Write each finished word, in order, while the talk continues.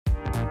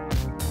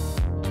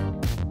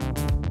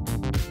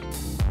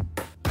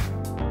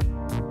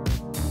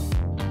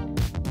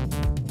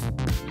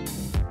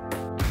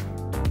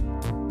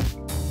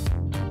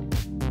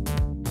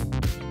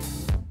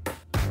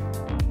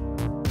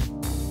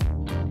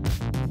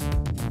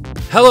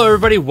Hello,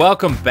 everybody.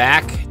 Welcome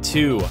back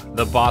to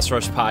the Boss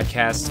Rush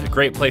Podcast, a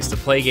great place to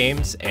play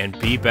games and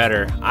be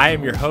better. I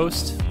am your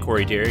host,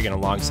 Corey Deering, and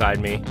alongside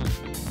me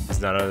is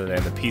none other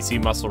than the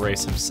PC Muscle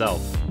Race himself,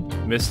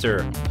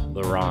 Mr.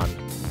 LaRon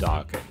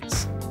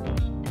Dawkins.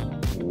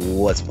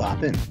 What's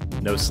poppin'?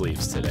 No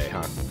sleeves today,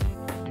 huh?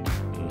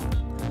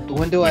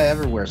 When do I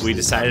ever wear sleeves? We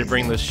decided to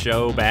bring the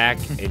show back,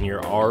 and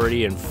you're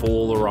already in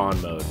full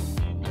LaRon mode.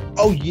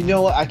 Oh, you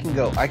know what? I can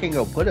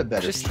go put a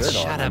better Just shirt on.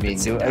 shut up I mean,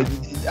 and sit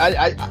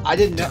I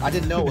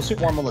didn't know it was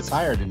formal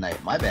attire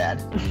tonight. My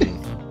bad.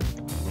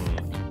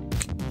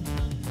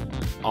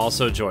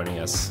 Also joining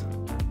us,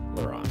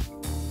 LaRon,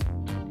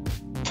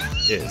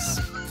 is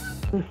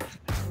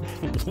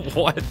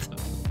what?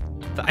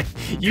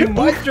 You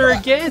moved her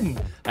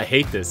again. I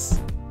hate this.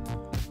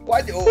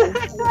 Why?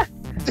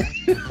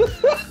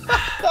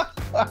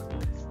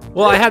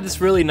 Well, I had this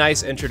really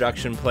nice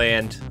introduction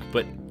planned,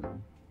 but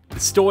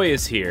Stoy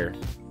is here.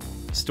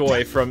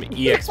 Stoy from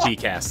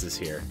EXPcast is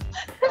here.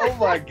 Oh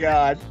my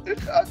god.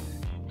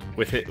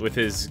 With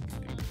his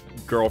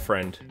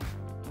girlfriend,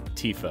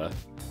 Tifa.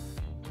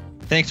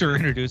 Thanks for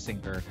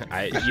introducing her.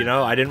 I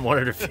didn't want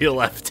her to feel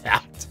left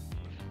out.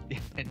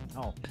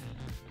 No.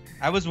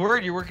 I was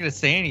worried you weren't going to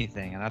say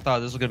anything, and I thought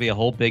this was going to be a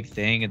whole big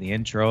thing in the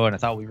intro, and I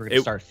thought we were going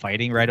to start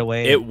fighting right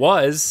away. It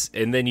was,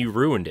 and then you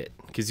ruined it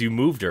because you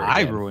moved her. Again.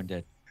 I ruined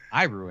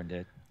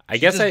it. I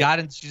guess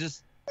she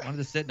just wanted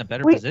to sit in a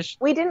better position.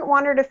 We didn't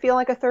want her to feel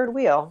like a third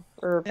wheel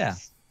or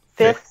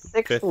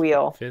sixth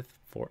wheel. Fifth.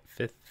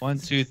 1,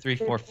 2, 3,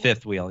 4,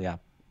 fifth wheel. Yeah.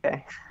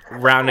 Okay.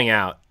 Rounding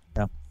out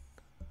Yeah.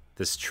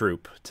 this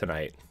troop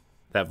tonight.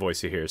 That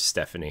voice you hear is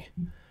Stephanie,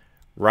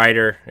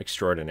 writer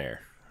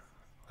extraordinaire.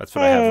 That's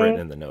what I have written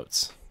in the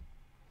notes.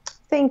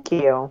 Thank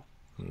you.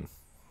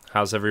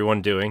 How's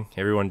everyone doing?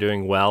 Everyone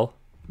doing well?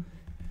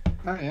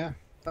 Oh yeah.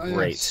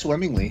 Great.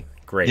 Swimmingly.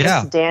 Great.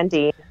 Yeah.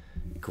 Dandy.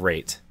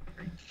 Great.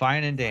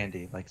 Fine and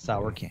dandy, like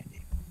sour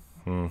candy.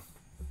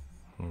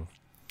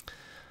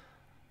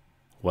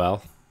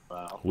 Well,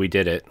 we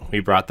did it. We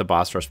brought the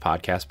Boss Rush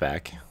Podcast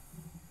back.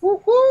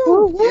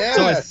 Woo-hoo!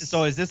 Yes.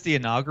 So is this the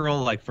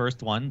inaugural,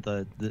 first one?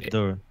 The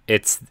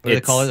It's what do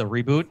they call it? A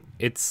reboot?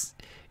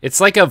 It's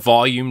like a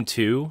volume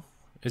 2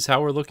 is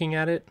how we're looking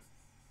at it.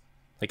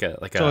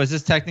 So is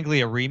this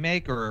technically a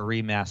remake or a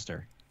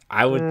remaster?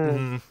 I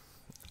would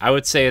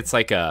say it's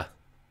like a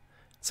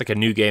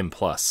new game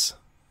plus,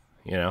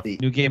 you know?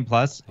 New Game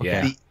Plus?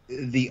 Okay.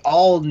 Yeah. The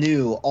all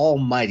new,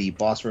 almighty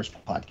Boss Rush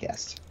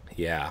Podcast.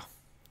 Yeah.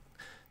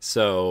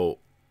 So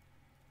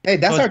Hey,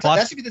 that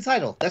plus- should be the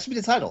title. That should be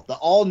the title. The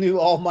all new,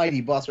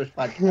 almighty Boss Rush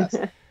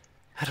Podcast.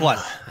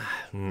 Plus.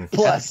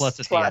 Plus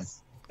at the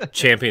end.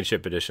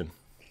 Championship Edition.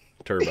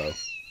 Turbo.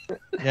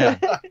 Yeah.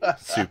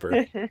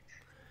 Super.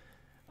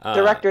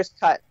 Director's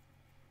cut.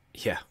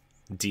 Yeah.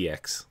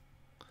 DX.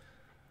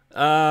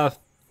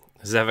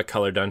 Does it have a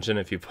color dungeon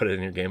if you put it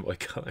in your Game Boy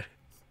Color?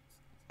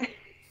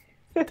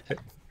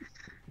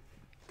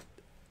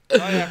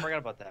 Oh yeah, I forgot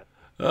about that.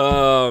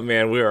 Oh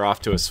man, we are off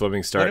to a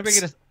swimming start.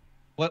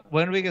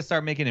 When are we gonna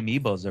start making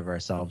amiibos of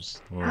ourselves?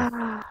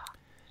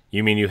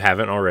 You mean you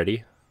haven't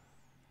already?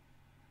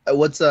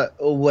 What's the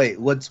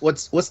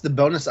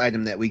bonus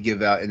item that we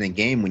give out in the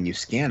game when you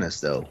scan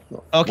us though?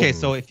 Okay,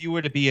 so if you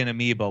were to be an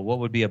amiibo, what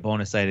would be a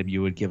bonus item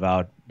you would give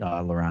out,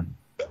 LaRon?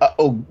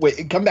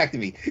 Wait, come back to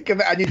me. Come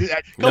back. I need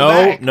to.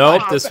 No.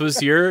 This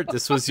was your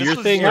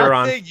thing,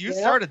 LaRon. You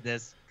started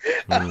this,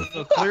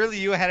 so clearly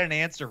you had an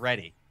answer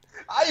ready.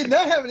 I did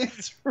not have an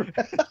answer.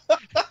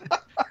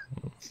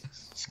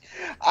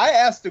 I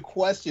asked a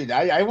question.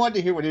 I wanted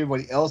to hear what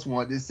everybody else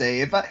wanted to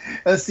say. If I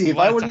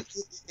were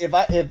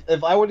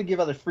to give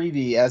out a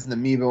freebie as an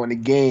amiibo in a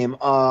game,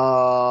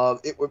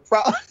 it would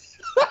probably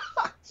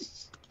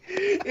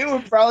it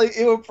would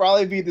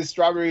probably be the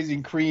strawberries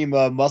and cream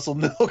muscle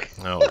milk.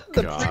 Oh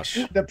gosh,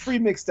 the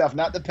pre-mixed stuff,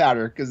 not the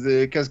powder,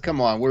 because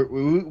come on,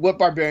 what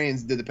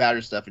barbarians did the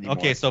powder stuff anymore?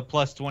 Okay, so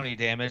plus 20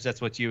 damage.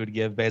 That's what you would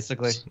give,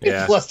 basically.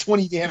 Yeah. Plus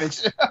 20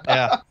 damage.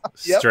 Yeah.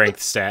 Yep.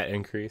 Strength stat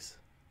increase.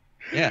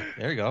 Yeah.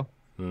 There you go.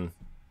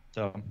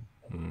 So,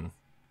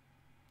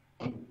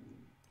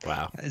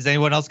 Wow. is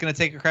anyone else going to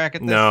take a crack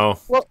at this? No.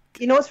 Well,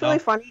 you know what's really No.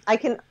 funny?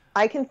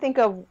 I can think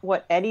of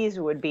what Eddie's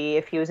would be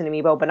if he was an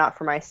amiibo, but not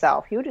for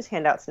myself. He would just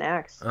hand out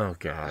snacks. Oh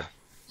god.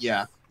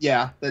 Yeah.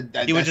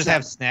 You would just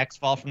have snacks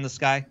fall from the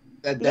sky.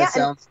 That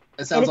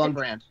sounds on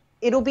brand.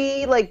 It'll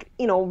be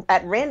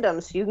at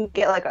random, so you can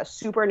get like a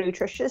super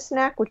nutritious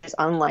snack, which is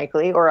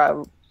unlikely, or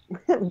a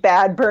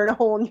bad burn a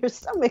hole in your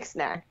stomach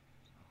snack.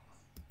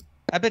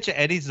 I bet you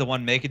Eddie's the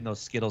one making those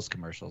Skittles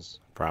commercials.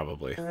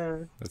 Probably.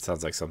 That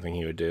sounds like something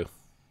he would do.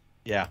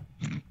 Yeah.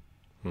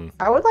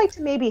 I would like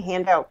to maybe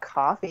hand out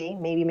coffee,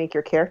 maybe make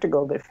your character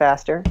go a bit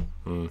faster.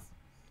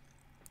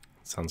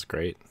 Sounds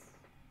great.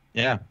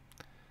 Yeah.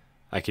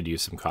 I could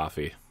use some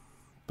coffee,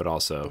 but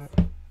also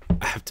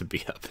I have to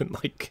be up and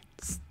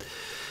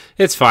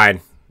it's fine.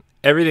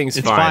 Everything's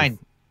It's fine. fine.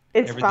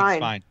 Everything's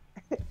fine.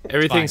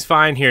 Everything's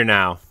fine here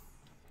now.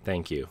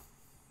 Thank you.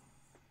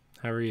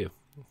 How are you?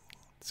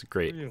 It's a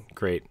great.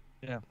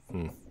 Yeah.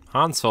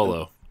 Han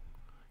Solo,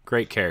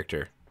 great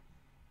character.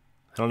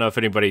 I don't know if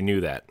anybody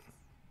knew that.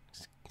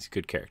 He's a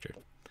good character.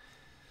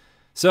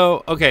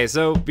 So, okay,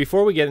 so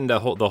before we get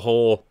into the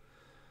whole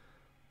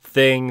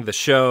thing, the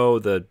show,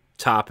 the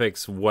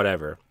topics,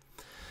 whatever,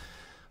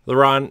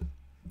 LeRon,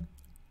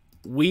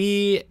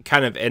 we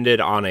kind of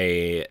ended on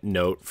a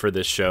note for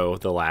this show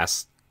the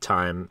last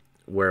time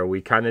where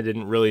we kind of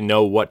didn't really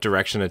know what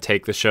direction to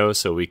take the show,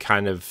 so we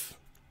kind of,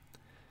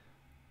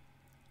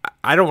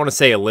 I don't want to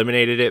say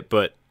eliminated it,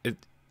 but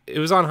it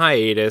was on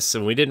hiatus,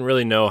 and we didn't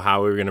really know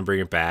how we were going to bring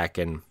it back,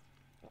 and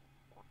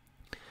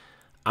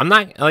I'm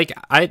not, like,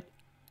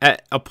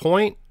 at a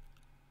point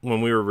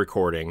when we were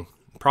recording,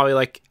 probably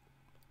like,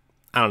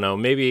 I don't know,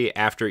 maybe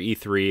after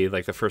E3,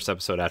 like the first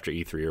episode after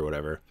E3 or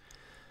whatever,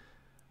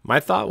 my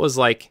thought was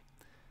like,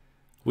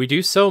 we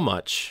do so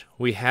much,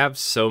 we have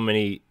so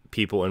many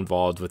people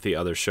involved with the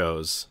other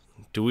shows,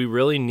 do we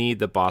really need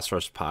the Boss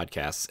Rush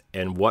podcast,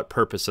 and what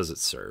purpose does it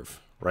serve,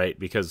 right?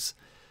 Because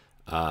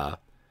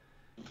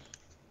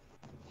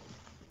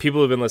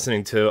people who've been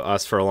listening to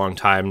us for a long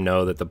time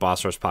know that the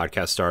Boss Rush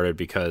podcast started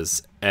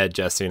because Ed,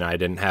 Jesse, and I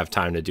didn't have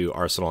time to do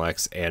Arsenal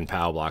X and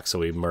Power Block, so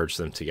we merged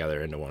them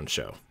together into one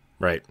show,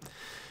 right?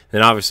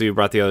 Then obviously we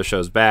brought the other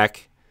shows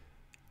back.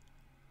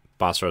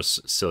 Boss Rush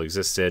still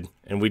existed,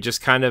 and we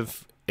just kind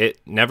of, it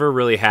never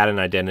really had an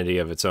identity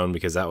of its own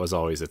because that was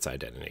always its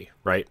identity,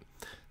 right?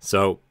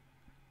 So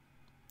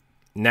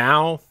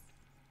now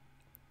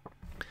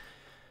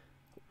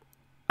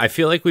I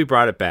feel like we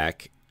brought it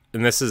back,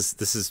 and this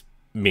is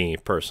me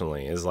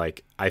personally, is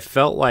like, I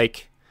felt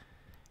like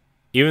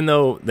even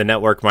though the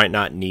network might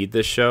not need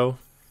this show,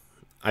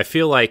 I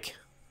feel like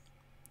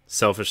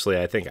selfishly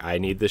I think I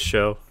need this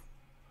show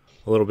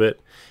a little bit,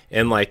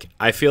 and like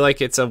I feel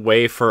like it's a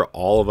way for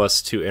all of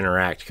us to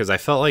interact, because I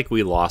felt like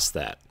we lost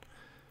that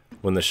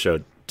when the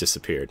show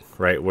disappeared,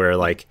 right? Where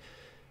like,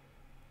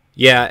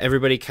 yeah,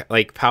 everybody,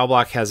 like Power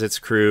Block has its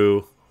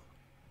crew,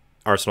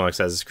 Arsenal X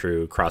has its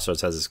crew,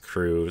 Crossroads has its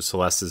crew,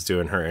 Celeste is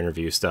doing her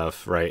interview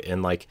stuff, right?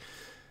 And like,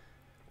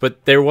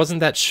 but there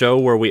wasn't that show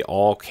where we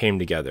all came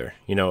together,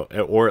 you know,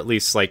 or at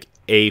least like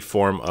a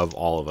form of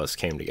all of us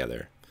came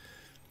together.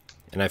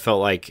 And I feel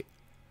like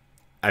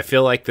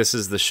this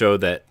is the show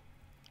that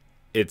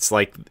it's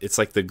like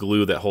the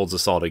glue that holds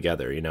us all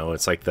together, you know.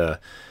 It's like the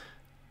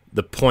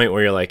point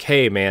where you're like,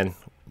 hey man,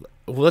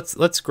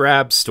 let's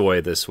grab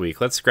Stoy this week,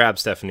 let's grab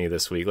Stephanie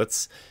this week,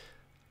 let's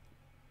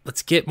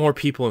get more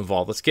people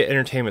involved, let's get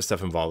entertainment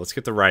stuff involved, let's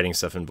get the writing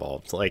stuff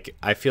involved. Like,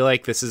 I feel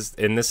like this is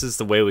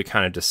the way we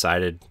kind of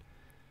decided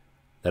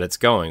that it's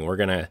going. We're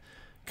gonna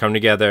come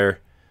together,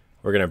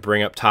 we're gonna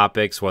bring up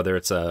topics, whether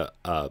it's a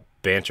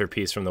banter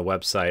piece from the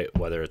website,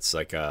 whether it's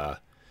like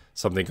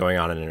something going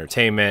on in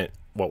entertainment,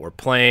 what we're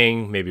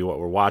playing, maybe what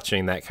we're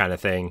watching, that kind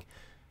of thing.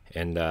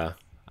 And I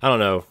don't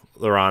know,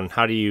 LeRon,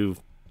 how do you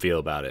feel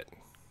about it?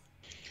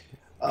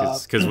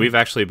 Because we've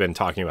actually been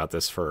talking about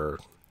this for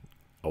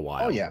a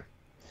while.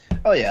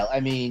 Oh yeah.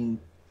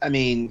 I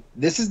mean,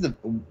 this is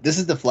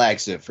the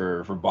flagship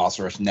for Boss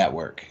Rush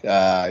Network.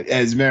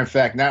 As a matter of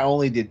fact, not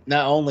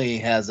only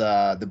has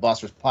the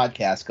Boss Rush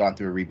podcast gone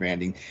through a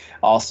rebranding,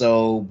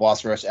 also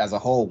Boss Rush as a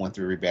whole went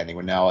through a rebranding.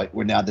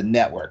 We're now the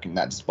network and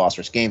not just Boss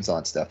Rush Games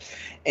on stuff.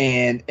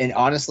 And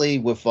honestly,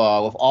 with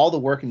all the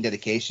work and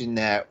dedication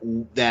that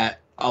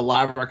a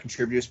lot of our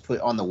contributors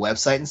put on the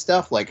website and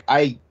stuff, like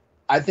I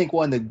think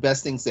one of the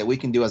best things that we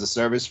can do as a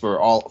service for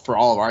all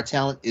of our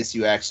talent is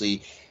to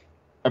actually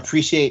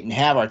appreciate and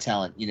have our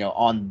talent, you know,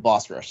 on the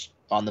Boss Rush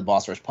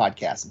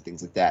podcast and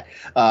things like that.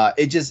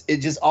 It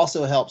just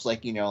also helps,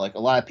 like, you know, like a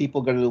lot of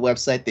people go to the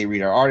website, they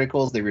read our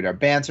articles, they read our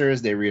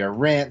banters, they read our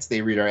rants,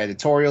 they read our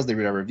editorials, they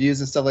read our reviews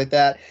and stuff like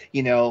that,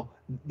 you know.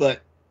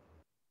 But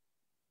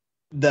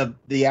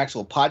the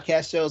actual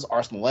podcast shows,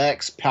 Arsenal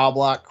X, Power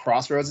Block,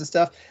 Crossroads and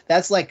stuff,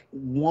 that's like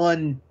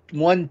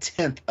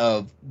 1/10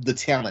 of the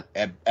talent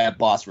at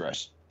Boss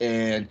Rush.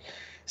 And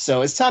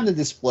so it's time to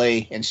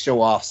display and show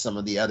off some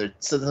of the other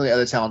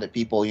talented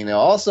people, you know.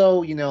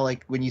 Also, you know,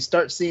 like when you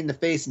start seeing the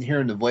face and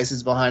hearing the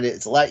voices behind it,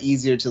 it's a lot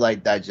easier to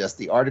like digest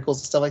the articles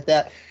and stuff like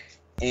that.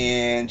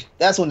 And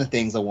that's one of the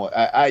things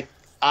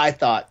I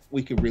thought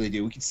we could really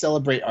do. We could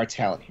celebrate our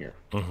talent here.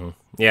 Mm-hmm.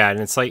 Yeah, and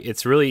it's like,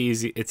 it's really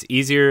easy. It's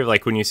easier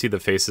like when you see the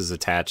faces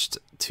attached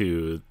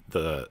to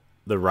the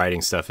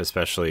writing stuff,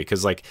 especially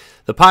because like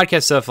the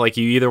podcast stuff, like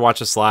you either watch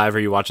us live or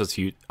you watch us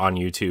on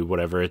YouTube,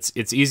 whatever.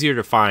 It's easier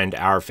to find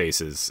our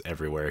faces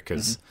everywhere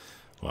because,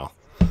 well,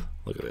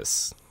 look at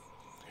this.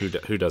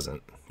 Who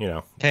doesn't, you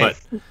know? Hey, but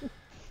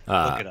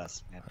look at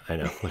us, man. I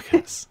know. Look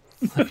at us.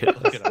 Look at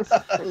us.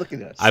 Look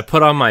at us. I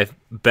put on my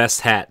best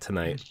hat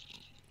tonight,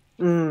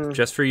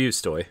 just for you,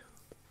 Stoy.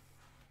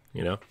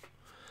 You know,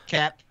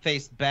 Cap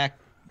face back.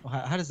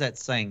 How does that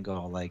saying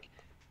go? Like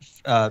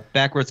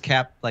backwards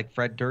cap, like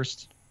Fred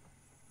Durst.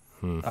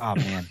 Oh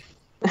man,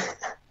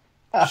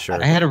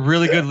 sure. I had a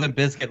really good Limp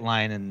Bizkit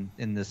line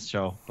in this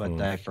show, but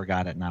I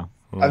forgot it now.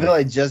 I feel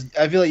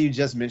like you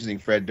just mentioning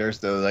Fred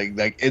Durst though,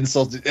 like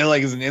insulted,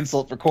 like is an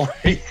insult for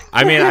Corey.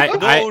 I mean,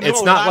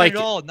 it's not like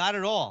not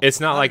at all. It's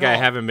not like at I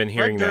all. haven't been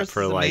hearing Fred that Durst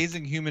for is an like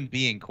amazing human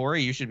being.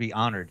 Corey, you should be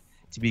honored.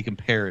 to be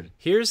compared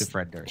to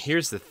Fred Durst.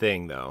 Here's the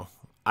thing, though.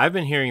 I've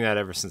been hearing that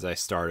ever since I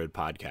started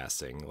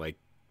podcasting, like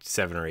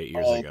 7 or 8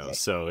 years ago.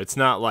 So it's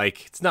not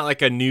like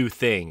a new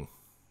thing.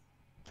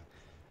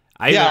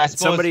 I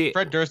suppose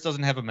Fred Durst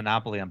doesn't have a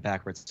monopoly on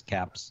backwards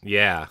caps.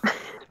 Yeah.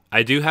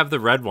 I do have the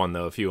red one,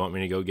 though, if you want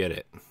me to go get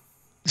it.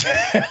 Is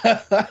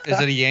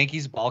it a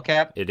Yankees ball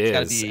cap? It It's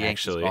gotta is, be a Yankees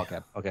actually. ball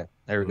cap. Okay,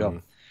 there we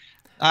go.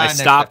 I Next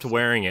stopped episode.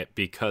 wearing it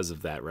because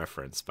of that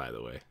reference, by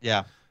the way.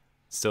 Yeah.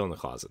 Still in the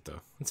closet,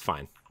 though. It's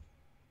fine.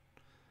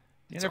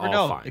 You It's never all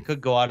know. fine. It could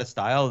go out of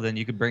style, then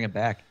you could bring it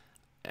back.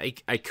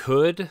 I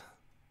could,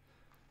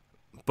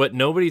 but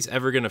nobody's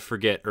ever going to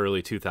forget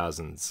early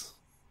 2000s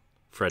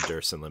Fred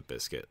Durst and Limp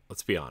Bizkit.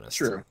 Let's be honest.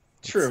 True.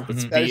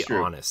 Let's That is be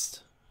true.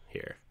 honest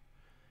here.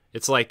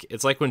 It's like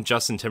when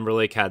Justin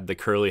Timberlake had the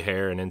curly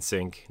hair in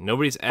NSYNC.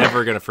 Nobody's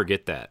ever going to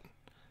forget that.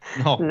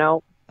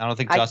 No, I don't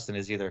think Justin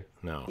is either.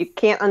 No. you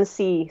can't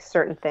unsee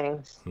certain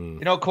things. You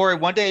know, Corey,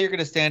 one day you're going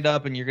to stand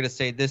up and you're going to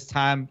say, this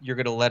time you're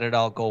going to let it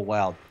all go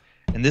wild.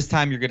 And this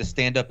time you're going to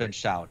stand up and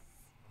shout.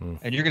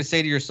 And you're going to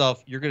say to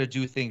yourself, you're going to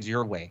do things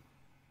your way.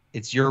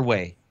 It's your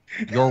way.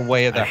 Your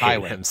way of the I hate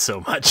highway. him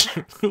so much.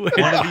 One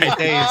of these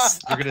days,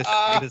 you're going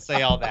to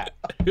say all that.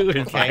 Who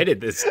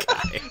invited this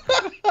guy?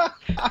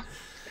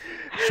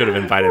 Should have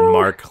invited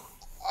Mark.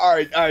 All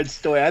right,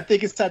 Stoy. I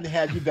think it's time to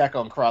have you back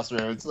on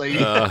Crossroads. Like,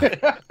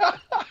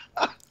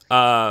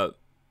 But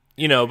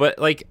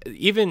like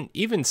even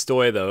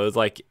Stoy though, is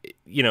like,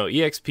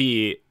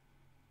 EXP.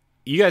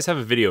 You guys have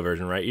a video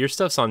version, right? Your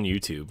stuff's on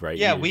YouTube, right?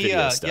 Yeah, Your we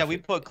video stuff. we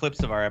put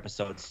clips of our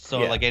episodes.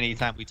 So Yeah. like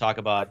anytime we talk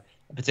about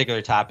a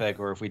particular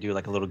topic or if we do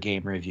like a little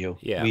game review,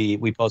 Yeah.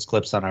 we post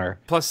clips on our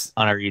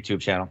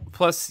YouTube channel.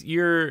 Plus,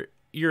 you're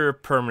a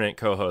permanent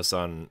co-host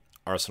on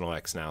Arsenal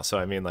X now, so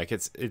I mean, like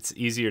it's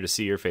easier to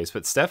see your face.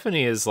 But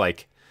Stephanie is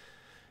like,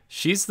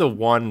 she's the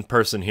one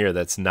person here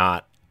that's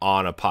not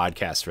on a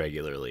podcast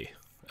regularly.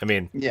 I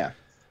mean, yeah.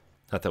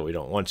 not that we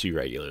don't want you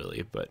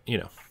regularly, but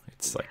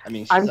it's like, I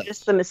mean, I'm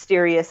just the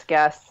mysterious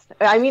guest.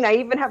 I mean, I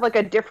even have like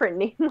a different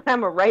name when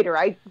I'm a writer.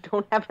 I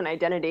don't have an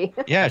identity.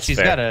 Yeah, That's she's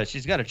fair.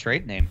 got a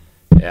trade name.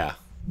 yeah.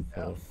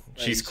 Well,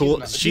 She's cool.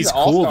 She's an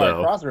cool all-star at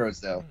though. Crossroads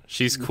though.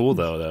 She's cool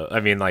though. I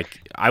mean, like,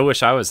 I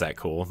wish I was that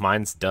cool.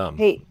 Mine's dumb.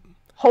 Hey,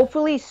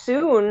 hopefully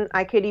soon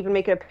I could even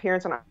make an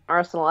appearance on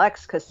Arsenal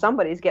X because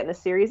somebody's getting a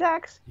Series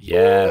X.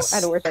 Yes. I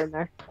had to work in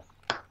there.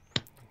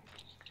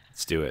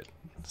 Let's do it.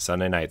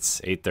 Sunday nights,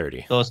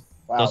 8:30. Those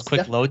Wow,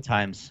 quick load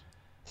times.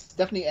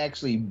 Stephanie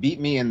actually beat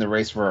me in the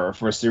race for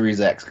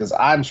Series X because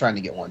I'm trying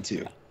to get one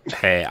too.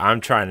 Hey, I'm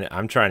trying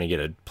to get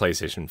a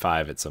PlayStation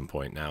 5 at some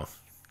point now,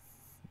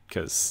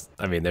 because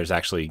I mean, there's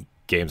actually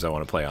games I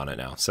want to play on it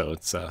now. So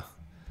it's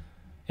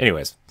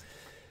anyways.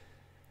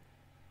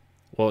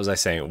 What was I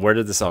saying? Where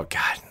did this all?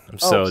 God, I'm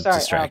so sorry,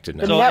 distracted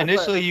now. the So network.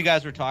 initially you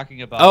guys were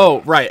talking about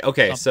Oh, right.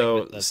 Okay. something So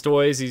with the-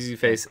 Stoy's Easy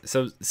Face.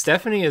 So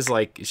Stephanie is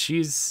like,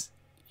 she's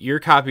your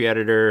copy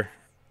editor.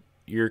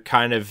 You're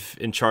kind of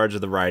in charge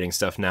of the writing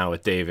stuff now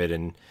with David,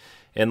 and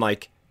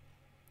like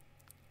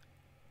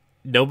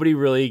nobody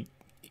really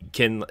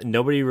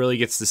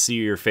gets to see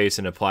your face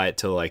and apply it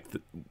to like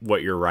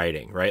what you're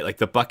writing, right? Like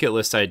the bucket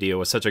list idea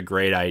was such a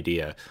great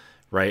idea,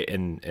 right?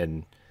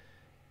 And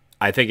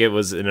I think it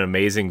was an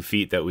amazing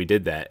feat that we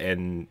did that.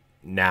 And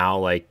now,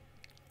 like,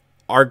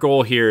 our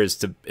goal here is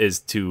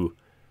to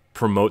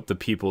promote the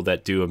people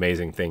that do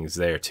amazing things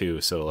there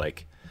too. So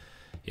like,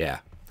 yeah,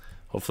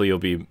 hopefully you'll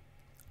be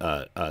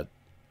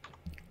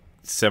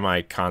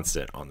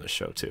semi-constant on this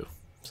show too.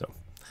 So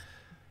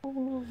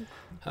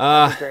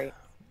Great.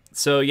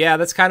 so yeah,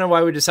 that's kind of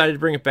why we decided to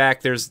bring it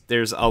back. There's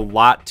a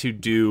lot to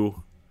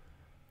do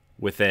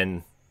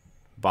within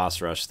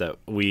Boss Rush that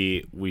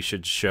we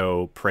should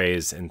show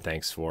praise and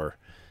thanks for,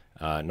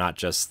 not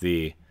just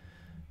the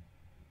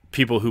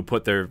people who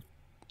put their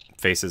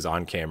faces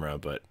on camera,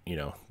 but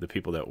the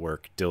people that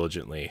work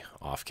diligently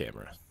off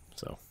camera.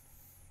 So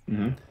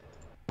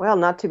Well,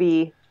 not to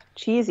be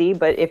cheesy,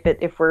 but if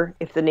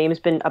the name's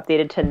been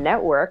updated to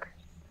network,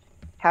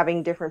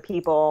 having different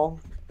people,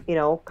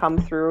 come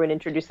through and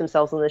introduce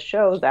themselves on the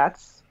show,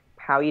 that's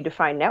how you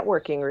define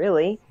networking,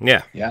 really.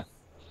 yeah.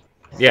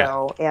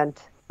 So, and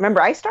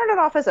remember, I started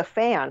off as a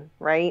fan,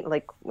 right?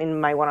 Like in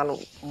my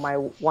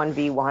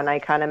 1v1, I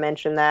kind of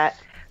mentioned that.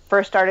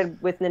 First started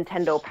with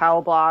Nintendo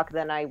Power Block,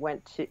 then I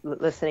went to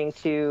listening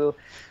to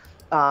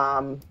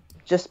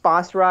just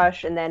Boss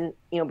Rush, and then,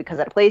 because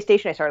I had a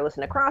PlayStation, I started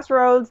listening to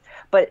Crossroads,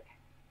 but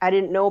I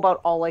didn't know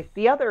about all like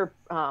the other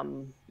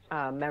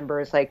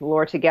members like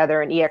Lore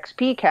Together and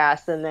EXP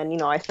Cast, and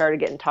then I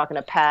started talking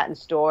to Pat and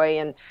Stoy,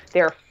 and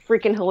they're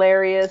freaking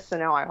hilarious, and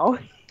now I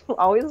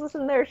always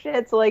listen to their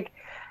shit. So like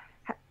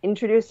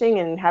introducing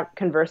and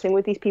conversing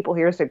with these people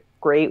here is a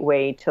great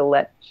way to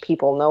let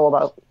people know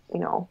about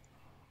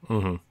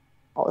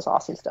all this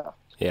awesome stuff.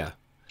 Yeah.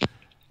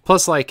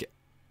 Plus, like,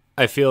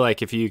 I feel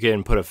like if you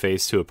can put a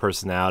face to a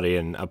personality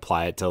and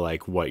apply it to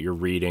like what you're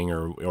reading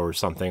or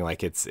something,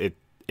 like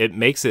it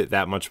makes it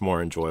that much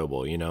more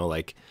enjoyable.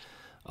 Like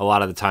a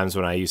lot of the times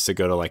when I used to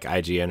go to like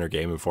IGN or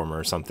Game Informer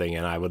or something,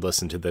 and I would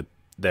listen to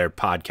their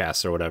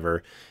podcasts or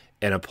whatever,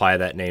 and apply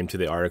that name to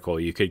the article,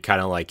 you could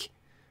kind of like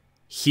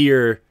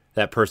hear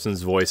that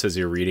person's voice as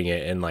you're reading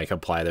it and like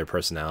apply their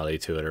personality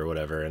to it or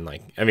whatever. And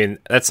like, I mean,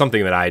 that's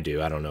something that I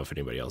do. I don't know if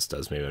anybody else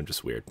does. Maybe I'm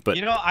just weird, but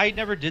I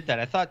never did that.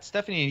 I thought,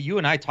 Stephanie, you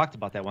and I talked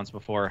about that once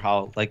before,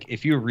 how like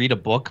if you read a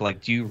book,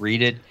 like do you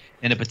read it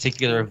in a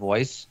particular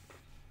voice?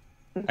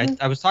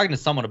 I was talking to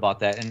someone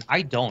about that, and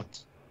I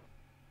don't.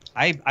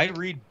 I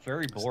read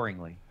very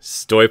boringly.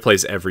 Stoy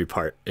plays every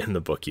part in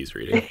the book he's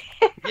reading.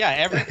 Yeah,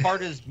 every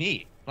part is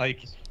me.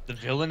 Like the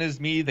villain is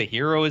me, the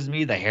hero is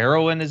me, the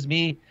heroine is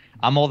me.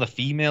 I'm all the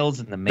females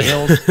and the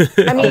males.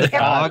 I mean, the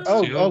dogs,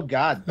 too. oh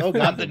God,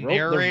 I'm the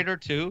narrator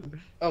too.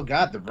 Oh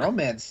God, the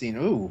romance scene.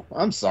 Ooh,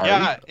 I'm sorry.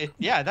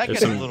 Yeah, that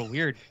gets a little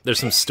weird. There's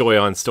some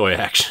Stoy on Stoy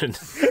action.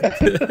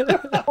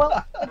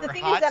 well, the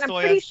thing is that I'm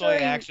pretty sure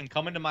action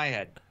coming to my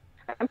head.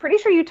 I'm pretty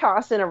sure you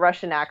toss in a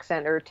Russian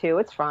accent or two.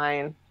 It's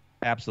fine.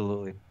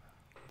 Absolutely.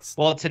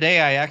 Well,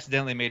 today I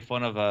accidentally made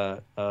fun of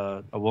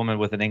a woman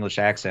with an English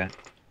accent,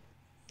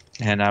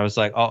 and I was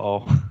like,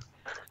 "Uh-oh."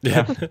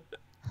 Yeah.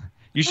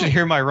 You should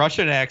hear my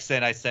Russian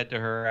accent, I said to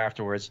her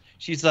afterwards.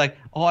 She's like,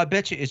 "Oh, I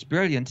bet you it's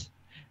brilliant."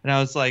 And I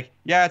was like,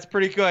 "Yeah, it's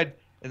pretty good."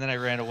 And then I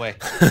ran away.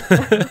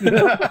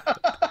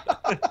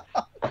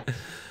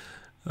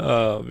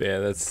 Oh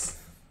man, that's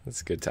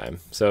a good time.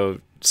 So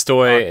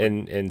Stoy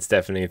and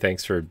Stephanie,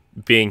 thanks for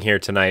being here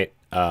tonight.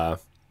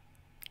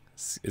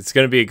 It's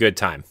going to be a good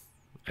time.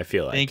 I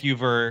feel like. Thank you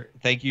for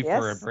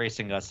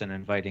embracing us and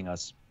inviting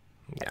us.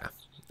 Yeah.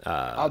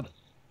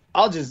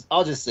 I'll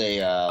just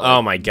say.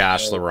 Oh my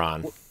gosh,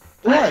 LaRon.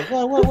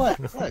 What?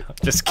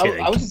 Just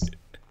kidding. I was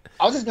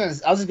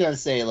just gonna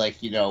say,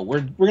 like, you know,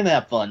 we're gonna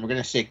have fun. We're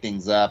gonna shake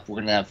things up.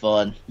 We're gonna have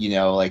fun. You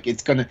know, like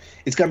it's gonna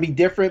be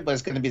different, but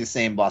it's gonna be the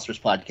same Boss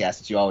Rush podcast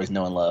that you always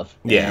know and love.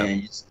 Yeah.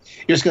 And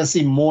you're just gonna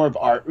see more of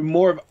our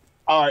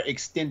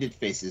extended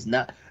faces.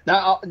 Not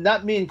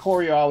me and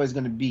Corey are always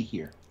gonna be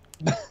here.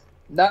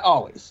 Not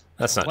always.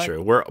 That's not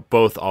true. We're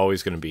both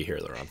always going to be here,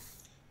 LaRon.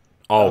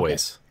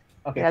 Always.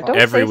 Okay. Yeah, don't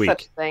Every say week.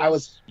 such things.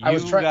 I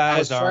was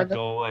aren't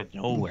going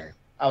nowhere.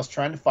 I was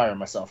trying to fire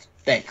myself.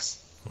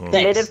 Thanks.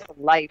 Committed for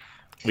life.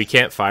 We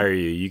can't fire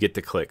you. You get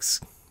the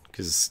clicks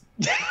because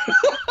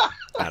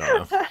I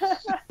don't know.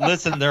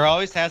 Listen, there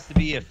always has to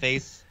be a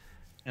face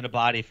and a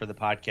body for the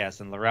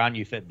podcast, and LaRon,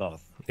 you fit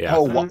both. Yeah.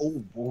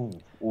 Ooh.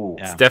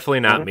 It's definitely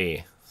not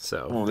me.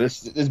 So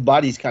this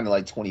body's kind of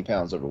like 20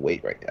 pounds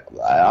overweight right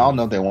now. I don't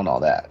know if they want all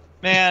that.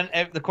 Man,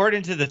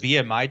 according to the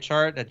BMI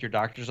chart at your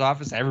doctor's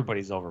office,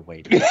 everybody's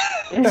overweight.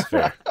 that's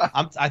fair.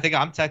 I think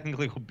I'm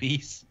technically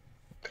obese.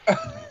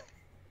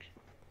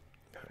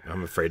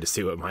 I'm afraid to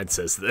see what mine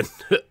says then.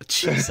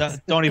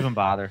 Jeez. Don't even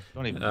bother.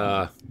 Don't even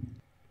bother.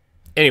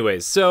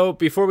 Anyways, so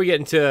before we get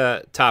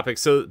into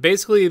topics, so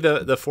basically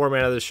the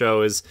format of the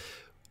show is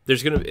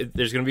there's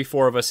gonna be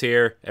four of us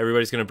here.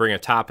 Everybody's gonna bring a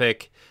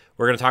topic.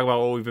 We're gonna talk about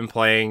what we've been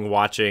playing,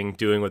 watching,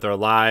 doing with our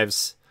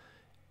lives.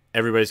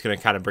 Everybody's gonna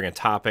kind of bring a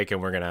topic,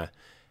 and we're gonna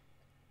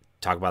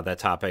talk about that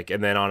topic.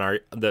 And then on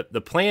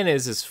the plan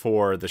is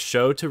for the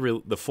show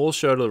the full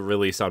show to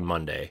release on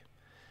Monday,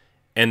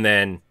 and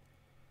then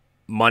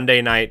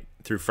Monday night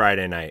through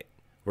Friday night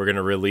we're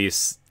gonna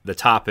release the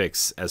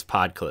topics as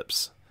pod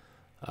clips.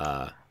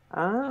 On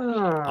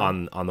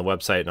the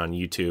website and on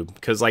YouTube,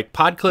 because like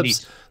pod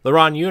clips,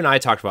 LaRon, you and I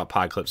talked about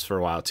pod clips for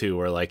a while too,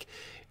 where like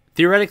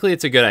theoretically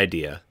it's a good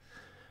idea,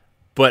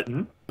 but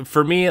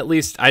for me at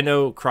least, I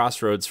know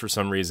Crossroads, for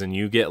some reason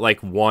you get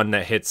like one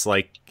that hits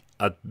like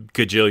a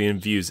gajillion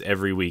views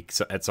every week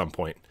at some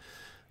point.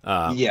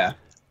 Yeah,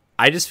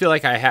 I just feel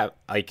like I have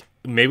like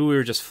maybe we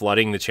were just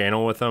flooding the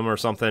channel with them or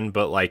something,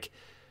 but like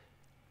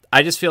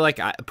I just feel like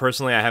I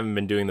haven't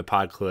been doing the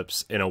pod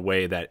clips in a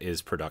way that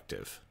is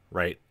productive.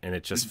 Right. And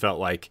it just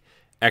felt like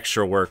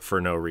extra work for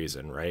no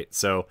reason. Right.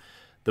 So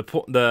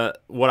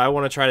what I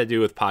want to try to do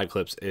with pod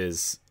clips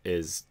is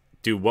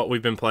do what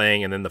we've been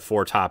playing and then the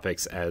four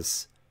topics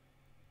as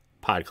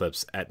pod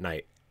clips at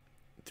night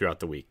throughout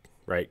the week.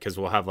 Right. Because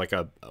we'll have like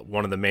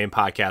one of the main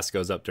podcasts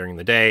goes up during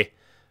the day.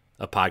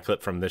 A pod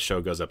clip from this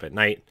show goes up at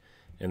night.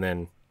 And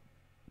then,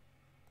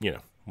 you know,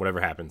 whatever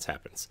happens.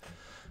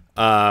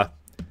 But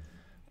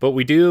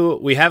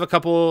we have a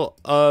couple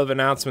of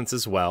announcements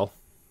as well.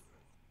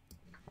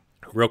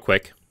 Real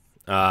quick,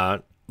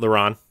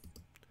 LaRon,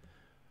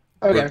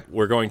 okay.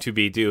 We're going to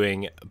be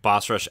doing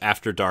Boss Rush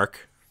After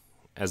Dark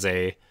as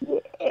a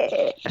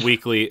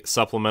weekly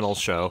supplemental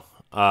show.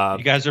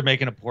 You guys are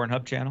making a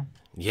Pornhub channel?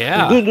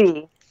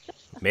 Yeah.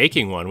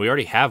 Making one. We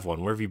already have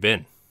one. Where have you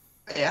been?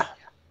 Yeah.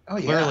 Oh,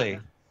 yeah.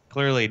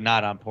 Clearly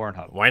not on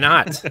Pornhub. Why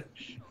not?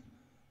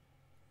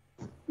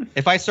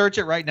 If I search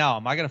it right now,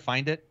 am I going to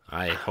find it?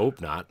 I hope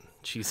not.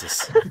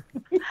 Jesus.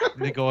 I'm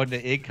going to go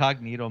into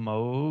incognito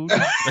mode.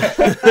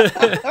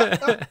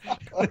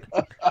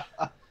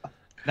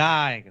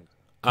 Nah, I ain't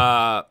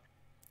gonna.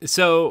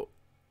 So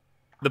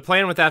the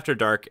plan with After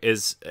Dark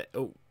is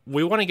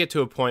we want to get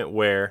to a point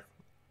where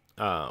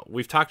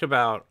we've talked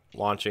about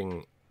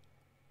launching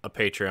a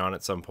Patreon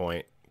at some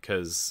point,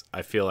 because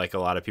I feel like a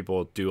lot of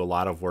people do a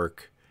lot of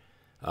work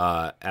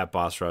at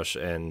Boss Rush,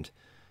 and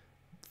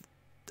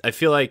I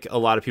feel like a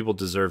lot of people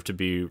deserve to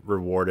be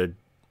rewarded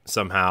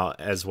somehow,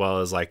 as well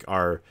as like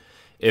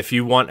if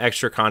you want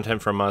extra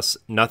content from us,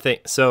 nothing.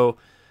 So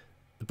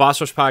the Boss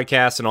Rush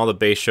podcast and all the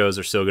base shows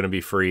are still going to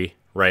be free,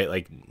 right?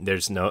 Like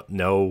there's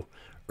no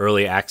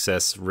early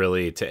access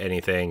really to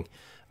anything.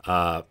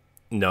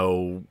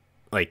 No,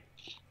 like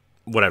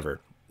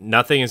whatever.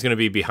 Nothing is going to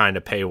be behind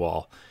a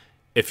paywall.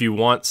 If you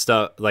want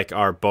stuff like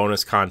our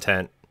bonus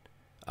content,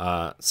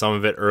 some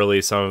of it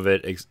early, some of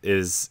it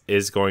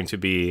is going to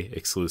be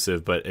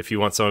exclusive. But if you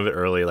want some of it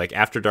early, like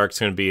After Dark's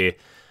going to be,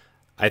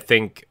 I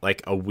think,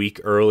 like a week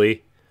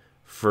early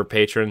for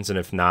patrons, and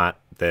if not,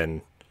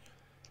 then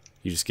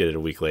you just get it a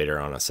week later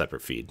on a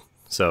separate feed.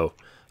 So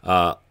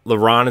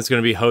LeRon is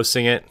going to be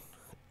hosting it.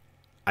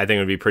 I think it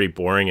would be pretty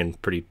boring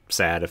and pretty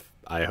sad if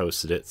I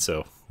hosted it.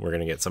 So we're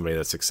going to get somebody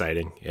that's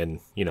exciting and,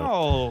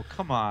 oh,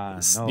 come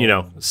on.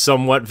 No.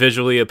 Somewhat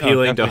visually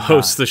appealing to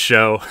host the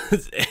show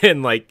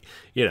and like,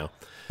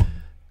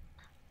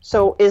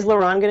 So is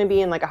LeRon going to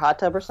be in like a hot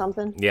tub or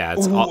something? Yeah,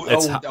 it's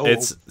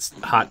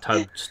hot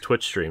tub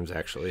Twitch streams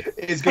actually.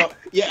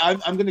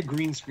 I'm going to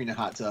green screen a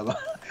hot tub.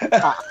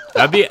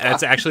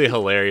 That's actually a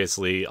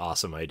hilariously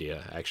awesome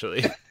idea.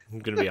 Actually, I'm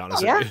going to be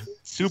honest with you.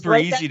 Super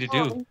easy to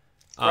do.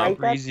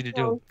 Super easy to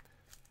do.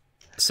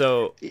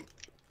 So,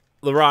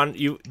 LeRon,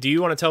 do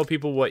you want to tell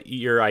people what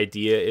your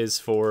idea is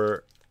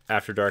for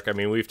After Dark? I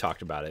mean, we've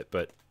talked about it,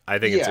 but I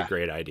think it's a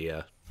great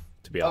idea.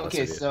 To be honest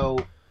with you.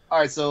 So all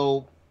right,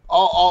 so.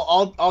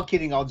 All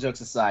kidding, all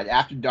jokes aside,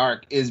 After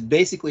Dark is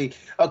basically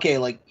okay.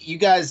 Like you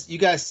guys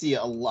see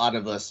a lot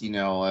of us, in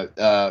our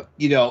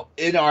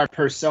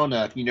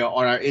persona,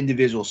 on our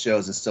individual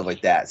shows and stuff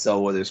like that.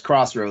 So whether it's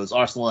Crossroads,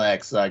 Arsenal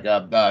X, like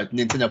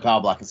Nintendo Power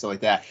Block and stuff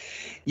like that,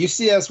 you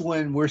see us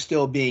when we're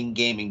still being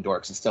gaming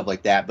dorks and stuff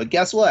like that. But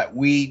guess what?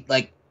 We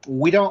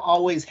don't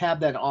always have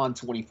that on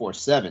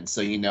 24/7.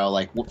 So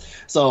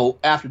so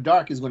After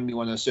Dark is going to be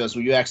one of those shows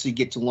where you actually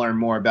get to learn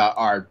more about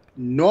our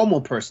normal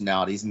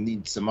personalities,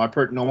 and some of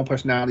our normal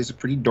personalities are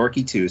pretty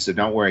dorky too. So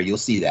don't worry, you'll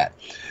see that.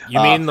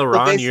 You mean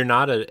LeRon? You're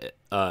not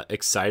a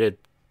excited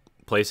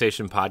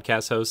PlayStation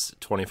podcast host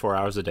 24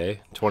 hours a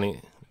day,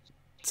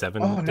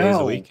 27 days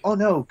a week? Oh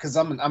no, because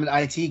I'm an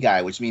IT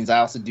guy, which means I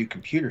also do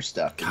computer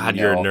stuff. God,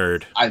 you're a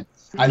nerd.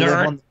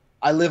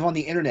 I live on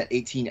the internet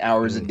 18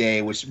 hours a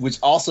day, which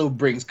also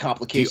brings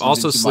complications. Do you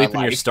also sleep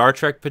in your Star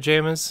Trek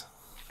pajamas?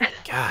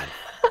 God.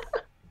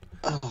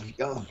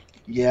 Oh,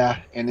 yeah,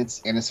 and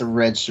it's a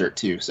red shirt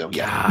too. So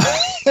yeah.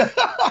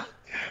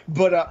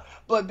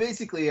 But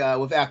basically,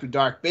 with After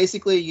Dark, it's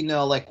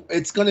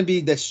going to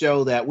be the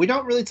show that we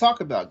don't really talk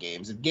about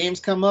games. If games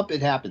come up,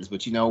 it happens.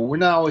 But we're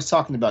not always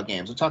talking about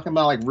games. We're talking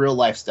about like real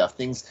life stuff,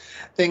 things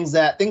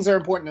that are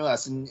important to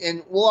us,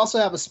 and we'll also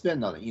have a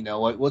spin on it.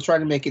 We'll try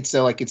to make it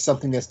so like it's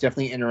something that's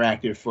definitely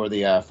interactive for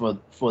the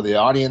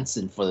audience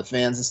and for the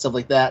fans and stuff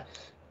like that.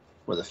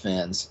 For the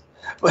fans,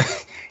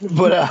 but.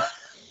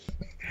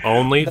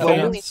 Only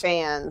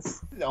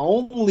fans?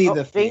 Only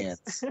the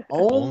fans.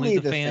 Only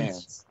the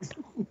fans.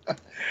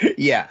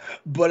 Yeah,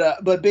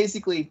 but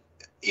basically,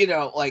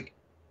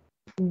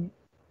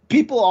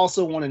 people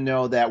also want to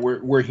know that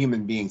we're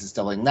human beings and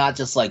stuff, like not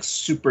just like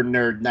super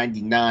nerd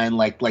 99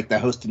 like the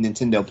host of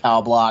Nintendo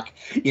Power Block,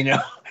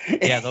 Yeah,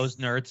 those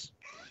nerds.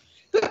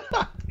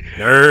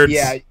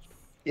 Nerds.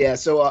 Yeah,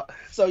 so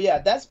yeah,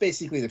 that's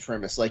basically the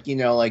premise.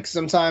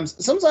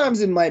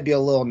 Sometimes it might be a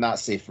little not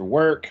safe for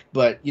work,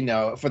 but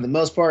for the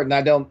most part, and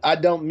I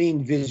don't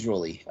mean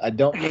visually. I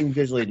don't mean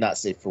visually not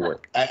safe for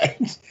work.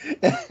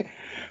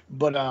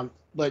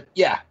 But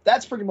yeah,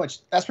 that's pretty much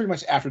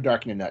After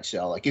Dark in a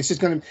nutshell. Like it's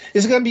gonna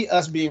be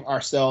us being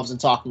ourselves and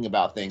talking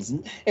about things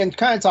and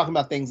kind of talking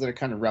about things that are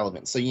kind of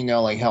relevant. So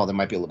hell, there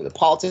might be a little bit of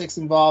politics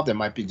involved. There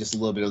might be just a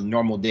little bit of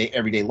normal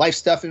everyday life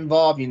stuff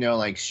involved.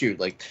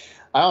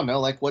 I don't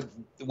know,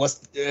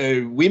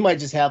 we might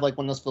just have like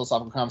one of those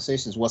philosophical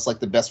conversations. What's like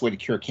the best way to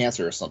cure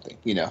cancer or something?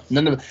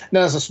 None of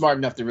us are smart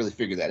enough to really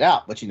figure that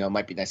out, but it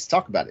might be nice to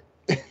talk about it.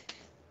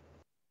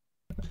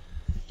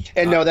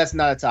 And no, that's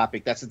not a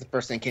topic. That's the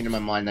first thing that came to my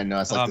mind. I know. I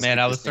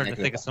was starting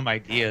to think of some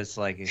ideas.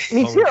 Me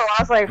too. I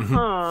was like,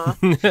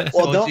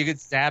 Well, you could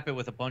zap it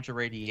with a bunch of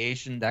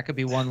radiation. That could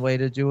be one way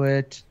to do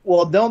it.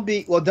 Well, don't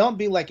be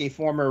like a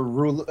former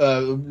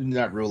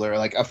not ruler,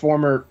 like a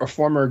former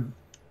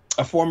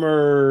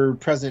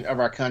president of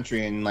our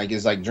country and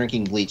is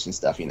drinking bleach and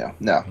stuff.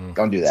 No,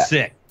 don't do that.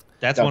 Sick.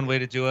 That's one way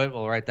to do it.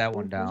 We'll write that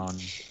one down.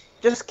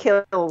 Just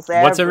kills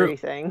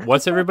everything.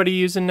 What's everybody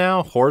using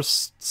now?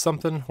 Horse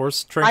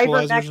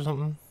tranquilizers or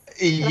something?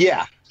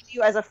 Yeah.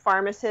 You as a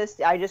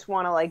pharmacist, I just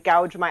want to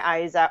gouge my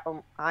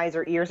eyes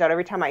or ears out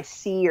every time I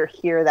see or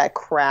hear that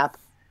crap.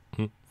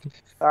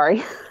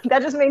 Sorry,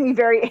 that just made me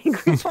very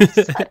angry.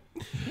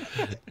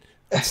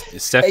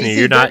 Stephanie,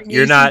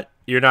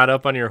 you're not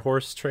up on your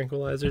horse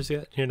tranquilizers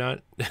yet. You're not.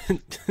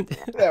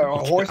 A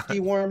horse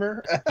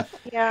dewormer.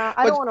 Yeah,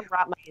 I don't want to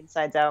rot my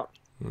insides out.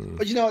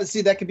 But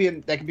see, that could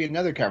be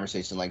another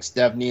conversation. Like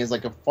Stephanie is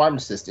like a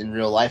pharmacist in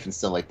real life and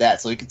stuff like that.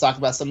 So we could talk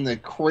about some of the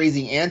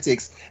crazy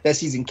antics that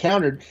she's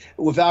encountered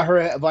without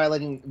her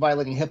violating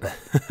HIPAA.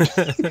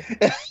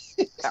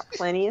 Got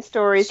plenty of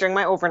stories during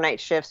my overnight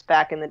shifts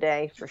back in the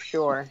day, for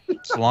sure.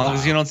 As long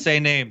as you don't say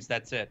names,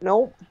 that's it.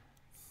 Nope.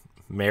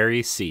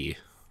 Mary C.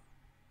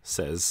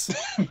 says.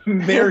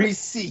 Mary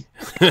C.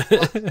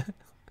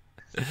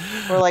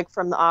 Or like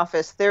from The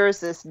Office, there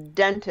is this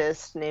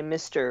dentist named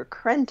Mr.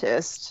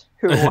 Crentist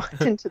who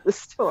walked into the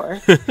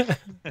store.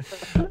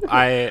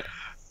 I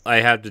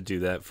had to do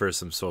that for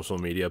some social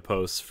media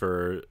posts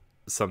for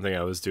something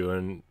I was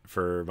doing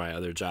for my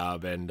other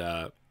job,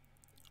 and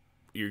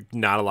you're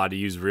not allowed to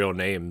use real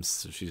names.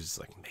 So she's just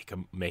like,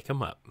 make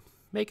them up.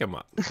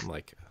 I'm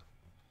like,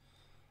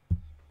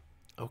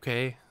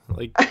 okay,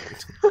 like,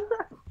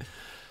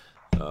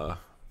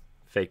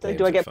 fake names.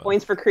 Do I get fun.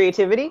 points for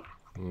creativity?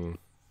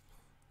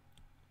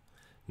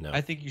 No,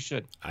 I think you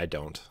should. I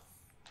don't.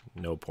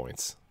 No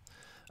points.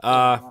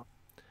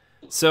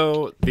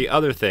 So the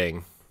other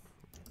thing,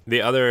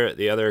 the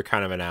other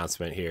kind of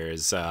announcement here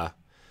is,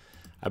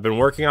 I've been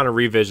working on a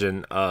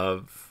revision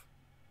of.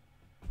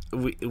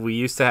 We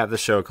used to have the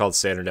show called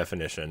Standard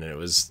Definition, and it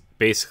was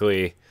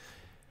basically,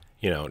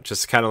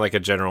 just kind of like a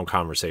general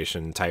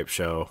conversation type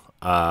show.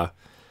 I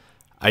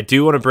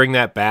do want to bring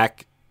that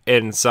back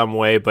in some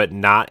way, but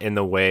not in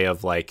the way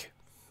of like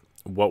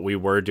what we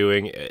were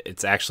doing.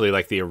 It's actually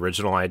like the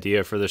original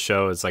idea for the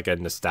show is like a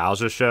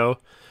nostalgia show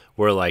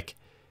where like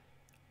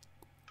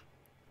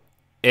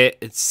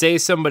it say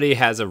somebody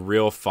has a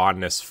real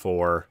fondness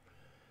for,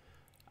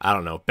 I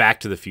don't know, Back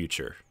to the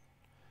Future.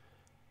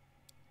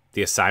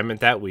 The assignment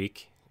that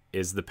week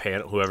is the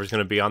panel, whoever's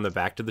going to be on the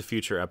Back to the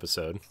Future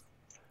episode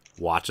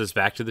watches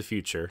Back to the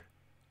Future,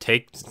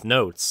 takes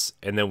notes,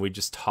 and then we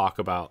just talk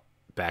about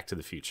Back to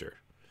the Future.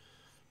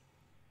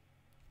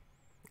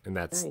 And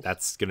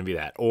that's going to be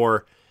that.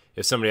 Or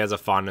if somebody has a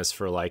fondness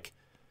for, like,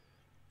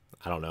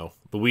 I don't know,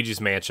 Luigi's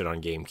Mansion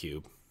on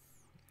GameCube,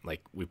 like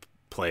we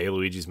play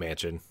Luigi's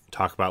Mansion,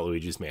 talk about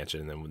Luigi's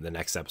Mansion, and then the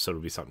next episode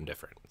will be something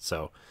different.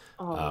 So,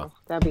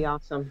 that'd be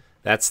awesome.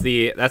 That's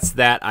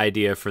that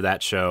idea for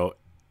that show.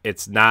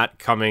 It's not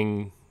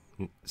coming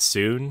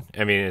soon.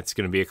 I mean, it's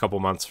going to be a couple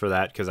months for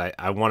that because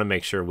I want to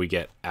make sure we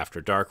get After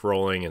Dark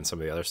rolling and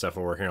some of the other stuff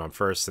we're working on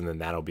first, and then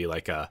that'll be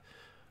like a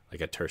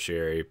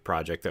tertiary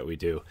project that we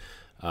do.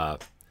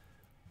 But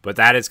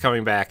that is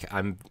coming back.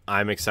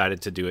 I'm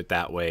excited to do it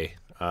that way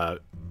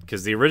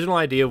because the original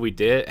idea we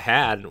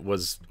had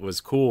was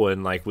cool,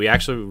 and like we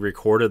actually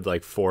recorded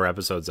like 4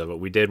 episodes of it.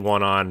 We did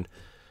one on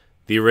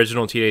the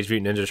original Teenage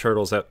Mutant Ninja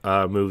Turtles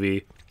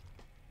movie.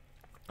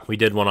 We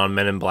did one on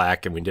Men in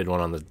Black, and we did one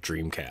on the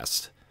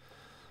Dreamcast.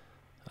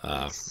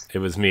 It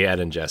was me, Ed,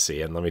 and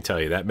Jesse, and let me tell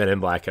you, that Men in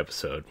Black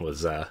episode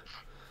was...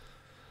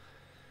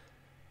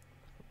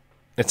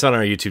 It's on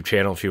our YouTube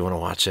channel if you want to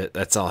watch it.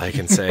 That's all I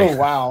can say. Oh,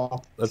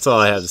 wow. That's all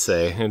I have to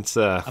say. It's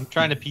I'm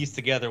trying to piece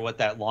together what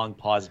that long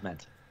pause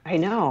meant. I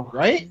know.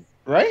 Right?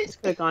 It's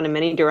could have gone in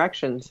many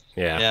directions.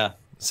 Yeah.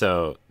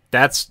 So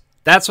that's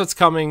what's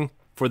coming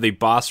for the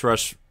Boss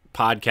Rush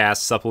podcast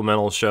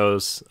supplemental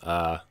shows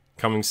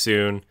coming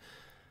soon.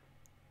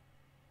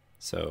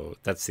 So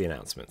that's the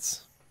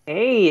announcements.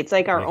 Hey, it's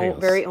like our Anything own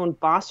else? very own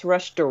Boss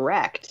Rush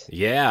Direct.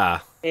 Yeah.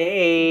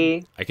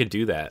 Hey. I could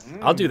do that.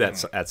 I'll do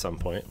that at some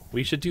point.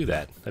 We should do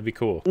that. That'd be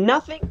cool.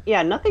 Nothing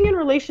in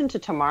relation to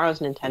tomorrow's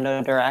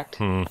Nintendo Direct.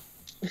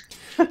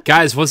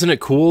 Guys, wasn't it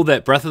cool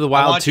that Breath of the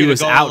Wild 2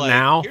 is out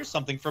now? Here's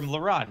something from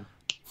LaRon.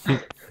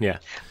 Yeah.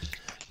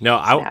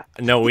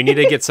 No, we need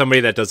to get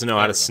somebody that doesn't know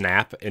how to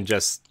snap and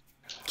just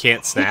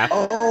can't snap.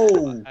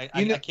 Oh, I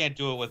can't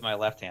do it with my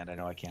left hand. I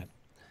know I can't.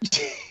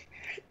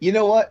 You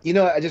know what?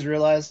 I just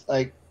realized,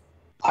 like,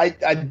 I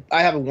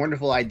have a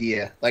wonderful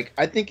idea. Like,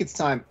 I think it's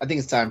time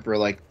for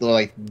like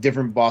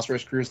different Boss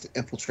Rush crews to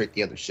infiltrate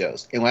the other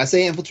shows. And when I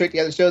say infiltrate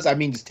the other shows, I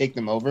mean just take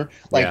them over.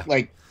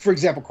 Like for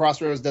example,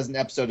 Crossroads does an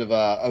episode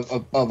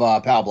of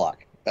Power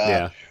Block.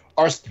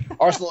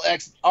 Arsenal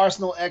X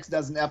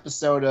does an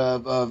episode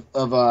of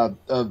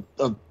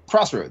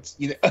Crossroads.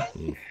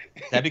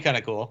 That'd be kind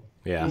of cool.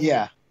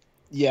 Yeah.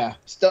 Yeah.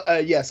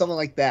 Something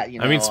like that.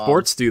 I mean,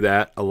 sports do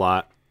that a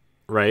lot,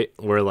 right?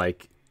 Where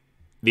like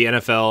the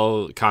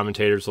NFL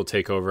commentators will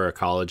take over a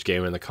college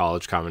game, and the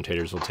college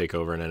commentators will take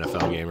over an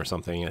NFL game or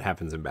something. It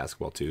happens in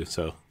basketball too.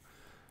 So.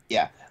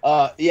 Yeah.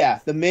 The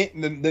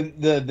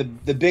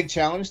big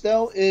challenge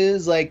though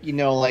is like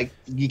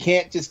you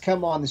can't just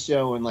come on the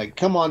show and like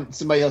come on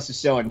somebody else's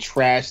show and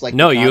trash like.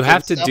 No, you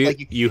have to do.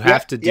 Like, you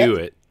have to do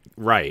it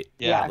right.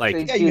 Yeah.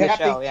 You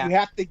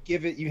have to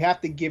give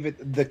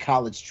it the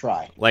college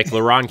try. Like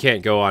LaRon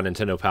can't go on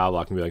Nintendo Power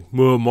Block and be like,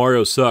 "Well,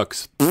 Mario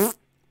sucks."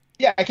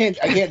 Yeah, I can't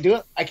do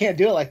it. I can't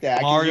do it like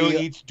that. Mario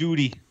eats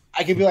duty.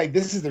 I can be like,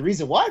 this is the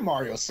reason why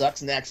Mario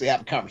sucks, and actually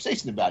have a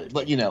conversation about it.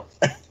 But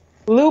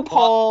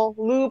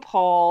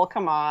Loophole.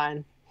 Come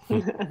on.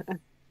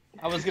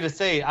 I was gonna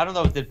say, I don't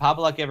know. Did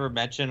Pavlak ever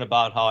mention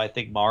about how I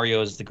think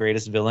Mario is the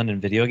greatest villain in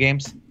video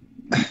games?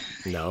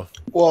 No.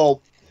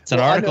 Well, it's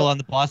an article on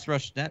the Boss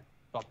Rush net,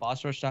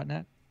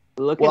 bossrush.net.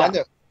 Look it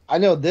up. I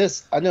know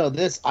this. I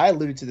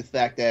alluded to the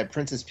fact that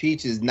Princess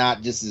Peach is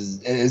not just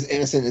as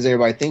innocent as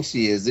everybody thinks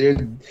she is. They're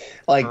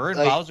like her and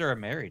Bowser are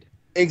married.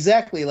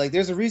 Exactly. Like,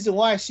 there's a reason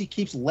why she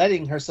keeps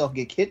letting herself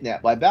get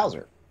kidnapped by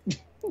Bowser.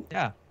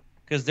 Yeah,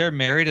 because they're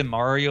married and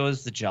Mario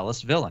is the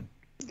jealous villain.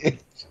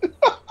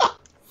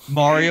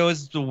 Mario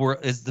is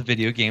the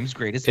video game's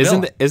greatest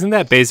villain. Isn't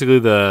that basically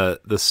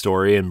the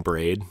story in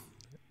Braid?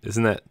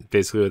 Isn't that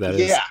basically what that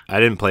is? Yeah. I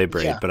didn't play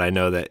Braid, but I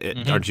know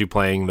that. Aren't you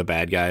playing the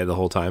bad guy the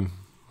whole time,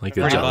 like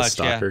the jealous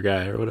stalker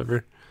guy or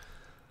whatever?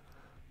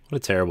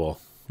 What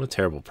a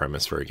terrible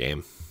premise for a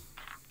game.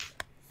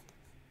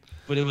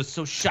 But it was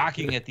so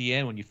shocking at the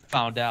end when you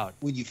found out.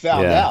 When you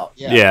found out,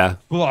 yeah.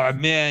 Oh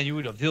man, you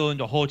were the villain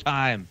the whole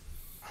time.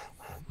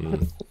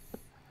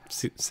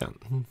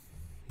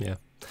 Yeah.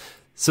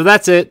 So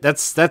that's it.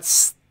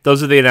 Those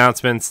are the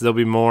announcements. There'll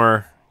be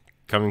more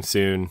coming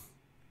soon.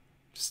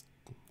 Just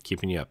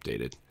keeping you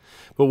updated.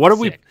 But what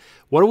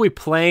are we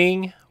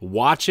playing,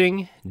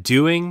 watching,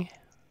 doing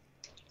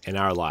in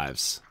our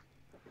lives?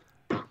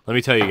 Let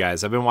me tell you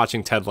guys, I've been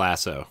watching Ted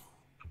Lasso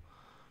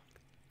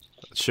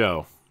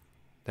show.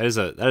 That is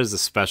a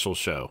special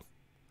show.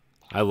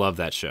 I love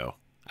that show.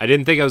 I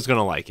didn't think I was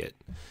gonna like it.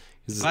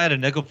 If I had a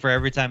nickel for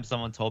every time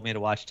someone told me to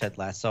watch Ted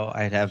Lasso,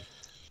 I'd have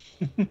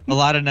a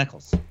lot of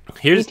nickels.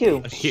 Me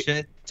too. A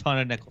shit ton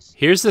of nickels.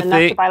 Here's the Enough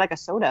thing. to buy like a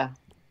soda.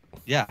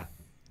 Yeah.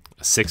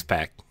 A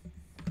 6-pack.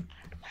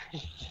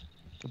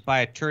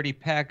 Buy a 30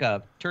 pack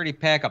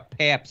of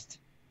Pabst.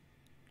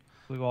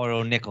 We all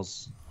owe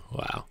nickels.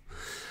 Wow.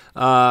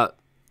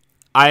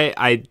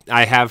 I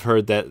have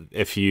heard that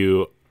if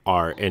you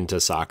are into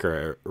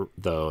soccer,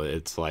 though,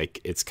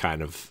 it's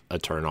kind of a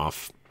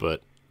turnoff.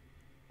 But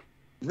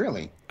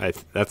really,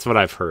 that's what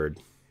I've heard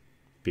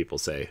people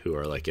say who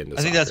are like into.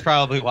 I think that's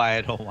probably why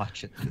I don't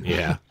watch it.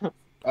 Yeah.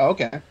 Oh,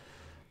 okay.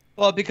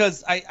 Well,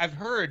 because I've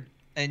heard,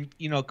 and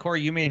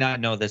Corey, you may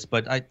not know this,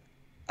 but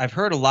I've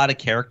heard a lot of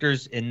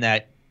characters in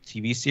that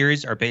TV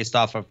series are based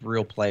off of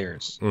real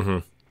players. Mm-hmm.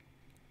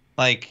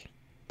 Like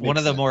one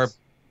of the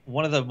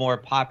more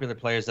popular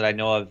players that I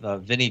know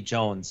of, Vinnie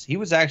Jones. He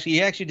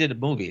actually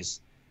did movies.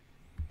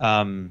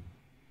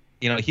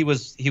 He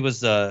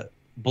was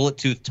Bullet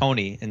Tooth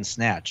Tony in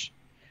Snatch,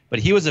 but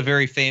he was a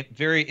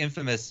very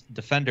infamous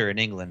defender in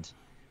England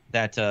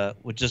that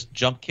would just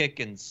jump kick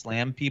and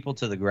slam people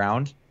to the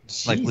ground,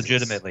 like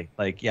legitimately,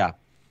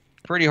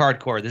 pretty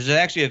hardcore. There's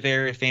actually a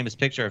very famous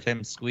picture of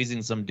him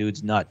squeezing some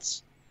dude's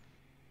nuts,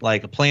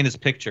 like the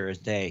plainest picture is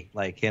day,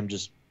 like him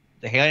just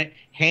a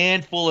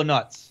handful of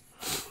nuts,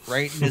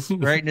 right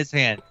in his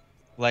hand,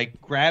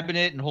 like grabbing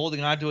it and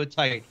holding onto it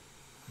tight,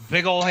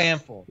 big old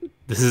handful.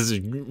 This is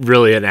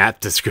really an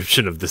apt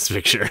description of this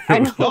picture. I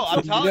know. No,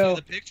 I'm telling you,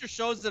 the picture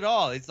shows it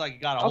all. It's like you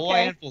got a whole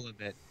handful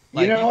of it.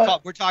 Like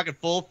we're talking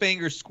full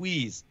finger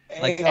squeeze.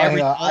 Like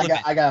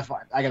I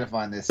gotta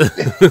find this.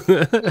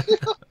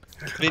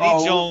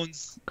 Vinnie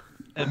Jones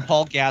and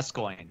Paul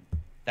Gascoigne.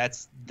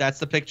 That's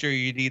the picture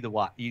you need to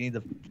watch. You need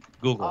to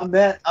Google. I'm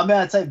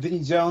gonna type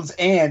Vinnie Jones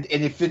and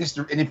it finished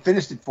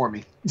it for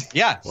me.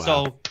 Yeah. Wow.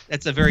 So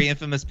it's a very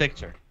infamous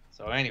picture.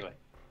 So anyway.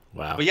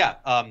 Wow. But yeah.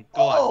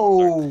 Go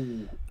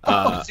on.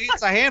 Oh. See,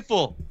 it's a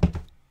handful.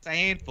 It's a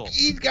handful.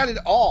 He's got it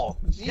all.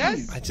 Jeez.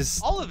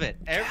 Yes. All of it.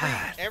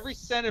 Every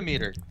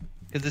centimeter.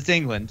 Because it's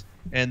England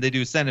and they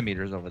do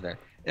centimeters over there.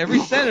 Every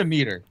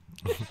centimeter.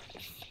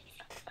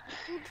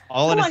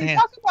 All in his hand.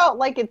 Talk about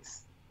like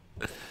it's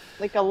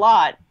like a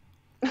lot.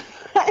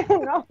 I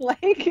don't know.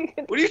 Like,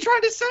 what are you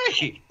trying to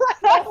say?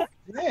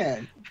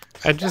 Man.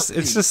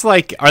 It's just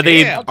like, are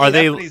they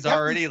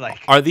already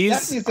like, are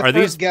these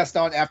first guest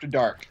on After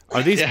Dark?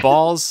 Are these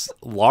balls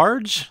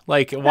large?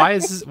 Like, why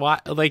is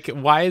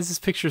this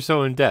picture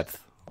so in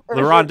depth?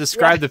 LeRon,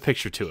 describe the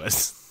picture to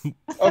us.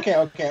 Okay,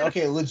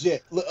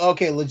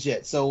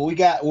 legit. So what we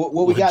got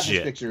in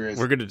this picture is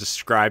we're gonna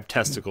describe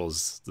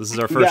testicles. This is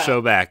our first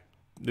show back.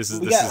 This is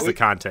the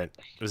content.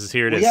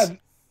 Here it is.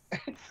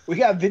 We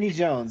got Vinnie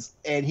Jones,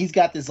 and he's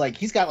got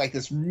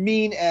this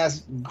mean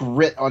ass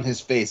grit on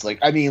his face. Like,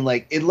 I mean,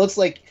 like it looks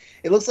like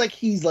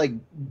he's like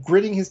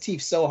gritting his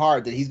teeth so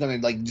hard that he's gonna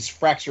like just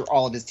fracture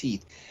all of his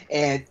teeth.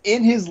 And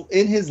in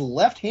his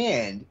left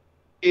hand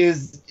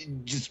is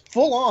just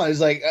full on. It's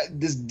like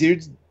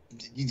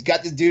he's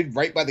got this dude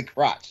right by the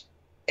crotch,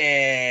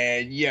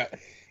 and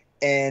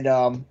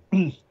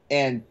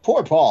and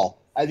poor Paul.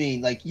 I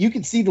mean, like you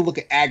can see the look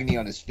of agony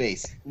on his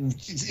face.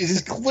 It's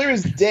as clear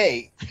as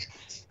day.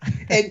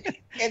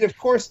 And of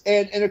course,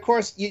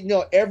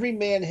 every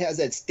man has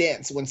that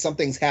stance when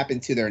something's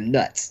happened to their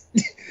nuts.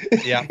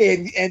 Yeah.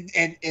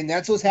 and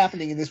that's what's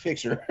happening in this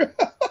picture.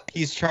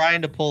 He's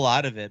trying to pull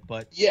out of it,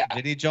 but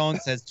Vinnie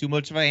Jones has too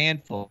much of a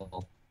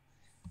handful.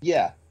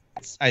 Yeah.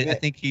 I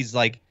think he's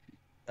like,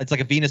 it's like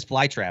a Venus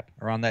flytrap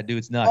around that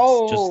dude's nuts.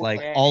 Just like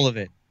all of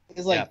it.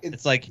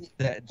 It's like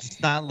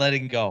it's not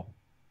letting go.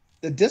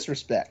 The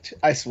disrespect,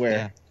 I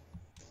swear.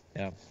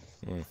 Yeah.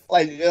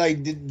 Like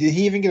did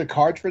he even get a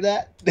card for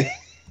that?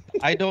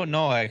 I don't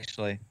know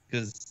actually,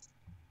 because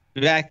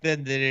Back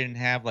then, they didn't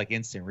have like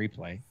instant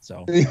replay,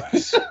 so.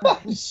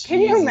 Can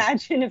you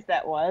imagine if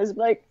that was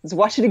like? Let's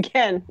watch it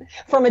again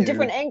from a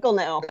different angle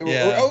now.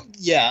 Yeah. Oh,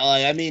 yeah.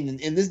 Like, I mean,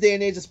 in this day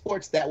and age of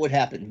sports, that would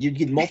happen. You'd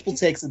get multiple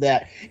takes of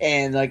that,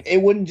 and like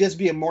it wouldn't just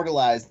be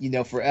immortalized,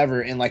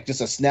 forever in like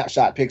just a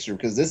snapshot picture.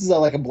 Because this is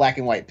like a black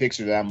and white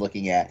picture that I'm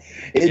looking at.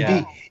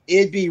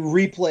 It'd be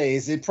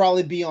replays. It'd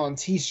probably be on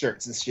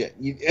T-shirts and shit.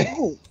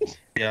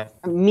 Yeah.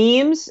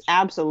 Memes,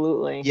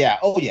 absolutely. Yeah.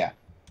 Oh yeah.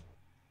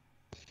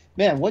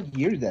 Man, what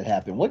year did that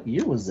happen? What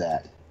year was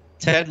that?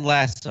 Ted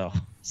Lasso.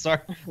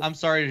 I'm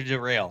sorry to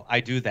derail. I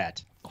do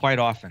that quite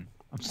often.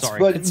 I'm sorry.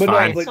 But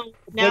fine.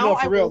 no,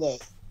 for real though.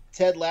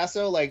 Ted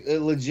Lasso, like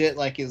legit,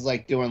 like is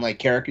like doing like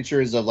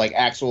caricatures of like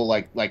actual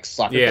like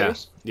soccer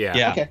players.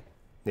 Yeah. Okay.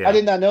 Yeah. I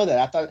did not know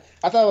that.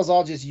 I thought it was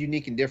all just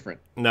unique and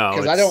different. No,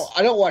 because I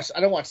don't watch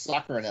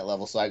soccer on that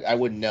level, so I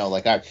wouldn't know.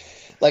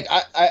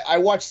 I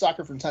watch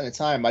soccer from time to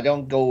time. I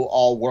don't go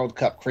all World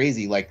Cup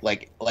crazy like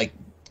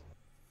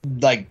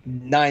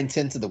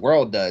 9/10 of the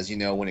world does,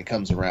 when it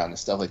comes around and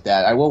stuff like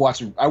that. I will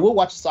watch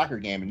a soccer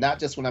game, and not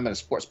just when I'm at a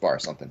sports bar or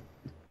something.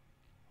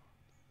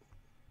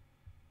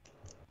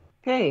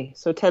 Okay,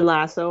 so Ted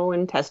Lasso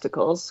and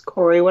testicles.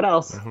 Corey, what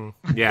else?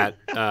 Mm-hmm. Yeah.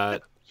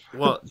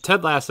 Well,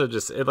 Ted Lasso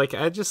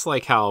I just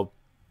like how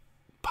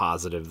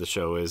positive the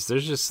show is.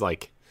 There's just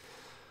like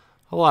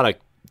a lot of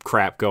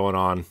crap going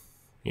on,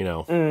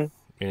 and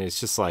it's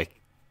just like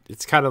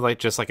it's kind of like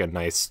just like a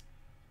nice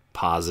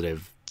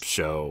positive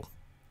show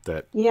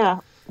that.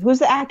 Yeah. Who's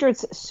the actor?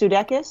 It's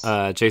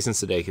Sudeikis. Jason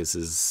Sudeikis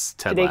is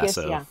Ted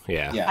Sudeikis, Lasso.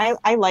 Yeah.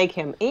 I like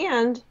him.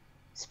 And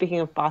speaking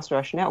of Boss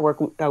Rush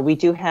Network, we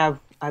do have,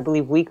 I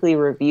believe, weekly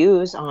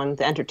reviews on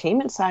the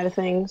entertainment side of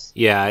things.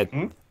 Yeah.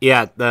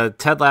 Yeah. The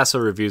Ted Lasso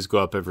reviews go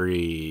up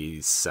every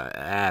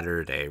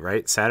Saturday,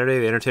 right? Saturday.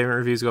 The entertainment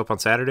reviews go up on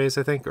Saturdays,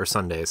 I think, or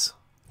Sundays.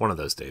 One of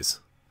those days.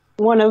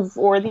 One of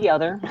or the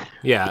other.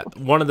 Yeah.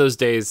 One of those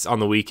days on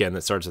the weekend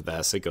that starts with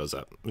S, it goes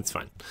up. It's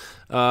fine.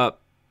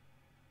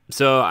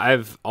 So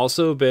I've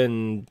also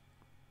been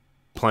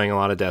playing a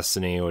lot of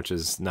Destiny, which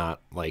is not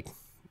like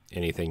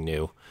anything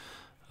new.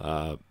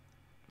 I've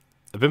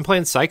been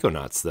playing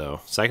Psychonauts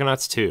though.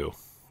 Psychonauts 2,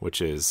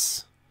 which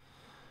it's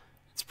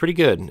pretty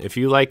good. If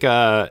you like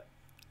I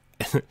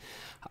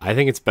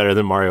think it's better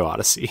than Mario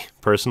Odyssey,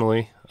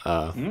 personally.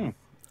 I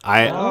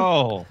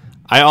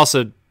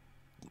also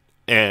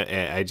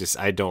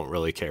I don't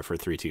really care for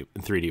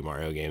 3D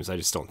Mario games. I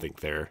just don't think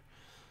they're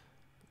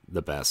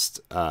the best.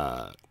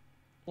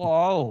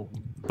 Whoa!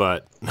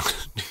 But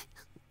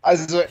I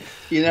swear,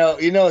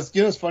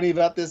 what's funny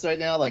about this right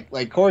now?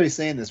 Like Corey's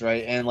saying this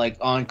right, and like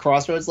on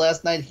Crossroads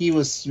last night, he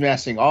was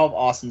smashing all of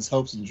Austin's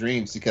hopes and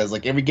dreams because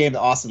like every game that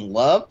Austin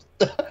loved,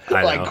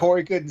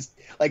 Corey couldn't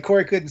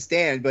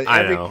stand. But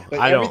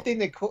everything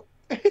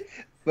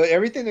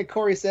that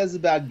Corey says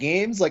about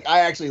games, like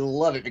I actually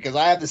love it because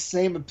I have the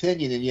same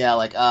opinion. And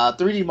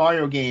 3D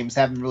Mario games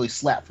haven't really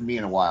slapped for me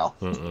in a while.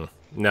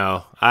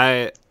 No,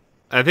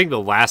 I think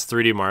the last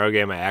 3D Mario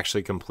game I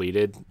actually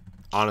completed,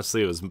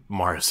 honestly, it was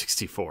Mario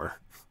 64.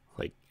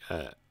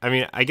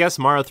 I guess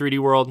Mario 3D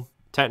World,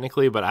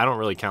 technically, but I don't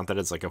really count that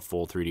as like a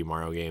full 3D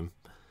Mario game.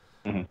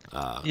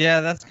 Mm-hmm.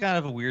 Yeah, that's kind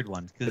of a weird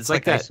one because it's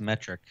like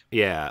isometric.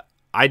 Yeah,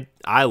 I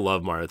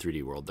love Mario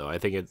 3D World though. I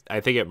think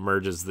it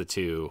merges the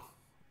two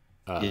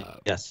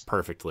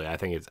perfectly. I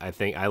think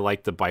I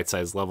like the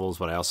bite-sized levels,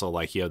 but I also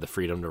like you have the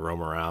freedom to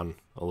roam around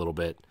a little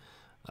bit.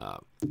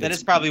 That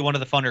is probably one of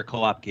the funner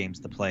co-op games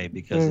to play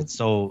because it's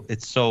so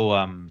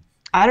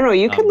I don't know,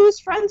 you could lose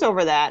friends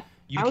over that.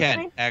 You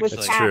can actually.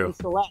 With Pat and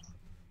Celeste,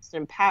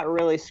 and Pat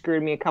really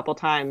screwed me a couple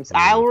times.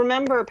 I'll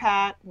remember,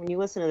 Pat, when you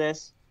listen to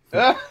this.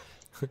 I'm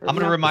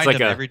gonna remind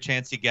him every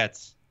chance he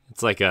gets.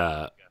 It's like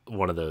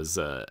one of those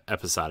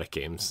episodic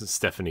games.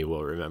 Stephanie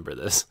will remember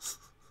this.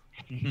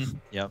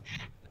 Yep.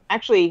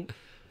 Actually,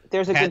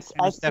 there's a good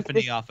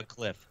Stephanie off a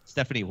cliff.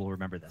 Stephanie will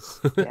remember this.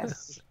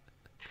 Yes.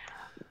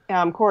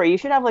 Corey, you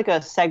should have like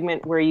a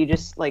segment where you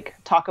just like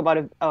talk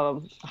about a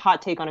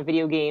hot take on a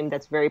video game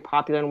that's very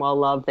popular and well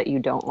loved that you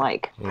don't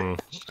like.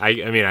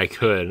 I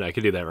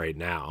could do that right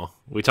now.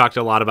 We talked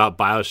a lot about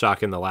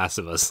BioShock and The Last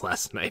of Us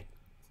last night.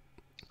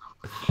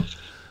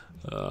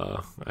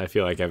 I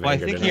feel like I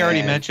think he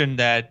already mentioned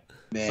that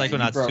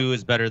Psychonauts 2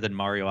 is better than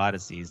Mario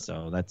Odyssey,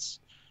 so that's.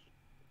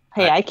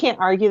 Hey, I can't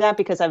argue that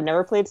because I've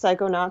never played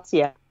Psychonauts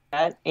yet.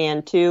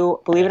 And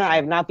 2, believe it or not, I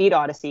have not beat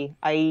Odyssey.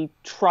 I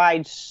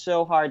tried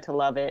so hard to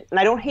love it, and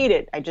I don't hate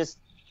it.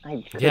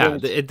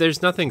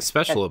 There's nothing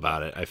special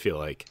about it. I feel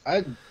like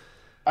I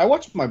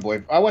watched my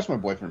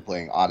boyfriend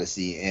playing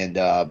Odyssey, and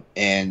I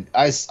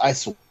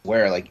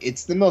swear, like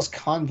it's the most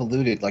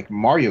convoluted like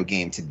Mario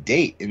game to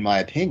date, in my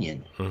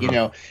opinion.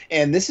 Mm-hmm.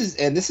 And this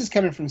is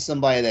coming from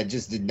somebody that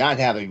just did not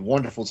have a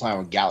wonderful time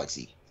with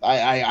Galaxy.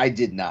 I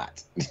did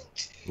not.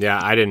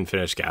 Yeah, I didn't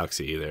finish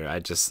Galaxy either. I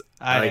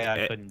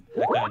couldn't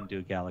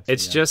do Galaxy.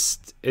 It's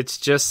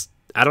just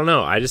I don't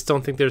know. I just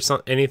don't think there's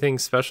anything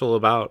special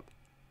about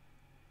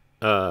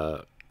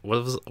what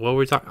were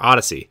we talking?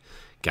 Odyssey.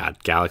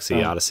 God,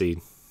 Galaxy, Odyssey,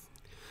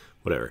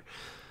 whatever.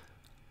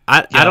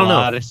 I don't know.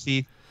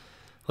 Odyssey.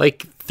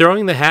 like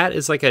throwing the hat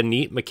is like a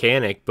neat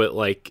mechanic, but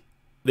like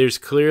there's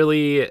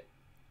clearly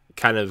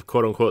kind of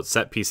quote unquote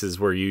set pieces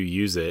where you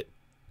use it.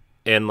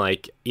 And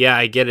like, yeah,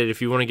 I get it.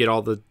 If you want to get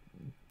all the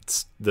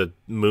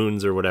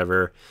moons or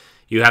whatever,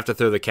 you have to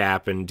throw the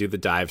cap and do the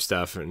dive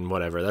stuff and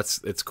whatever.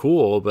 It's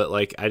cool, but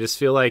like I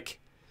feel like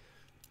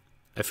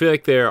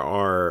there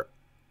are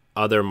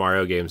other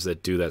Mario games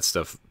that do that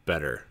stuff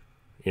better,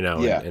 you know.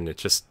 Yeah. And it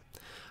just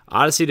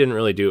Odyssey didn't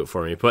really do it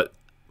for me. But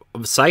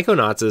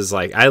Psychonauts is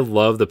like, I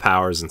love the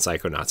powers in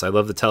Psychonauts. I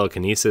love the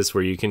telekinesis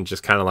where you can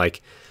just kind of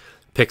like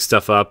pick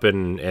stuff up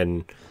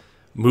and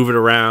move it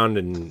around,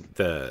 and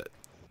the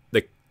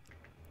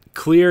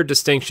clear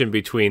distinction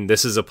between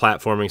this is a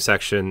platforming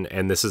section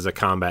and this is a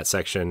combat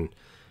section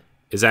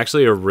is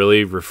actually a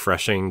really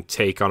refreshing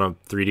take on a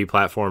 3D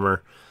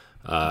platformer.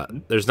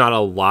 There's not a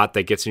lot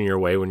that gets in your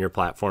way when you're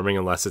platforming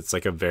unless it's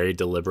like a very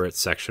deliberate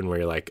section where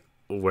you're like,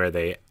 where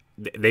they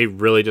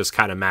really just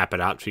kind of map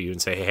it out to you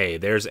and say, hey,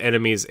 there's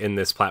enemies in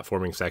this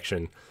platforming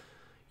section.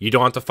 You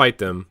don't have to fight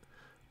them,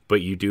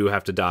 but you do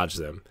have to dodge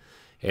them.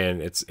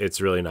 And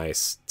it's really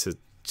nice to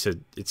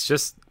it's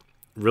just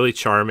really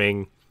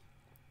charming.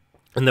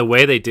 And the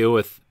way they deal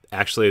with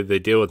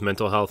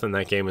mental health in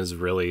that game is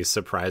really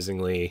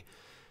surprisingly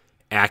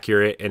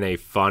accurate in a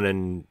fun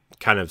and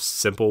kind of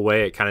simple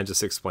way. It kind of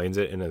just explains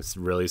it in a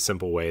really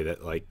simple way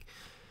that, like,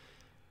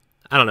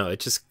 I don't know,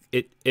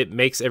 it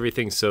makes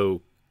everything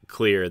so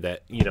clear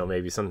that, you know,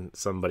 maybe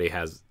somebody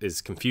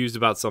is confused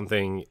about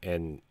something,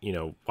 and, you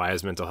know, why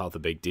is mental health a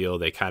big deal?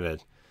 They kind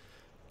of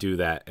do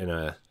that in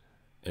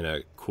a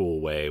cool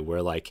way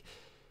where, like,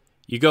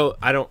 you go,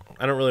 I don't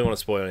really want to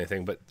spoil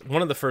anything, but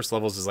one of the first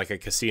levels is like a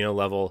casino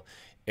level,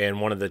 and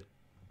one of the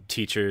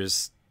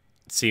teachers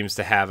seems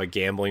to have a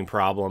gambling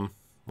problem,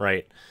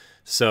 right?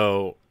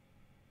 So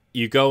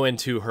you go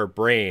into her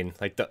brain,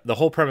 like the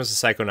whole premise of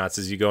Psychonauts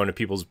is you go into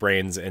people's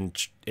brains and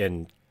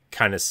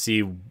kind of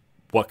see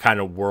what kind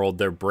of world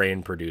their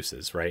brain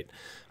produces, right?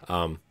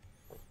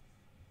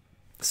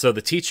 So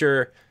the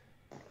teacher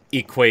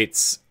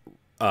equates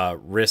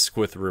risk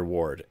with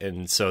reward,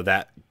 and so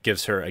that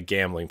gives her a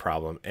gambling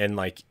problem. And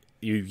like,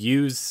 you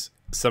use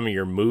some of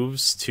your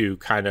moves to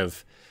kind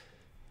of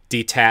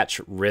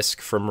detach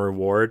risk from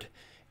reward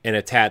and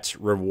attach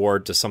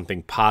reward to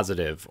something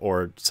positive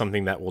or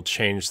something that will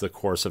change the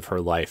course of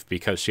her life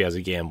because she has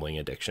a gambling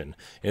addiction.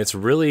 And it's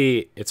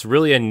really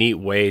a neat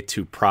way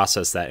to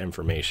process that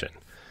information.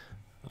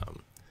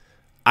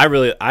 I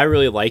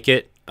really like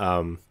it.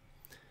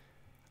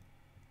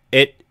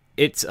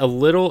 It's a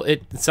little,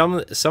 some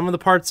of the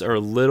parts are a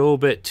little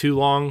bit too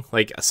long.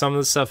 Like, some of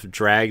the stuff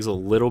drags a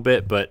little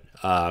bit, but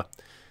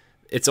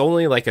it's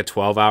only like a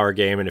 12-hour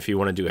game, and if you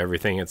want to do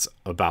everything, it's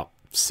about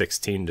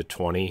 16 to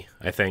 20,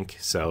 I think.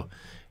 So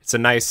it's a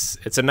nice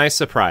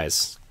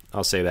surprise.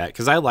 I'll say that,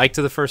 because I liked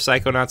the first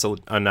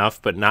Psychonauts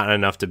enough, but not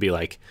enough to be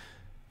like,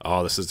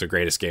 oh, this is the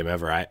greatest game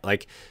ever. I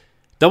like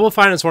Double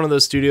Fine is one of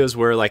those studios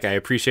where, like, I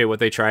appreciate what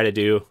they try to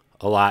do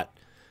a lot.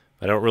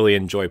 I don't really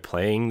enjoy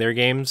playing their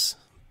games.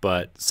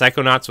 But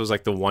Psychonauts was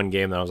like the one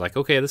game that I was like,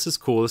 okay, this is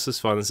cool, this is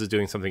fun, this is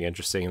doing something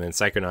interesting. And then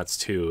Psychonauts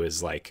 2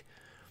 is like,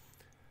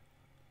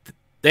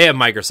 they have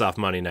Microsoft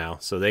money now,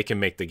 so they can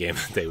make the game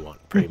that they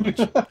want, pretty much.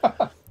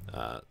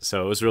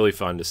 So it was really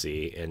fun to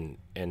see,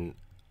 and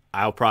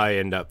I'll probably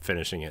end up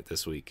finishing it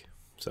this week.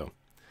 So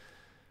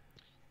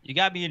you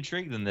got me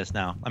intrigued in this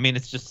now. I mean,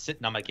 it's just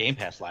sitting on my Game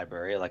Pass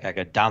library. Like, I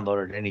could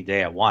download it any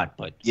day I want.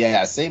 But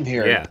yeah, same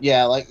here.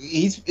 Yeah, like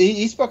he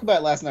spoke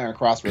about it last night on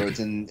Crossroads,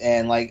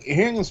 and like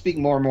hearing him speak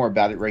more and more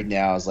about it right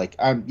now is like,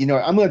 I'm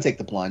going to take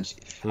the plunge.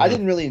 Mm-hmm. I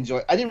didn't really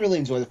enjoy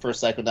the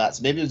first Psychonauts.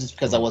 Maybe it was just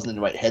because I wasn't in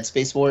the right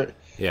headspace for it.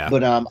 Yeah.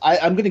 But I'm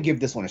going to give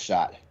this one a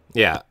shot.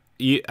 Yeah.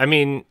 I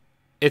mean,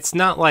 it's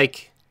not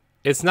like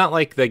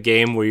the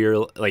game where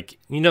you're like,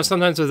 you know,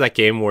 sometimes there's that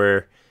game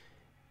where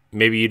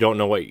maybe you don't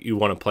know what you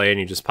want to play and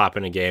you just pop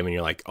in a game and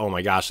you're like, oh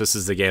my gosh, this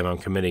is the game I'm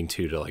committing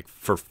to like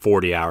for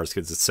 40 hours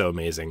because it's so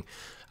amazing.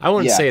 I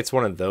wouldn't say it's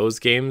one of those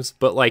games,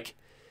 but like,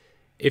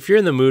 if you're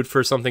in the mood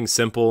for something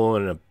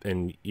simple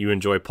and you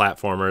enjoy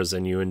platformers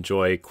and you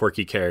enjoy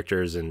quirky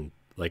characters and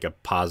like a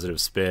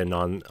positive spin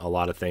on a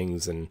lot of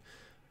things, and,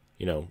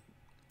 you know,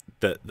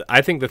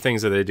 I think the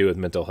things that they do with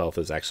mental health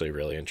is actually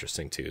really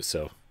interesting too.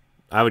 So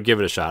I would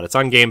give it a shot. It's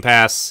on Game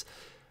Pass.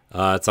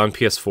 It's on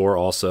PS4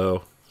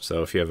 also.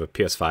 So if you have a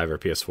PS5 or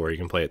PS4, you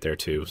can play it there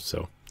too.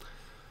 So,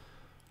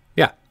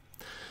 yeah.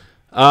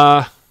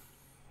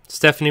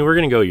 Stephanie, we're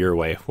going to go your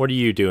way. What are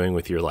you doing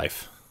with your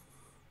life?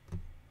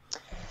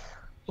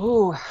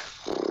 Ooh.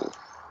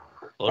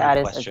 That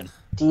is question.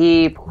 A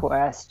deep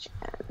question.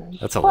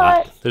 That's a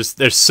lot.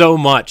 There's so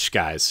much,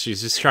 guys.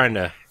 She's just trying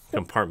to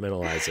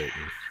compartmentalize it.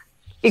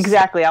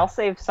 Exactly. I'll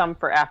save some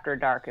for after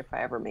dark if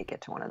I ever make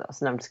it to one of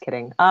those. No, I'm just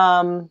kidding.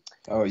 Oh,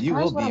 you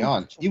will be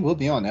on. You will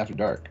be on after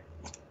dark.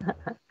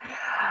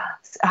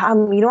 I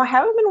haven't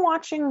been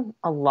watching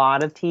a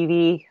lot of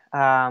TV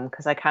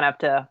because I kind of have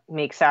to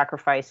make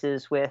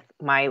sacrifices with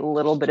my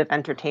little bit of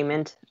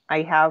entertainment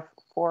I have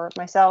for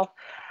myself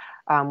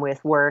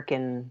with work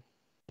and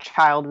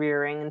child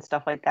rearing and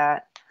stuff like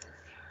that.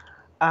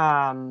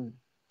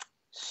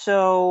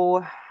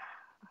 So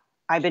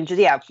I've been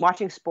just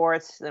watching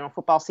sports.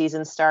 Football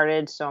season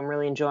started, so I'm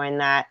really enjoying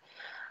that.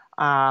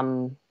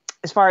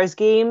 As far as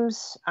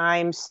games,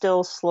 I'm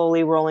still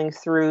slowly rolling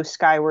through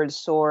Skyward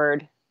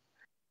Sword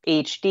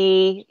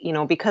HD.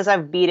 Because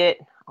I've beat it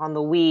on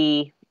the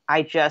Wii,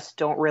 I just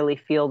don't really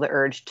feel the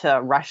urge to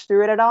rush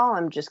through it at all.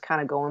 I'm just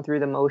kind of going through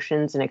the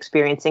motions and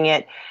experiencing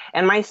it.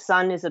 And my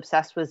son is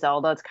obsessed with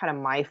Zelda. It's kind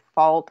of my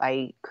fault.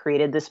 I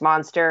created this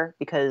monster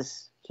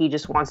because he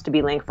just wants to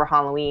be Link for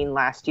Halloween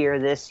last year,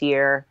 this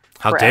year,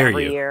 How for dare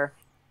every you? year.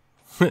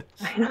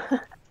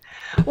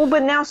 Well,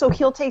 but now, so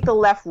he'll take the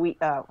left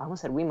I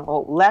almost said Wiimote.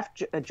 Oh,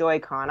 left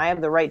Joy-Con. I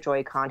have the right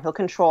Joy-Con. He'll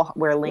control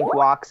where Link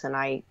walks, and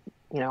I,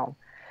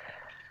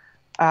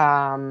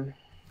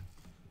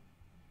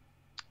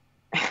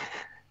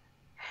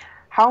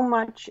 how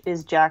much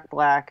is Jack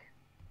Black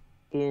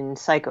in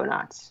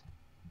Psychonauts?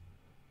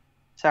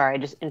 Sorry, I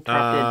just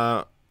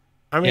interrupted.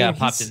 I mean,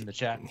 popped in the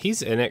chat.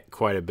 He's in it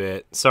quite a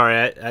bit.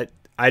 Sorry,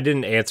 I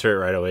didn't answer it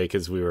right away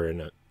because we were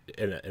in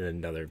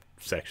another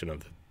section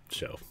of the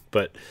show.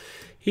 But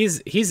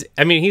he's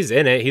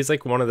in it. He's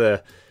like one of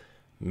the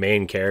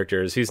main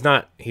characters. He's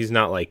not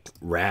like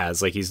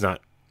Raz. Like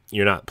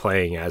you're not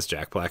playing as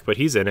Jack Black, but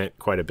he's in it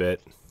quite a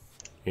bit.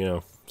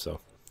 So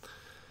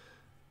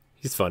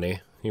he's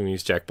funny.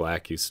 He's Jack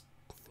Black. He's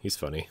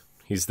funny.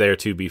 He's there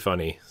to be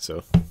funny.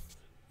 So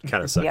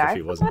kind of suck if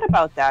he wasn't. I forgot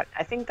about that.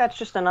 I think that's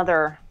just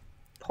another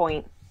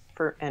point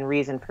and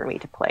reason for me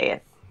to play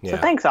it. Yeah. So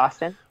thanks,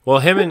 Austin. Well,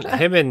 him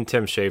and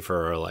Tim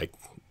Schafer are like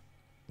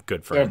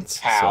good friends.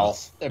 They're pals.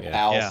 So, They're yeah.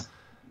 pals. Yeah.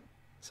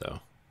 So.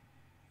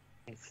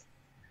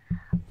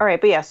 All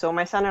right, but yeah, so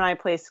my son and I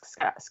play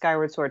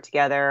Skyward Sword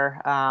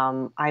together.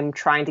 I'm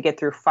trying to get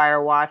through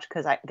Firewatch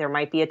because there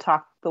might be a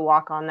Talk the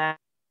Walk on that,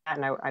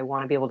 and I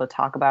want to be able to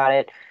talk about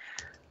it.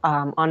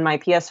 On my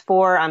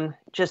PS4, I'm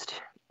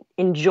just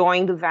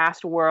enjoying the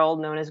vast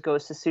world known as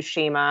Ghost of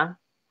Tsushima.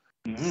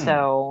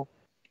 So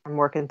I'm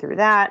working through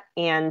that,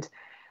 and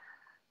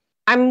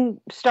I'm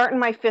starting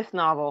my 5th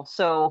novel,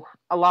 so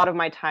a lot of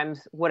my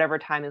times, whatever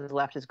time is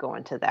left, is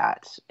going to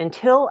that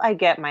until I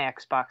get my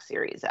Xbox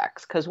Series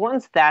X. Because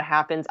once that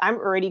happens, I'm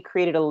already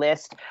created a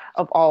list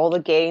of all the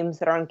games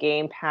that are on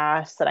Game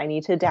Pass that I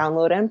need to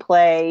download and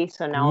play.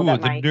 So now the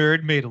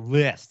nerd made a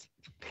list.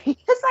 Yes,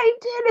 I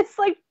did. It's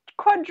like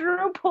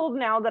quadrupled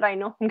now that I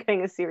know I'm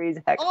getting a Series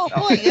X. Oh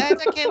boy,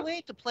 guys, I can't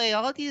wait to play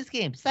all these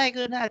games.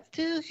 Psychonauts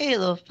 2,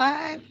 Halo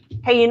 5.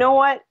 Hey, you know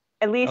what?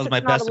 At least That was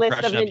it's my not best a list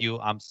impression of of you.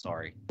 I'm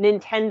sorry.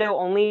 Nintendo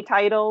only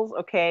titles.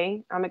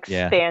 Okay, I'm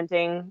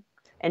expanding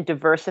and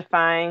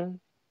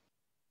diversifying.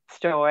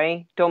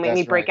 Story. Don't make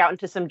me break out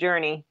into some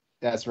Journey.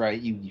 That's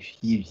right. You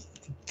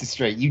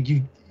straight.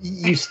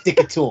 You stick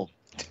it to him.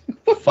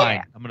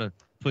 Fine. I'm gonna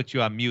put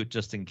you on mute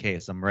just in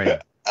case. I'm ready.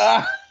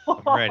 I'm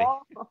ready.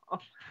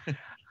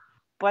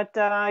 But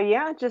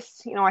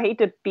just I hate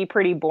to be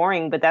pretty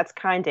boring, but that's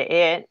kind of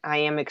it. I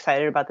am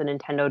excited about the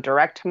Nintendo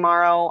Direct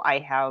tomorrow. I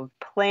have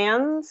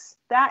plans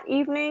that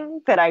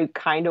evening that I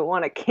kind of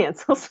want to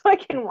cancel so I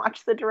can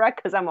watch the Direct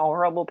because I'm a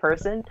horrible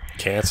person.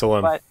 Cancel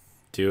them. But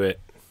do it.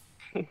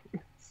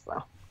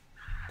 So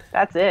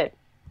that's it.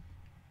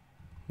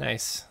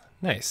 Nice.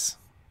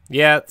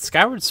 Yeah,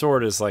 Skyward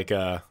Sword is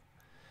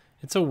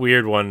it's a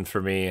weird one for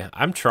me.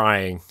 I'm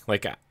trying.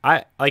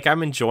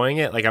 I'm enjoying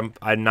it.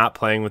 I'm not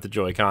playing with the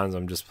Joy-Cons.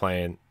 I'm just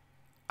playing.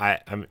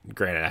 I'm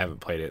granted I haven't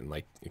played it in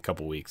like a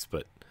couple weeks,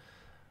 but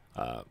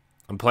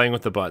I'm playing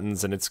with the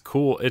buttons and it's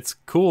cool. It's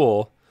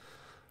cool,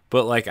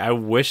 but I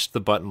wish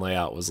the button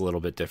layout was a little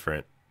bit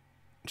different.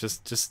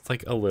 Just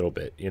like a little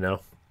bit,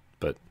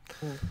 But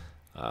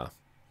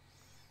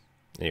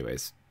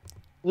anyways.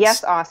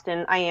 Yes,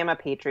 Austin, I am a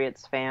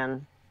Patriots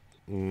fan.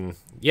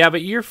 Yeah,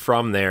 but you're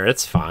from there.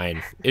 It's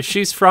fine. If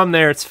she's from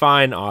there, it's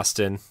fine,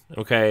 Austin.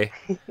 Okay?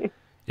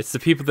 It's the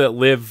people that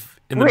live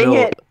in the middle.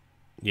 It.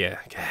 Yeah.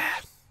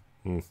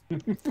 I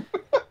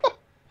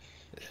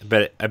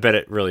bet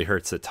it really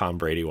hurts that Tom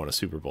Brady won a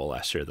Super Bowl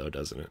last year, though,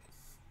 doesn't it?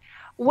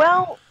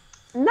 Well,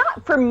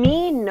 not for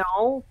me,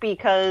 no,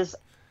 because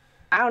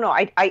I don't know.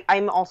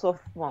 I'm also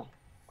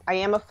I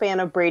am a fan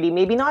of Brady.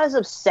 Maybe not as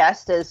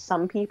obsessed as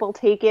some people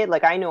take it.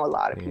 I know a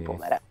lot of people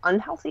that have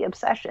unhealthy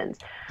obsessions.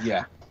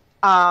 Yeah.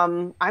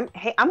 I'm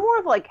more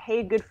of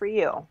hey, good for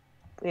you.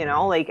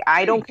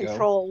 I don't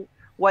control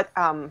what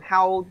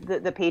how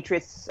the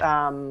Patriots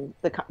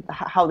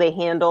how they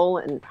handle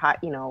and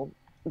how,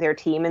 their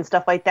team and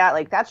stuff like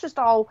that. That's just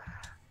all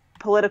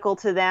political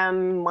to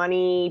them,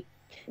 money,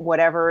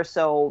 whatever.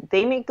 So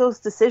they make those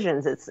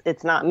decisions.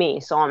 It's not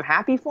me. So I'm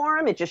happy for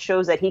him. It just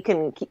shows that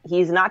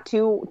he's not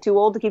too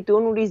old to keep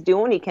doing what he's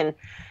doing. He can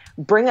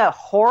bring a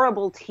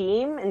horrible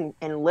team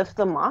and lift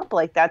them up.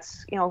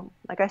 That's,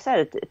 like I said,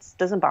 it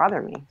doesn't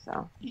bother me.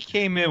 So he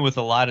came in with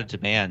a lot of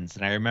demands,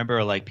 and I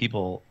remember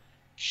people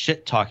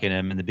shit talking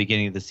him in the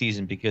beginning of the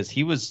season because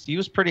he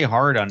was pretty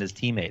hard on his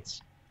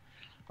teammates,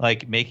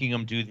 making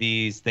them do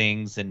these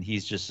things, and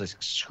he's just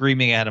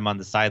screaming at him on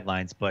the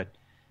sidelines. But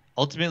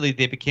ultimately,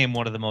 they became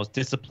one of the most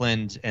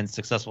disciplined and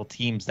successful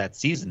teams that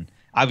season.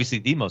 Obviously,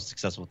 the most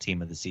successful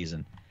team of the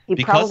season.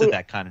 because of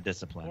that kind of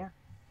discipline. Yeah.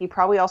 He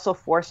probably also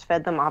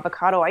force-fed them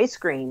avocado ice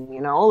cream,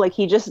 like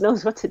he just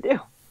knows what to do.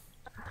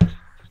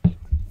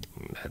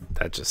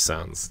 That just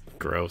sounds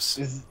gross.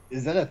 Is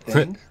that a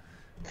thing?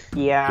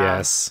 Yeah.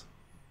 Yes.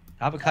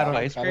 Avocado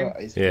ice cream?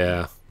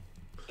 Yeah.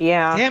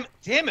 Yeah.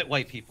 Damn it,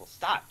 white people.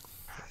 Stop.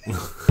 You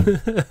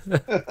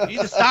need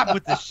to stop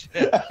with this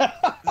shit.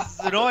 This is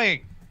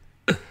annoying.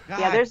 God.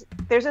 Yeah,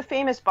 there's a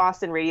famous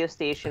Boston radio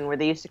station where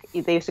they used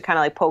to kind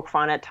of like poke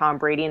fun at Tom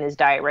Brady and his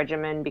diet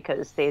regimen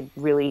because they'd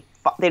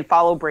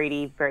follow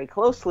Brady very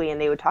closely,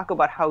 and they would talk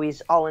about how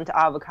he's all into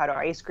avocado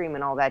ice cream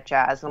and all that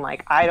jazz. I'm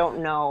like, I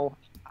don't know.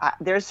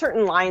 There's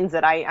certain lines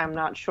that I'm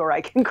not sure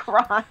I can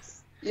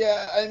cross.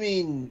 Yeah, I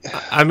mean,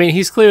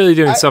 he's clearly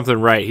doing something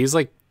right. He's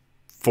like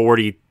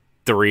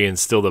 43 and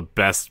still the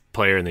best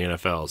player in the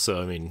NFL.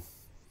 So I mean,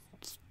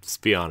 let's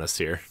be honest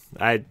here.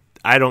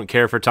 I don't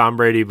care for Tom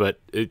Brady, but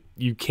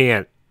you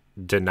can't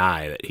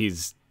deny that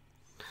he's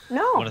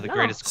one of the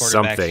greatest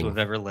quarterbacks who've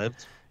ever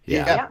lived.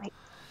 Yeah.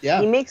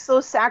 He makes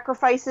those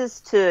sacrifices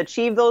to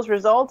achieve those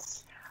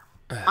results.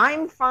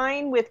 I'm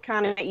fine with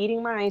kind of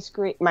eating my ice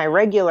cream, my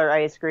regular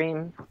ice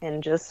cream,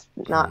 and just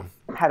not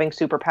having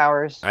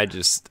superpowers. I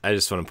just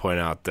want to point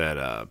out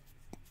that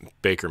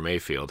Baker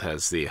Mayfield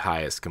has the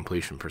highest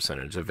completion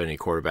percentage of any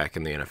quarterback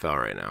in the NFL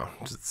right now.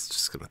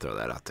 Just going to throw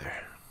that out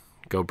there.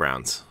 Go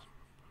Browns.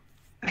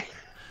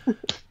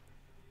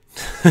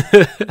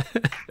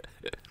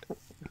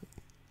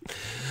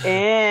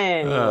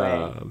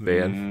 Anyway.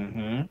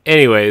 Man.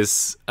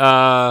 Anyways,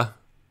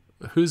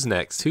 who's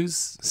next?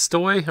 Who's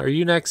Stoy? Are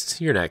you next?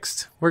 You're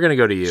next. We're gonna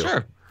go to you.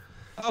 Sure.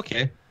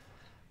 Okay.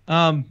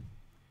 I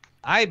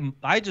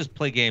just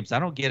play games. I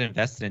don't get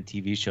invested in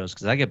TV shows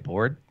because I get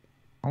bored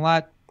a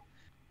lot.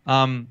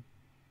 When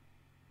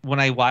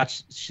I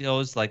watch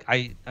shows, like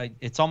I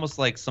it's almost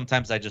like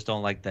sometimes I just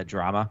don't like that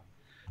drama.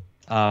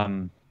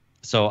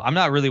 So I'm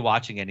not really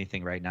watching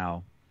anything right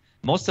now.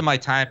 Most of my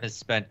time is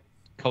spent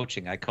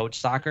coaching. I coach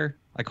soccer.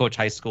 I coach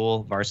high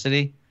school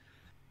varsity,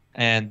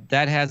 and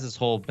that has this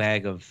whole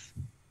bag of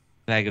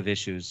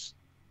issues.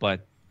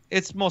 But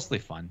it's mostly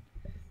fun.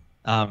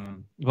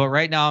 But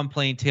right now I'm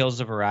playing Tales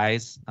of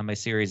Arise on my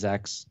Series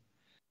X.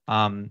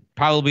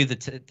 Probably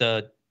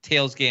the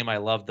Tales game I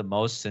love the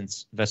most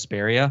since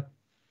Vesperia.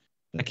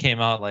 That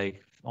came out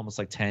like almost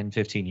like 10,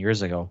 15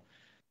 years ago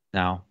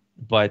now.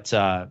 But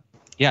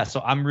yeah,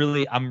 so I'm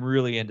really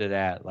into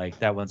that. Like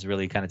that one's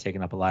really kind of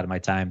taken up a lot of my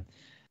time.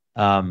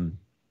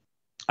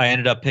 I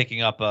ended up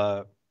picking up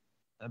I'm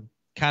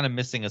kind of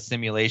missing a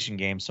simulation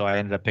game, so I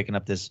ended up picking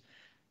up this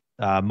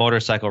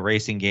motorcycle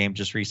racing game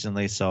just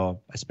recently.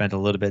 So I spent a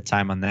little bit of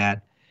time on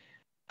that.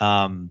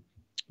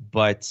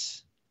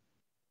 But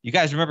you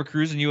guys remember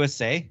Cruis'n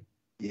USA?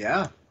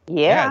 Yeah.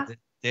 Yeah.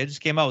 They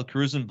just came out with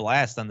Cruis'n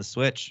Blast on the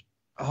Switch.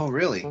 Oh,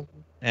 really?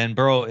 And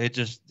bro, and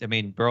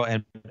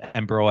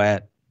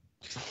Broette.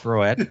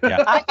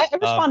 Yeah. I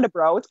respond to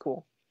bro. It's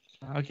cool.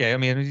 Okay. I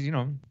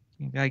mean,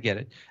 I get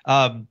it.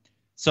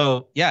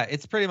 So yeah,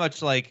 it's pretty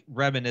much like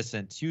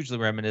hugely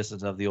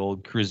reminiscent of the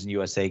old Cruis'n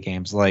USA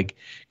games, like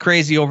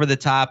crazy over the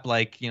top,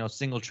 like,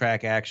 single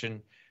track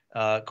action.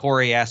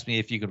 Corey asked me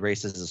if you could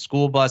race as a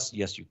school bus.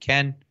 Yes, you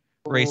can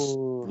race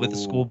with a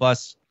school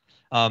bus.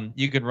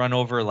 You can run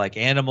over like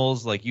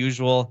animals like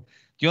usual.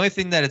 The only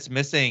thing that it's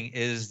missing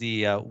is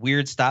the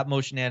weird stop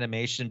motion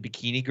animation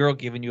bikini girl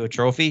giving you a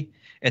trophy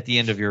at the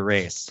end of your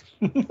race.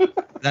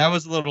 That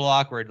was a little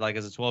awkward, like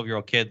as a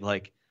 12-year-old kid,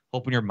 like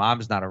hoping your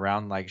mom's not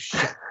around, like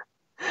shit.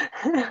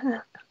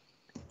 You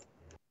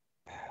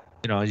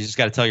just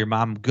got to tell your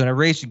mom, I'm good at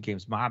racing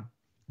games, Mom.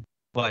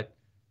 But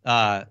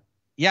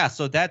yeah,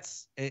 so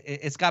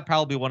it's got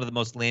probably one of the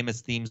most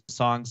lamest theme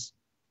songs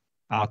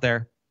out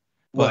there.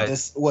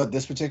 This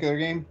particular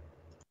game?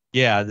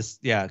 Yeah,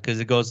 because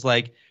it goes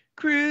like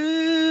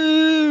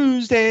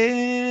cruising,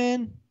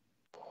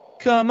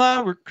 come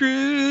on, we're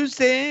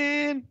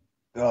cruising.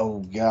 Oh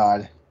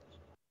God.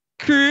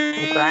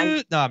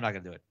 No, I'm not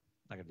gonna do it.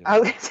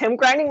 I'm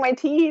grinding my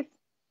teeth.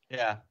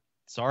 Yeah.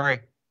 Sorry.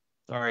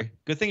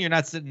 Good thing you're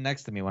not sitting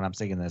next to me when I'm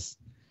singing this.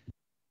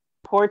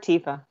 Poor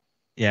Tifa.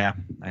 Yeah,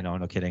 I know.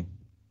 No kidding.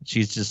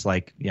 She's just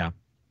like, yeah,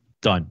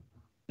 done.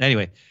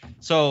 Anyway,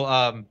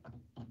 so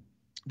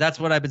that's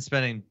what I've been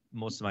spending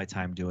most of my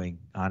time doing,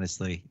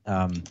 honestly.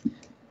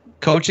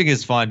 Coaching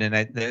is fun, and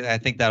I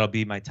think that'll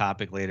be my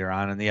topic later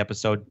on in the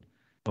episode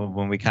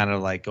when we kind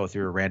of like go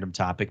through a random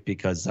topic,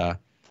 because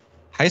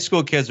high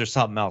school kids are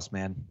something else,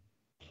 man.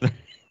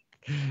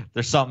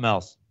 They're something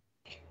else.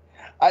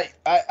 I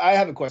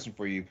have a question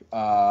for you.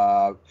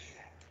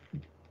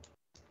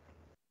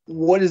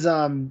 What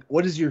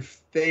is your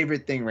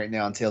favorite thing right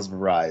now in Tales of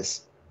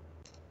Arise?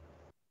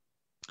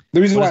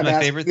 The reason why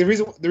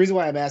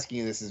I'm asking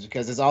you this is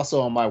because it's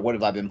also on my what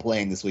have I been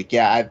playing this week.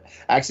 Yeah, I've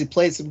actually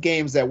played some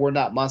games that were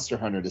not Monster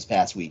Hunter this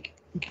past week.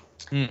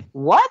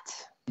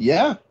 What?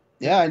 Yeah,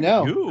 I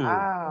know.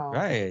 Wow.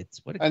 Right.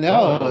 I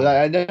know.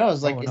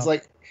 It's like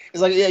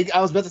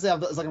I was about to say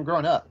it's like I'm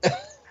growing up.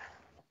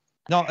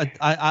 No,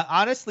 I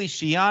honestly,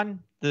 Shion,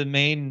 the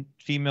main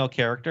female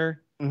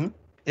character,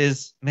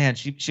 is, man,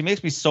 she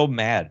makes me so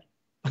mad.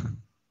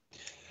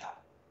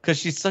 because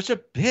she's such a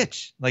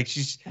bitch. Like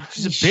she's a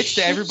bitch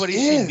to everybody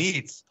she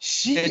meets.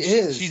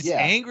 She's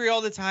angry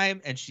all the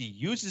time, and she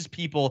uses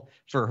people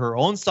for her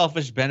own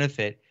selfish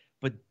benefit.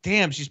 But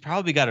damn, she's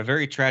probably got a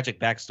very tragic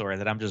backstory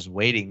that I'm just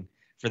waiting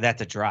for that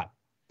to drop.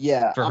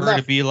 Yeah, for her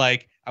to be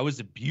like, I was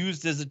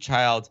abused as a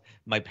child.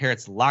 My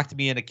parents locked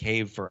me in a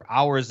cave for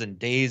hours and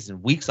days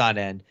and weeks on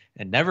end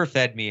and never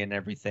fed me and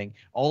everything.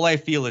 All I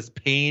feel is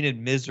pain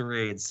and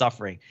misery and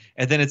suffering.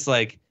 And then it's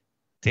like,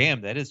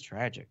 damn, that is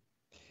tragic.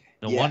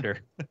 No wonder.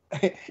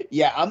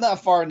 Yeah, I'm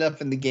not far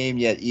enough in the game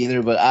yet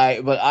either, but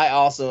I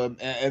also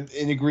am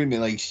in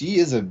agreement. Like, she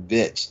is a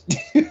bitch.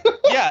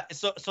 Yeah,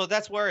 so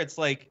that's where it's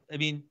like, I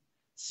mean,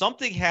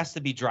 something has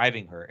to be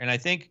driving her. And I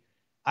think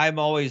I've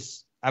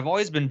always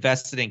been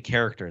vested in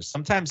characters.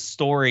 Sometimes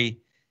story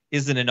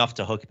isn't enough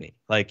to hook me.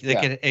 Like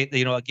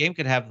a game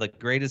could have the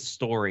greatest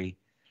story,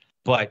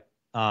 but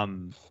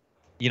and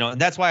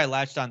that's why I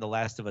latched on The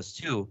Last of Us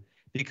 2,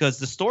 because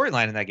the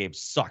storyline in that game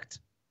sucked.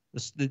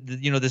 The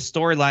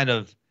storyline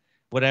of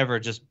whatever,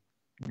 just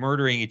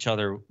murdering each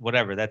other,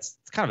 whatever. It's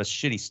kind of a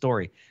shitty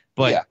story.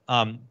 But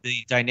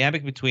the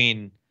dynamic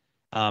between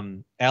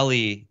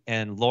Ellie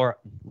and Laura?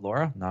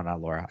 No, not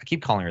Laura. I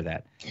keep calling her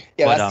that.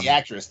 Yeah, but, that's the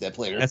actress that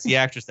played her. That's the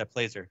actress that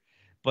plays her.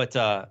 But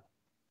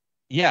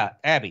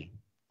Abby.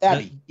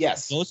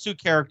 Yes. Those two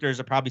characters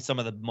are probably some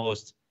of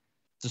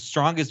the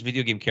strongest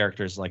video game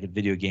characters like in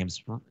video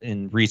games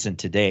in recent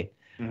to date.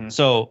 Mm-hmm.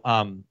 So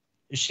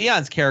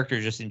Shion's character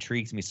just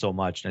intrigues me so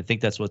much, and I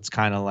think that's what's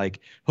kind of like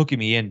hooking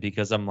me in,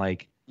 because I'm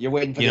like, you're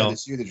waiting for the other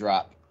shoe to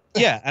drop.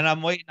 Yeah, and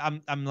I'm waiting.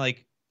 I'm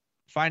like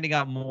finding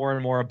out more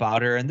and more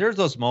about her, and there's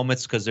those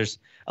moments because there's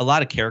a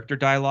lot of character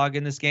dialogue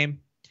in this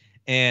game,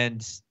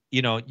 and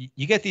you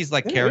get these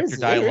like character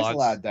dialogue. There's a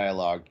lot of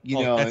dialogue.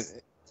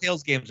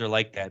 Tales games are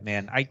like that,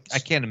 man. I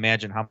can't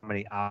imagine how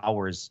many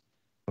hours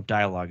of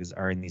dialogue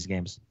are in these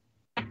games,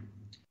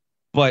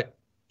 but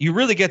you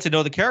really get to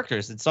know the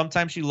characters, and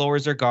sometimes she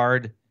lowers her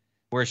guard,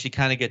 where she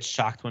kind of gets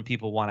shocked when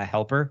people want to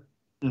help her.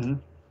 Mm-hmm.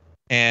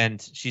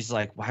 And she's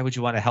like, why would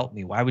you want to help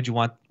me? Why would you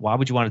want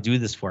to do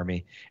this for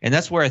me? And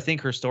that's where I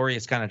think her story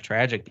is kind of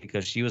tragic,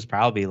 because she was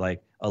probably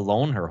like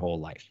alone her whole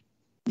life,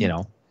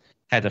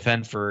 had to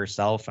fend for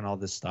herself and all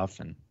this stuff.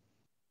 And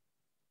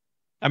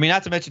I mean,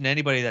 not to mention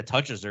anybody that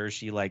touches her,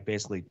 she like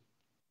basically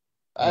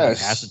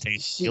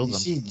incapacitates,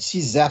 kills them. She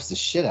zaps the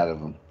shit out of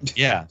them.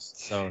 Yeah.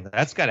 So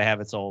that's got to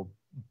have its old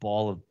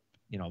ball of,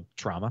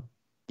 trauma.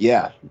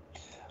 Yeah.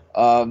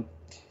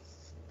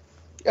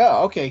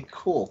 Oh, okay,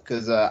 cool.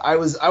 Because I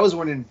was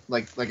wondering,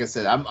 like I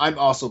said, I'm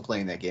also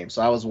playing that game,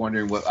 so I was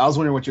wondering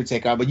what your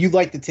take on. But you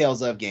like the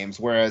Tales of games,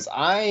 whereas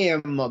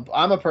I'm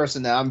a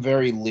person that I'm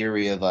very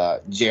leery of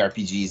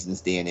JRPGs in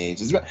this day and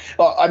age.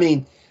 Well, I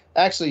mean,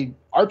 actually,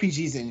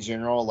 RPGs in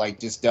general,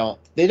 like, just don't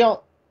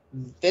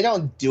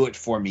do it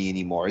for me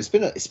anymore. It's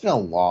been a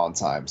long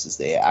time since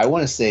I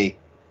want to say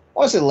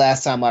the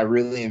last time I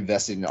really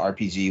invested in an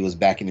RPG was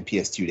back in the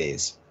PS2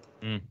 days.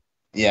 Mm.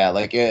 Yeah,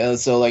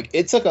 so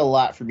it took a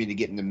lot for me to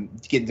get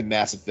into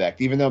Mass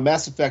Effect. Even though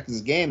Mass Effect is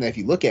a game that, if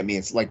you look at me,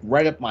 it's like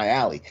right up my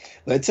alley.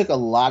 But it took a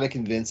lot of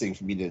convincing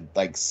for me to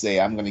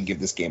say I'm going to give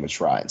this game a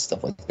try and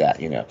stuff like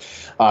that. It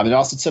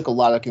also took a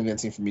lot of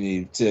convincing for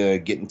me to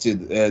get into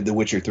The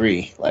Witcher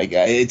 3.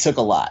 It took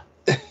a lot.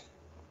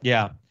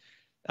 Yeah,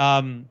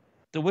 The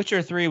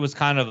Witcher 3 was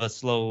kind of a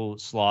slow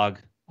slog.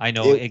 I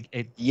know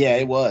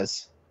it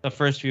was. The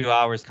first few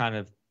hours kind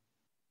of,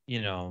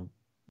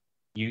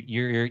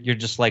 You're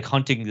just like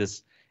hunting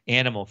this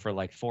animal for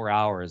like 4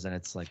 hours, and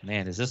it's like,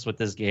 man, is this what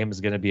this game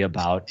is going to be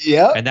about?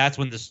 Yeah. And that's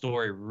when the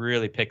story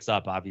really picks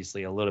up,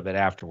 obviously, a little bit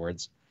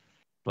afterwards.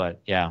 But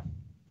yeah,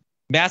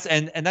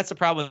 and that's the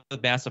problem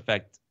with Mass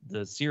Effect,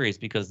 the series,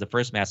 because the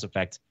first Mass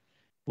Effect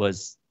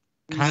was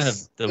kind of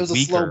the weaker. A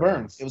slow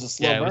burn. It was a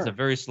slow burn. Yeah, it was a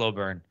very slow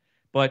burn,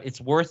 but it's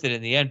worth it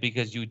in the end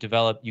because you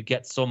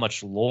get so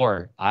much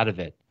lore out of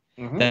it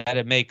that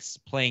it makes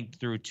playing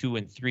through 2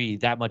 and 3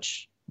 that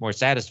much more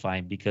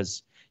satisfying,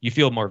 because you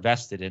feel more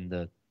vested in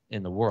the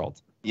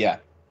world. Yeah.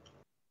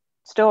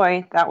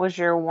 Stoy, that was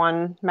your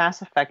one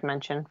Mass Effect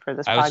mention for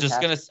this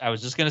podcast. I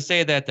was just gonna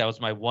say that was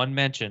my one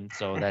mention,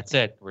 so that's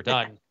it. We're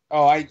done.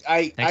 Oh,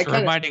 Thanks for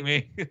reminding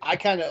me. I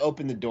kind of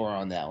opened the door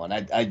on that one.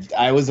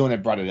 I was the one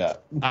that brought it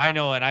up. I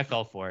know, and I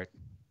fell for it.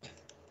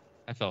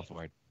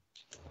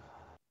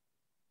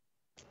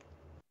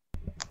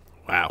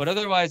 Wow. But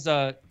otherwise,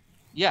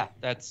 yeah,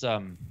 that's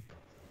what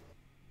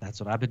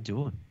I've been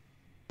doing.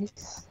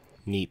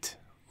 Neat.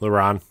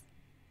 LeRon.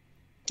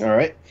 All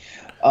right.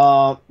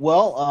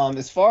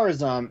 As far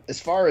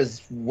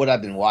as what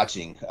I've been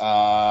watching,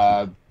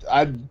 I've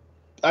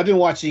been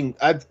watching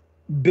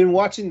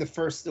the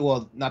first,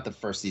 well, not the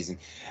first season,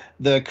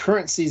 the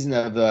current season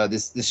of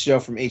this show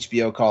from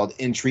HBO called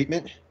In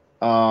Treatment.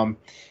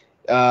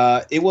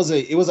 It was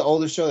an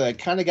older show that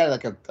kind of got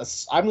like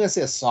I'm gonna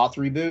say a soft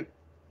reboot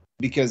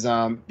because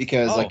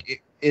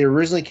it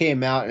originally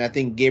came out, and I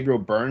think Gabriel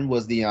Byrne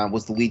was the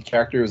lead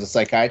character. He was a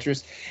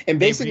psychiatrist, and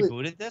basically they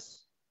rebooted this.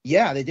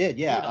 Yeah, they did.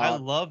 Yeah, dude,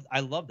 I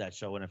loved that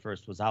show when it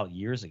first was out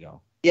years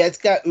ago. Yeah, it's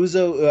got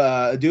Uzo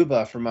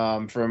Aduba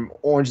from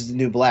Orange Is the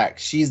New Black.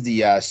 She's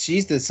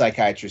the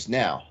psychiatrist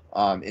now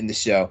in the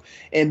show,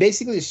 and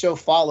basically the show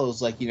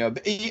follows like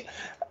if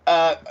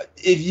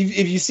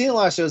you've seen a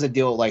lot of shows that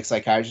deal with like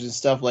psychiatrists and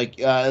stuff like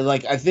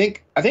I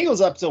think it was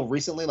up till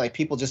recently like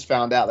people just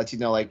found out that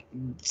like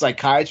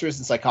psychiatrists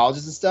and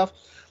psychologists and stuff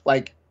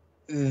like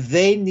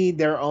they need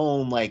their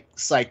own like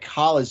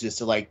psychologists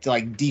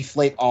to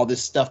deflate all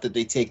this stuff that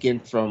they take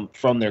in from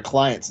their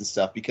clients and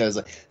stuff because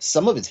like,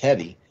 some of it's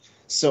heavy.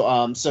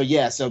 So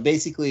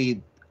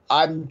basically,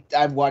 I'm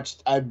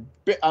almost done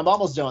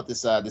with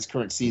this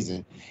current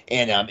season,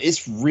 and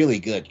it's really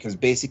good because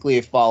basically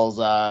it follows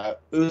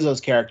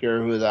Uzo's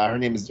character, who her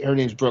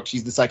name's Brooke.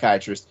 She's the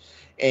psychiatrist,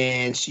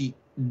 and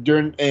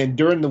during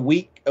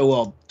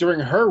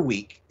her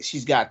week,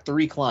 she's got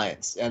 3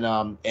 clients,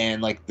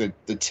 and like the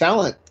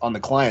talent on the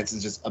clients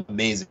is just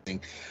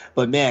amazing,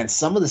 but man,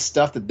 some of the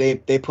stuff that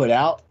they put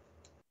out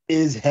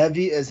is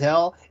heavy as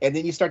hell, and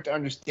then you start to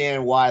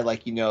understand why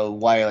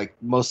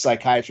most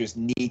psychiatrists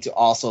need to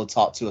also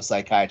talk to a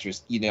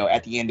psychiatrist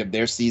at the end of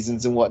their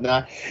seasons and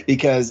whatnot,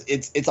 because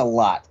it's a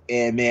lot.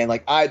 And man,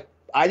 like I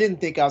didn't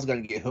think I was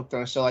going to get hooked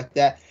on a show like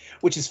that,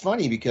 which is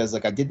funny because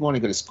like I did want to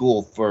go to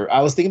school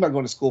I was thinking about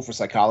going to school for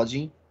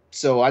psychology,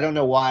 so I don't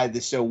know why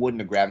this show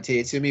wouldn't have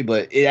gravitated to me,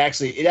 but it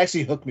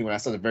actually hooked me when I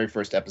saw the very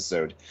first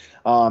episode.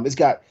 It's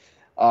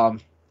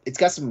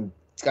got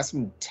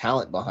some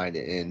talent behind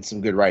it and some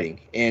good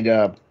writing, and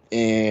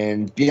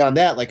beyond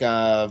that,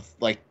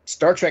 like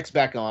Star Trek's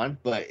back on,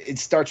 but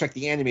it's Star Trek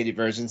the animated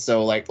version,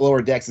 so like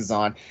Lower Decks is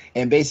on,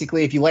 and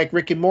basically if you like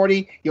Rick and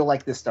Morty, you'll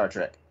like this Star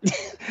Trek.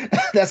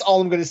 That's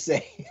all I'm gonna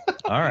say.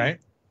 All right.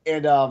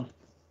 And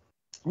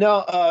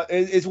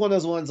it's one of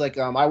those ones like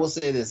I will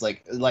say this,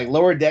 like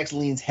Lower Decks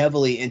leans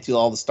heavily into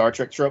all the Star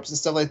Trek tropes and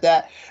stuff like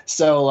that.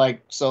 So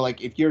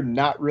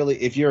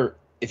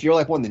if you're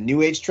like one of the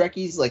new age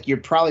Trekkies, like you're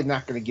probably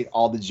not going to get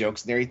all the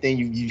jokes and everything.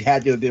 You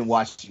had to have been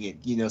watching it,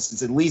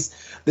 since at least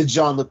the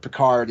Jean-Luc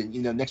Picard and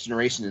Next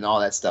Generation and all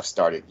that stuff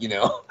started, and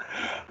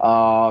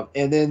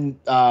then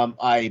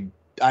I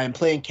am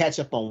playing catch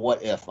up on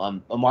What If.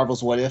 On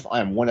Marvel's What If. I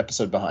am 1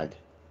 episode behind.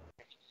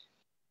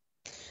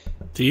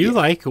 Do you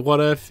like What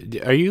If?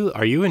 Are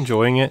you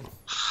enjoying it?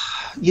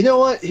 You know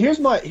what? Here's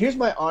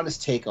my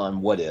honest take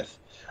on What If.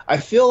 I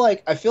feel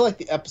like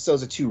the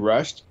episodes are too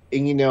rushed,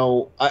 and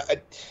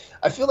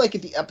I feel like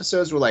if the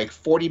episodes were like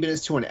 40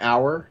 minutes to an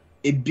hour,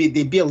 they'd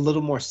be a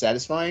little more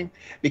satisfying.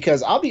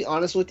 Because I'll be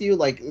honest with you,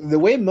 like the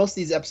way most of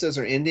these episodes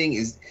are ending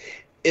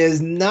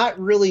is not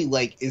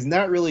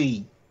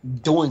really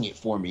doing it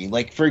for me.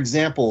 Like for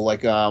example,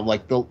 like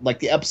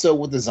the episode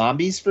with the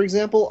zombies, for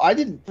example, I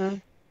didn't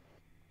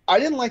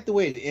like the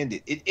way it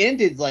ended. It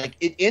ended like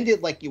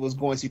it was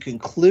going to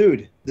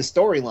conclude the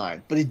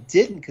storyline, but it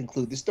didn't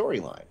conclude the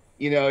storyline.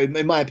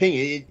 In my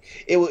opinion,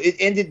 it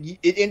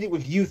ended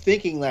with you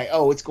thinking like,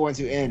 oh, it's going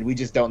to end. We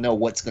just don't know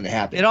what's going to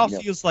happen. It all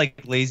feels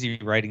like lazy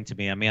writing to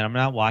me. I mean, I'm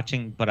not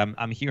watching, but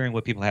I'm hearing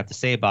what people have to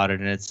say about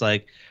it, and it's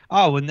like,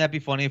 oh, wouldn't that be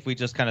funny if we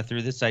just kind of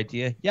threw this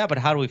idea? Yeah, but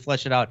how do we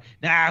flesh it out?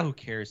 Nah, who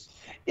cares?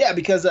 Yeah,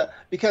 because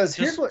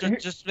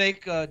just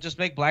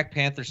make Black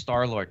Panther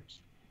Star-Lord.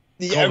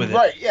 Yeah,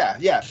 right. Yeah.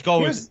 Just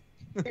go with it.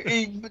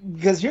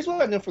 Because here's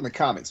what I know from the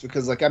comics,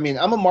 because like I'm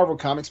a Marvel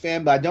Comics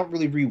fan, but I don't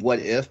really read What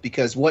If,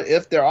 because What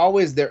If they're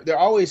always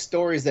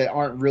stories that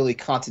aren't really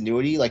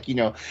continuity. Like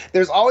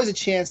there's always a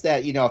chance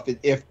that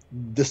if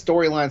the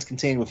storylines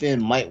contained within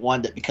might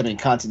wind up becoming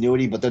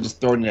continuity, but they're just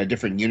thrown in a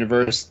different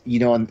universe,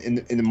 in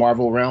the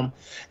Marvel realm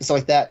and stuff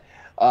like that.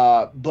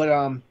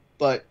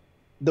 But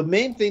the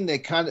main thing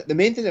that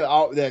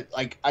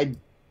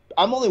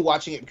I'm only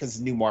watching it because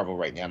it's new Marvel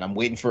right now, and I'm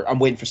waiting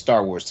for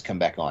Star Wars to come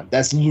back on.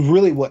 That's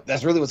really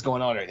what's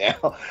going on right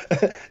now.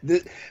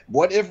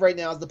 What If right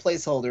now is the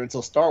placeholder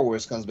until Star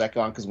Wars comes back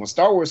on, because when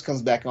Star Wars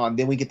comes back on,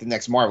 then we get the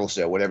next Marvel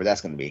show, whatever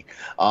that's going to be.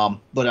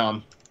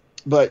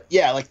 But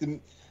yeah, like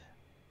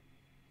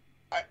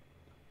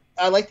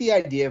I like the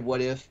idea of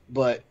What If,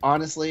 but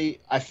honestly,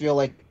 I feel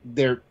like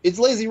it's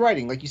lazy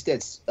writing, like you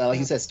said,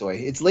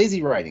 Stoy. It's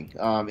lazy writing,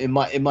 in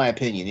my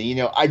opinion.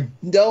 And I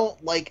do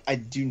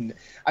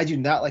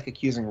not like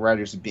accusing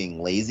writers of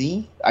being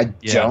lazy. I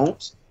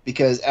don't,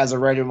 because as a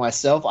writer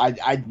myself,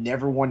 I'd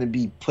never want to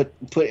be put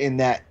in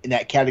that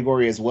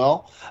category as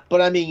well.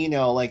 But I mean,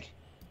 like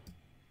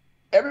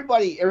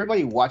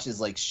everybody watches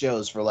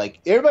shows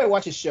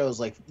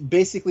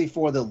basically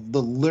for the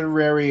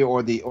literary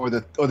or the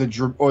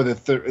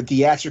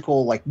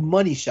theatrical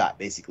money shot,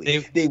 basically.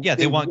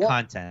 They want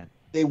content.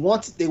 They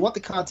want the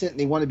content, and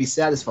they want to be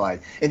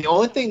satisfied. And the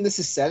only thing this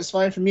is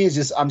satisfying for me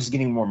is I'm just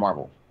getting more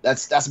Marvel.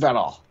 That's about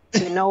all.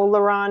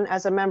 Laron,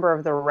 as a member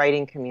of the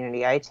writing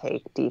community, I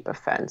take deep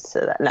offense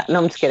to that. No,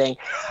 I'm just kidding.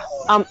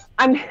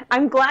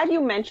 I'm glad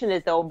you mentioned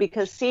it though,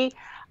 because see,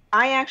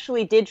 I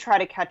actually did try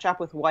to catch up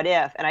with What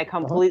If, and I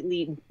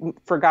completely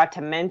forgot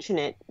to mention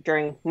it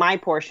during my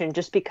portion,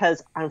 just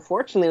because,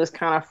 unfortunately, it was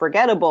kind of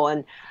forgettable.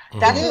 And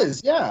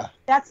that's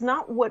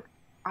not what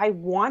I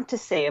want to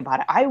say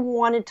about it. I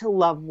wanted to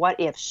love What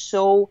If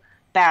so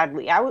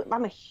badly.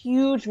 I'm a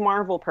huge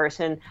Marvel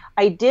person.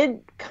 I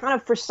did kind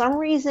of, for some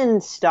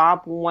reason,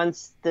 stop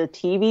once the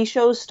TV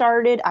shows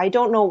started. I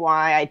don't know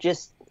why. I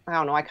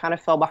don't know. I kind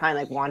of fell behind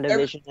like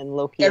WandaVision and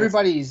Loki.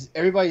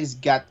 Everybody's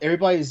got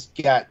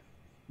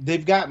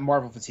they've got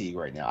Marvel fatigue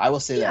right now. I will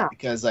say that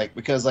because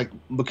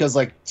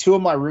two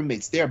of my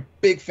roommates, they're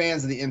big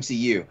fans of the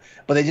MCU,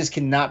 but they just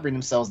cannot bring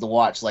themselves to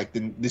watch like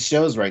the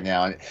shows right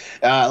now. And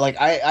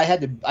I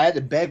had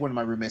to beg one of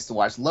my roommates to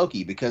watch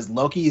Loki because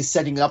Loki is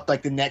setting up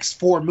like the next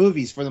 4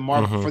 movies for the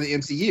Marvel for the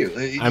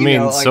MCU. I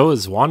mean, so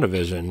is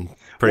WandaVision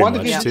pretty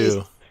much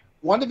too.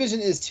 WandaVision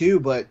is too,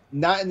 but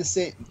not in the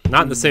same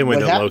way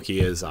that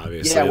Loki is,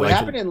 obviously. Yeah, what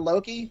happened in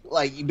Loki,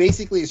 like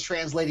basically is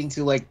translating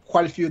to like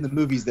quite a few of the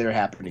movies that are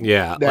happening.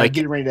 Yeah, that are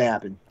getting ready to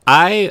happen.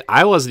 I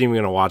wasn't even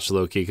gonna watch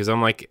Loki because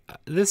I'm like,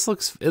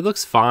 it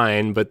looks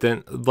fine, but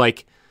then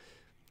like,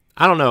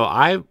 I don't know,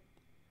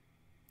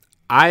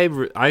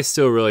 I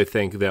still really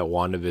think that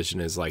WandaVision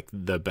is like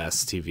the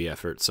best TV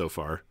effort so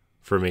far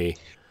for me.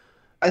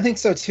 I think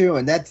so too,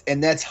 and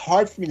that's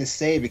hard for me to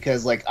say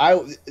because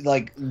Falcon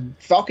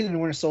and the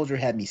Winter Soldier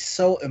had me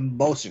so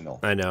emotional.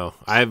 I know.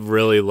 I've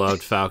really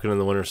loved Falcon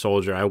and the Winter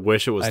Soldier. I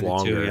wish it was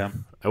longer. Too, yeah.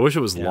 I wish it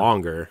was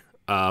longer.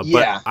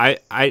 But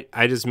I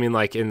just mean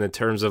like in the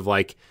terms of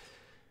like,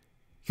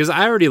 because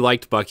I already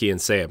liked Bucky and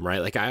Sam,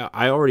 right? Like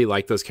I already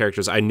liked those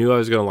characters. I knew I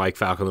was going to like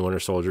Falcon and the Winter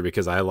Soldier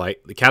because I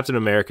like Captain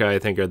America. I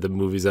think are the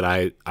movies that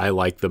I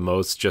like the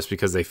most just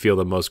because they feel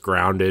the most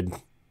grounded.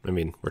 I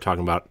mean, we're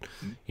talking about,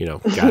 a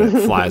guy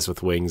that flies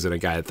with wings and a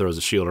guy that throws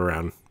a shield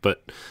around.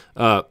 But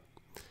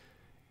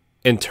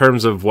in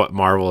terms of what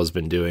Marvel has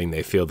been doing,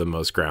 they feel the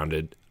most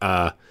grounded.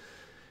 But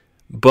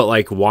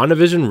like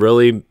WandaVision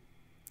really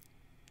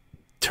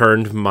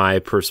turned my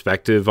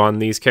perspective on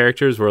these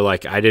characters where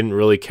like I didn't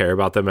really care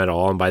about them at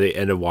all. And by the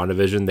end of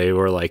WandaVision, they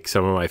were like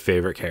some of my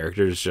favorite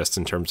characters just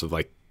in terms of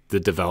like the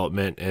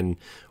development and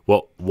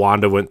what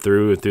Wanda went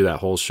through that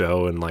whole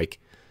show. And like,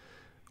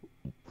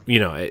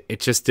 it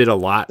just did a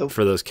lot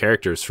for those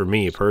characters for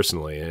me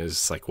personally. And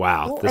it's like,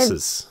 wow,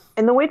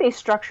 And the way they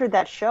structured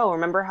that show,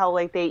 remember how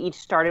like they each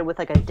started with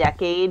like a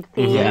decade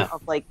theme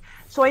of like,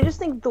 so I just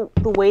think the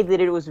way that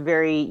it was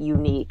very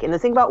unique. And the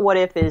thing about What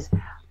If is,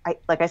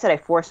 like I said, I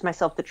forced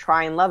myself to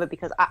try and love it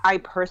because I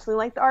personally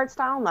like the art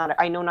style.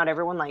 I know not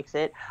everyone likes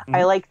it.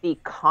 I like the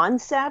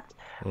concept,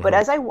 but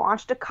as I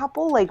watched a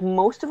couple, like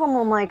most of them,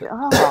 I'm like,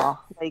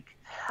 like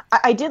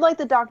I did like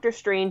the Doctor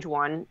Strange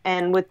one,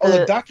 and with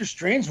the Doctor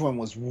Strange one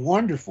was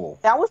wonderful.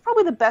 That was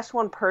probably the best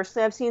one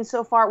personally I've seen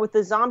so far. With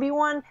the zombie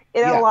one,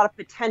 it had a lot of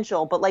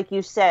potential, but like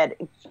you said,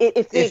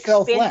 if they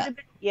fell flat. a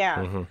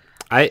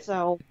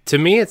bit, to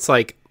me, it's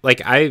like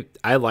I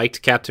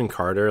liked Captain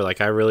Carter. Like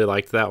I really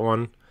liked that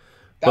one.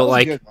 That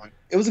was a good one.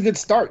 It was a good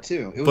start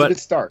too. It was a good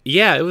start.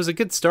 Yeah, it was a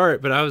good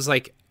start, but I was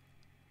like,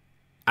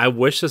 I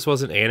wish this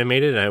wasn't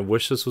animated, and I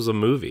wish this was a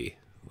movie.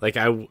 Like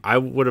I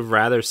would have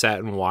rather sat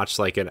and watched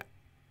like an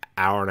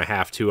hour and a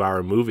half, 2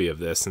 hour movie of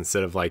this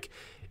instead of like,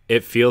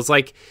 it feels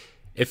like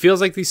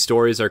these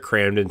stories are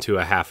crammed into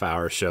a half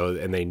hour show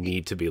and they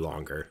need to be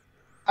longer.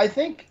 I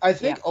think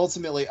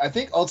ultimately the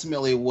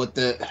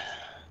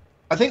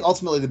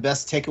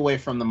best takeaway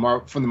from the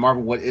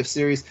Marvel What If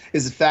series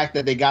is the fact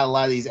that they got a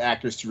lot of these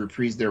actors to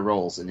reprise their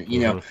roles, and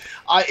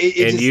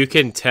you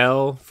can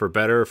tell, for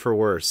better or for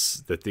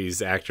worse, that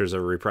these actors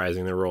are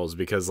reprising their roles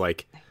because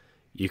like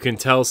you can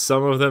tell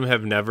some of them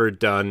have never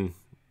done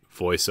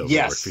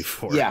voiceover work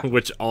before,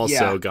 which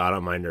also got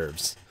on my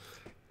nerves.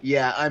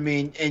 Yeah, I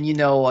mean, and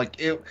like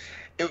it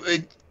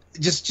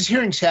just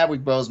hearing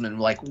Chadwick Boseman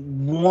like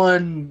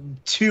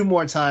 1-2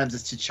 more times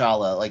as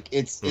T'Challa, like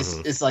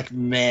it's like,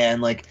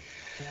 man, like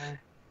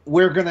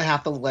we're gonna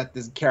have to let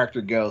this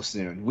character go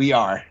soon. We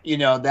are,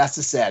 that's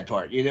the sad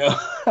part,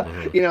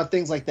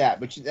 things like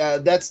that. But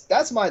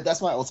that's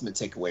my ultimate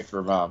takeaway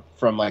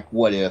from like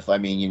What If. I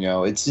mean,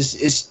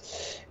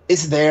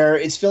 it's there,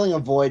 it's filling a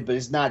void, but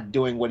it's not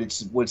doing what it's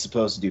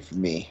supposed to do for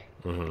me.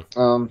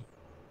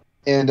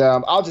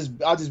 I'll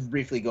just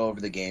briefly go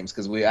over the games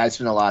because I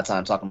spent a lot of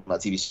time talking about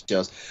TV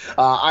shows.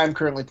 I'm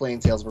currently playing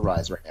Tales of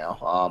Arise right now.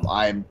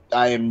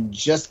 I am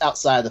just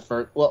outside the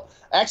first. Well,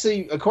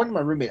 actually, according to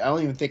my roommate, I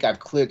don't even think I've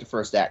cleared the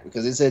first act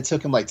because it said it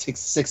took him like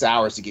six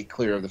hours to get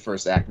clear of the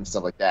first act and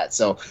stuff like that.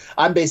 So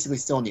I'm basically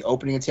still in the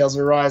opening of Tales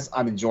of Arise.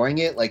 I'm enjoying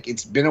it. Like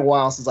it's been a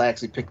while since I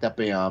actually picked up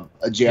a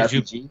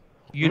JRPG.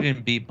 You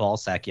didn't beat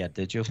Ballsack yet,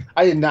 did you?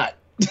 I did not.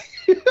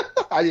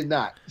 I did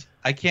not.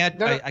 I can't.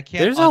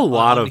 There's a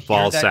lot of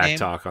Ballsack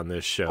talk on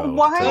this show.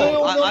 Why?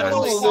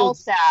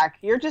 Ballsack.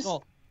 You're just.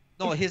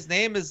 No, his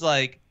name is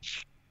like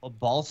a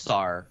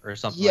Ballstar or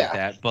something like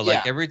that. But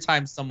like every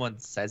time someone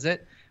says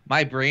it,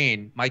 my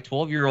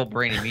 12-year-old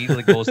brain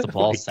immediately goes to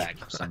Ballsack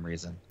for some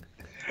reason.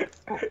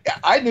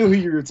 I knew who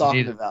you were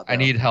talking about. I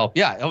need help.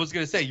 Yeah, I was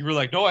gonna say you were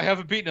like, no, I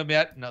haven't beaten him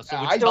yet. No,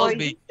 so which tells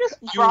me you just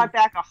brought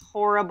back a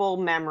horrible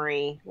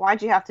memory.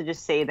 Why'd you have to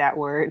just say that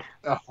word?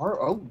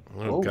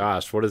 Oh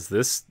gosh, what is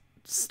this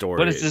story?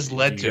 What has this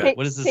led to?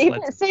 What is this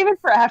Save it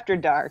for after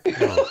dark.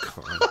 Oh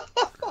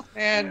god,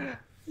 man.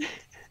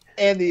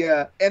 and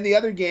the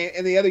other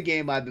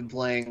game I've been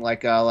playing,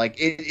 like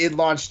it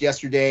launched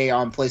yesterday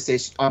on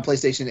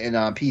PlayStation and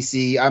on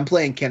PC. I'm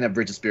playing Kena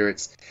Bridge of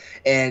Spirits,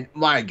 and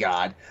my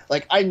God,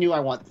 like I knew I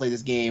wanted to play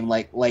this game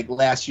like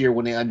last year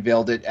when they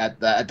unveiled it at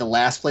the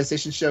last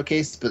PlayStation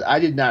showcase, but I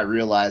did not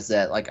realize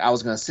that like I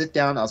was gonna sit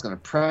down, I was gonna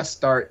press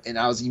start, and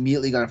I was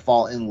immediately gonna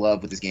fall in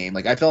love with this game.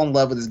 Like I fell in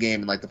love with this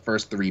game in like the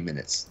first 3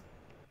 minutes.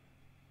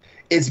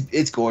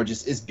 It's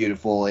gorgeous, it's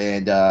beautiful,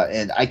 and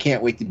I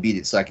can't wait to beat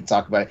it so I can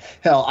talk about it.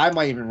 Hell, I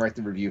might even write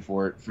the review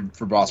for it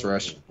for Boss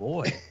Rush. Oh,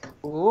 boy.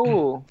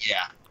 Ooh.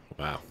 Yeah.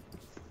 Wow.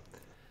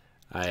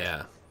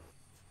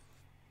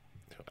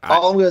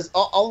 All I'm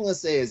gonna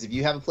say is if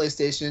you have a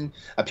PlayStation,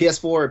 a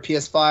PS4, a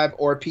PS5,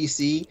 or a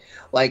PC,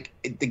 like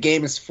the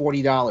game is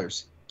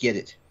 $40. Get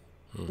it,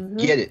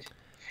 get it.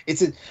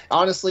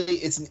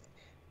 Honestly,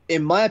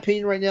 in my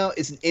opinion right now,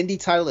 it's an indie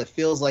title that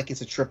feels like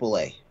it's a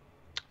AAA.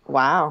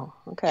 Wow.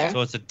 Okay.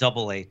 So it's a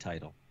AA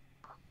title.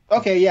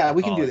 Okay, yeah,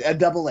 we can do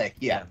that. A AA.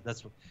 Yeah,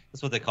 that's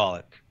what they call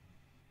it.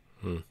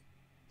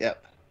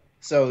 Yep.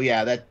 So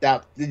yeah,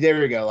 that there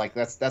we go. Like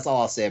that's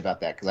all I'll say about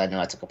that because I know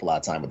I took up a lot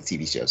of time with the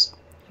TV shows.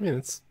 I mean,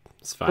 it's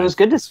fine. It was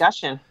good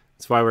discussion.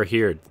 That's why we're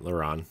here,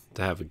 Laron,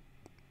 to have a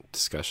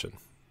discussion.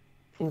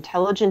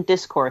 Intelligent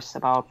discourse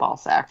about ball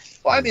sacks.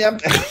 Well, I mean, I'm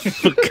Is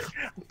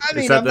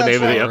that the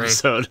name of the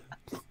episode?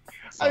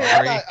 I mean,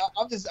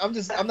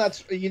 I'm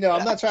not. You know,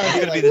 I'm not trying to That's be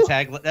gonna like. be the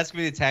tag. That's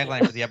gonna be the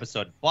tagline for the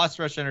episode. Boss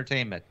Rush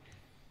Entertainment,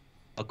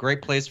 a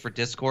great place for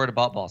Discord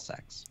about ball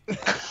sacks.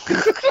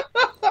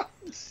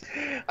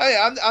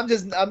 I'm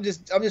just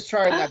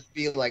trying not to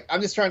be like.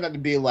 I'm just trying not to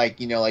be like.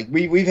 You know, like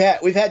we've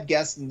had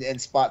guests and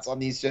spots on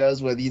these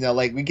shows where you know,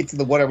 like we get to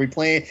the what are we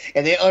playing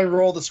and they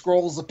unroll the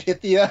scrolls of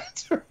Pythia.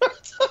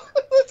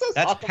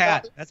 That's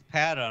Pat. That's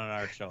Pat on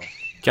our show.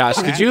 Gosh,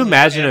 could you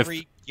imagine if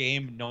every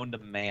game known to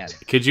man?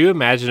 Could you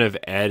imagine if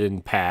Ed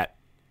and Pat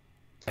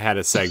had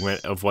a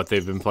segment of what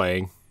they've been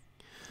playing?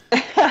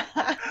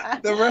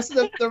 The rest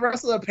of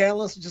the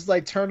panelists would just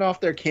like turn off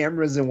their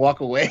cameras and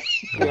walk away.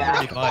 Yeah.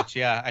 Pretty much,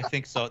 yeah. I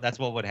think so. That's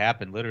what would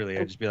happen. Literally,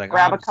 I'd just be like,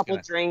 Grab oh, a couple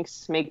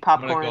drinks, make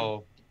popcorn. I'm gonna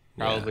go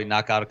probably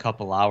knock out a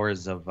couple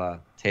hours of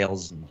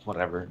Tales and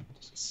whatever.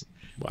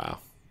 Wow.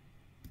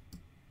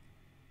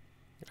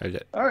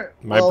 All right.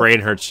 My brain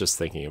hurts just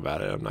thinking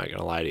about it. I'm not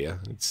gonna lie to you.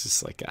 It's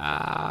just like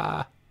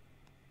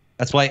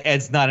That's why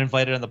Ed's not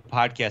invited on the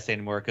podcast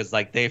anymore because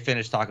like they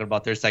finished talking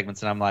about their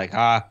segments and I'm like,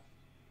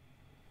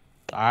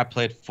 I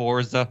played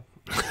Forza.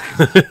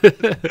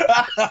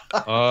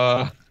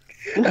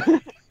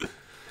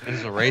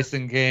 It's a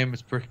racing game.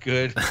 It's pretty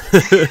good.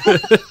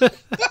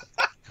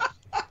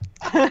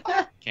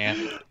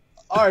 Can't.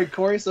 All right,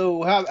 Corey.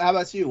 So how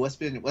about you? What's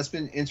been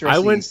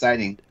interesting and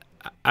exciting?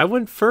 I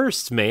went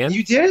first, man.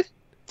 You did?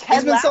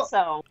 Ted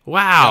Lasso.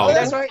 Wow. Oh,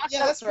 that's right.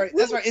 Yeah, that's right.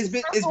 That's right. It's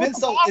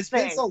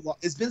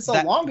been so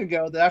long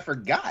ago that I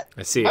forgot.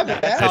 I see. My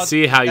bad. I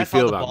see how you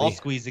feel the about ball me.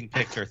 squeezing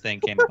picture thing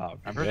came about.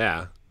 Remember?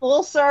 Yeah.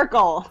 Full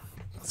circle.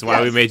 That's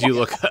why we made you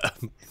look up.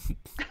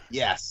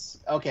 Yes.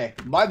 Okay.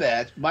 My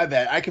bad.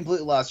 I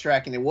completely lost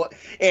track in it.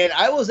 And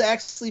I was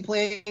actually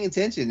paying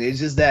attention. It's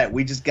just that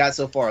we just got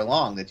so far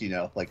along that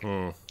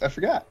I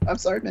forgot. I'm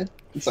sorry, man.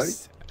 I'm sorry.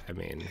 I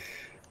mean,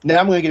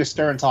 now I'm gonna get a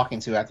stern talking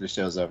to after the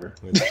show's over.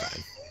 It's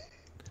fine.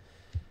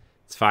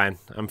 It's fine.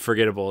 I'm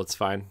forgettable. It's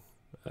fine.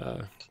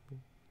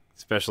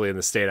 Especially in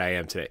the state I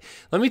am today.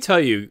 Let me tell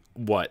you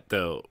what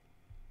though.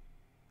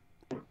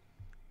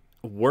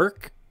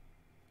 Work.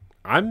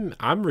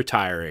 I'm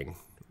retiring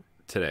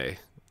today.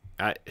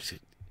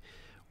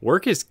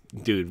 Work is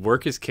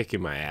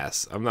kicking my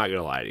ass. I'm not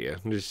gonna lie to you.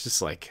 It's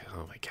just like,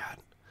 oh my God,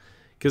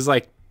 because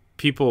like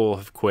people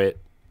have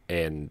quit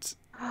and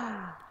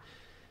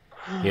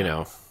you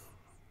know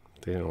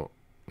they don't.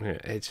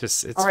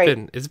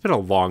 It's been a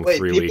long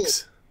 3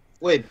 weeks.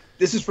 Wait,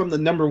 this is from the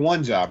number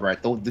one job,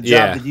 right? The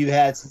job that you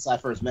had since I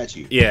first met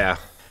you. Yeah.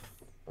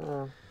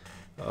 I'm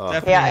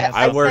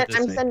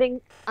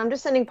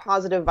just sending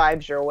positive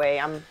vibes your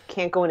way.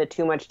 Can't go into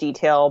too much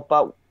detail,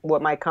 but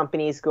what my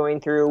company's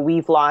going through,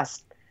 we've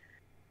lost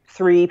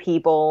 3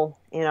 people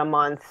in a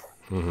month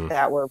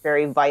that were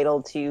very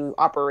vital to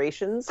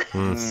operations.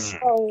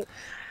 So,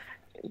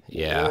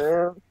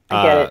 yeah.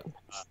 I get it.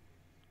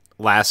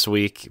 Last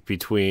week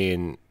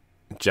between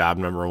job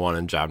number 1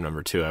 and job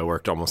number 2, I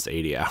worked almost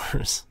 80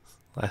 hours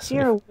last week.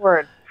 Dear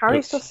Lord, how are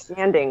you still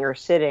standing or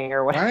sitting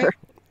or whatever? Right?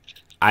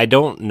 I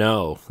don't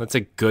know. That's a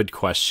good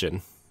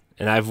question.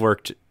 And I've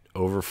worked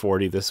over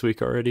 40 this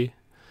week already.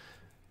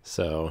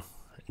 So,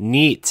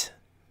 neat.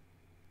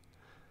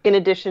 In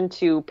addition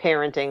to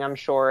parenting, I'm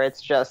sure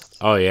it's just...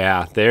 Oh,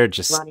 yeah. They're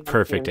just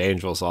perfect fumes.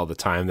 angels all the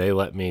time. They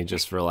let me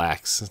just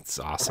relax. It's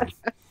awesome.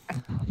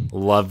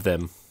 Love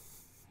them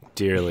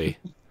dearly.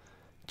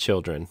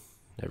 Children,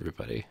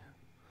 everybody.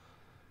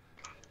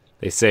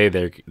 They say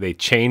they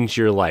change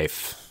your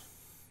life.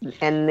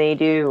 And they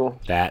do.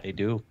 They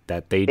do.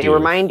 They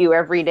remind you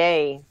every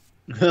day.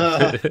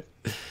 That's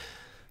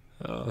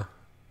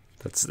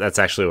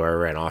actually where I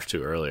ran off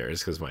to earlier, is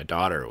because my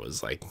daughter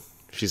was like,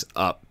 she's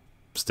up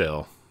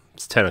still.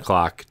 It's 10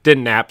 o'clock.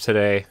 Didn't nap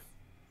today.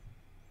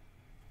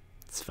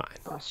 It's fine.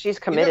 Oh, she's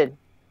committed.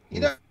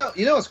 You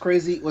know what's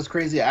crazy? What's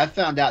crazy? I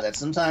found out that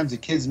sometimes the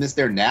kids miss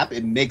their nap.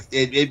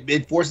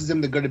 It forces them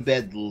to go to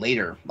bed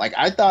later. Like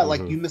I thought,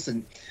 like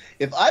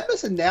if I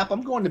miss a nap,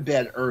 I'm going to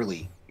bed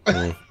early.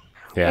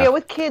 Yeah,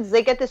 with kids,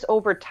 they get this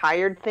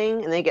overtired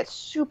thing, and they get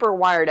super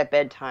wired at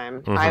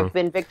bedtime. I've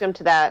been victim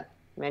to that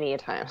many a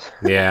times.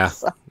 Yeah,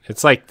 So-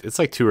 it's like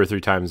 2 or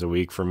 3 times a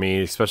week for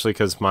me, especially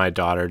because my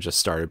daughter just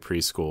started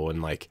preschool,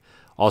 and like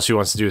all she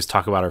wants to do is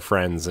talk about her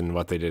friends and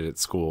what they did at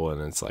school,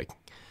 and it's like,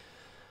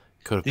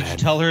 go to Did bed. you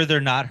tell her they're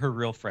not her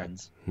real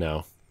friends?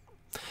 No,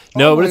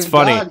 Oh but my it's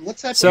funny. God,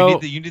 what's happening?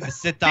 So You need to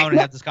sit down and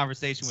have this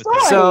conversation with them.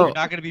 So- You're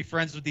not going to be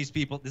friends with these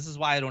people. This is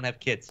why I don't have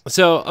kids.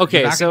 okay, You're not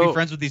going to so be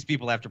friends with these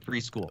people after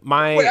preschool.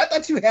 Wait, I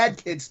thought you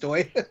had kids,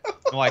 Toy.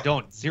 No, I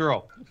don't.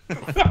 0.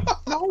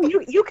 No,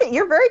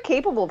 you're very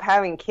capable of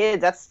having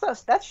kids.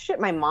 That's shit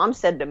my mom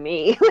said to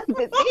me.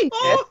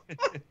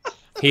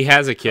 he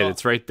has a kid.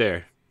 It's right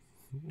there,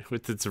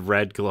 with its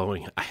red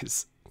glowing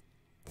eyes.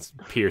 It's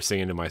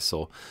piercing into my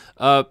soul.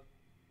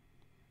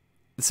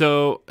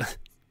 So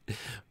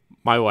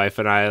my wife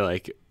and I,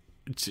 like,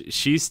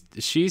 she's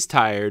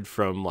tired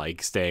from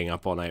like staying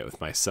up all night with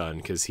my son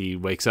because he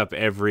wakes up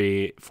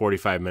every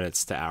 45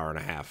 minutes to hour and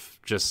a half.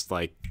 Just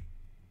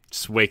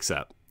wakes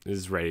up,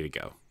 is ready to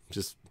go.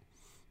 Just,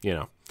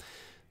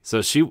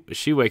 So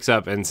she wakes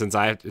up, and since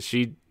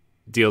she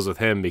deals with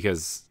him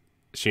because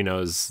she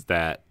knows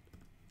that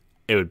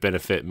it would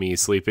benefit me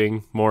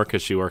sleeping more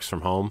because she works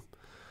from home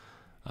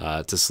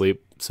to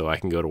sleep so I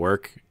can go to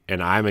work,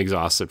 and I'm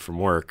exhausted from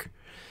work.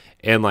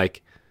 And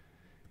like,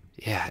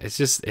 yeah,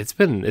 it's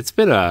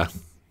been a,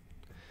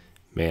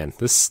 man,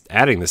 this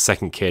adding the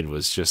second kid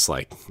was just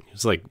like, it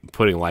was like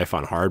putting life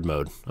on hard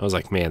mode. I was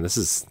like, man, this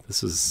is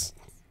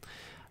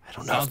I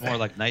don't know. Sounds more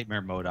like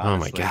nightmare mode,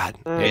 honestly. Oh my God.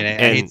 I mean, I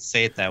hate to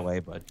say it that way,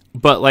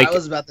 but like, I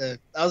was about to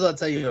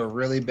tell you a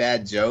really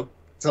bad joke.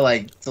 So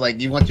like,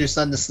 you want your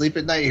son to sleep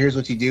at night? Here's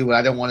what you do, but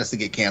I don't want us to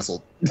get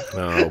canceled.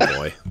 oh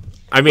boy.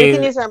 I We can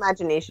mean, use our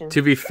imagination.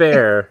 to be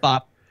fair,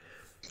 Bop.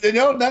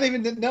 No, not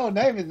even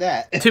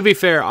that. to be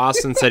fair,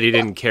 Austin said he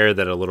didn't care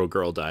that a little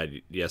girl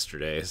died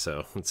yesterday,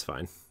 so it's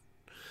fine.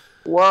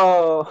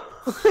 Whoa.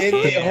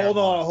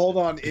 Hold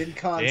on. In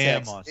context,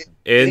 Damn, Austin.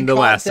 In The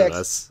Last of context,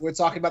 Us. we're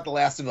talking about The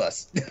Last of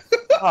Us.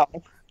 Oh.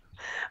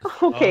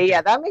 Okay,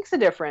 yeah, that makes a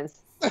difference.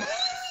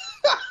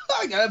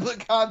 I gotta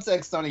put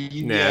context on it.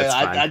 It's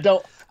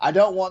fine. I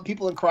don't want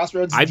people in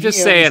Crossroads. I'm just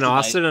DMs saying, tonight.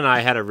 Austin and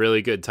I had a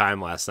really good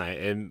time last night,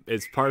 and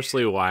it's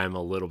partially why I'm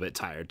a little bit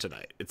tired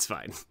tonight. It's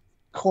fine.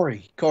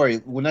 Corey,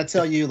 when I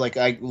tell you,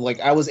 I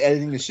was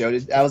editing the show.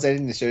 I was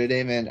editing the show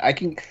today, man. I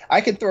can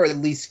throw at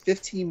least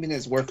 15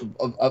 minutes worth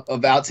of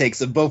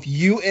outtakes of both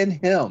you and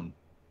him.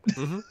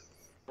 Mm-hmm.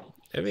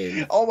 I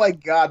mean, Oh my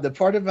God, the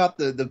part about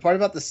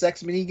the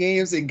sex mini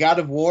games in God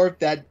of War,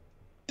 that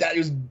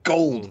is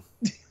gold.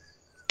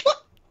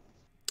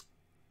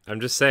 I'm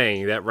just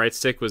saying that right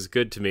stick was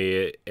good to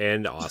me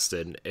and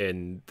Austin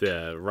in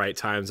the right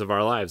times of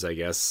our lives, I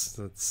guess.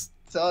 That's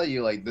Tell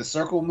you, like the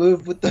circle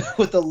move with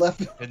the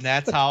left. And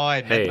that's how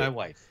I met my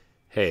wife.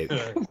 Hey,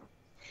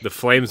 the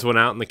flames went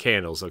out in the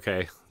candles,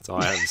 okay? That's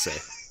all I have to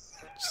say.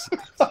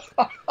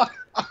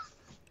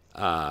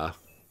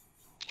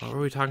 What were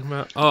we talking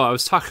about? Oh, I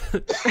was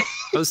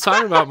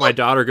talking about my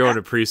daughter going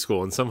to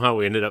preschool, and somehow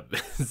we ended up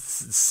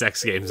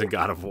sex games in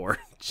God of War.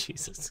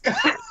 Jesus.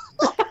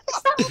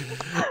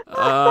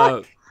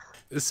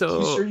 So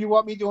You sure you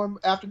want me doing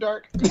After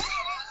Dark?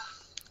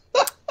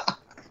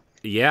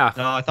 yeah.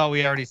 No, I thought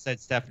we already said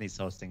Stephanie's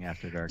hosting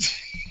After Dark.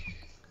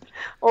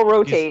 Or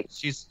rotate.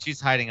 She's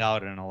hiding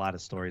out in a lot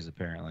of stories,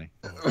 apparently.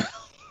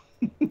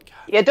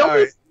 Yeah, don't All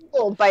be right.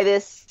 fooled by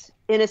this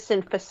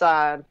innocent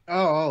facade.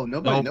 Oh,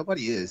 nobody Nope.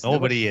 nobody is.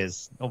 Nobody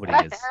is. All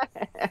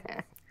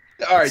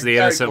right, It's the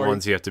innocent Corey.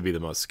 ones you have to be the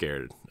most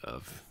scared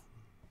of.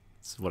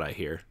 That's what I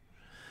hear.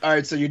 All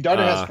right, so your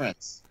daughter has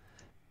friends.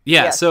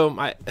 Yeah, Yes. so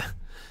my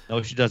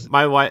No, she doesn't.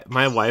 my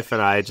wife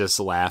and I just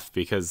laugh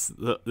because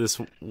this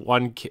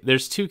one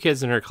there's 2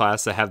 kids in her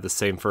class that have the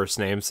same first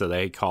name, so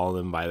they call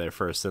them by their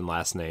first and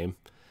last name.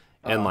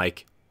 And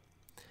like,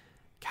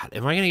 God,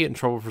 am I gonna get in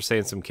trouble for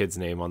saying some kid's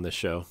name on this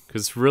show?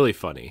 Because it's really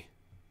funny.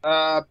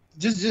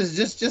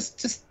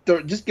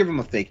 Just give him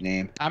a fake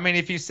name. I mean,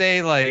 if you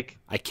say like,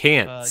 I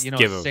can't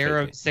give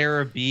him.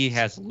 Sarah B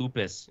has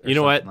lupus. Or You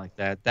know what? something like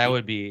that. That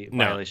would be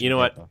No, violation. you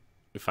know of what?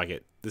 HIPAA. Fuck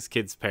it. This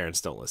kid's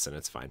parents don't listen.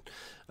 It's fine.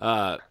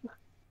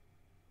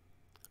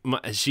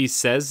 She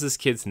says this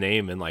kid's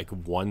name in like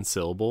one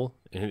syllable,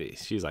 and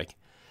she's like,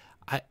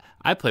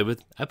 "I play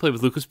with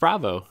Lucas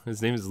Bravo.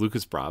 His name is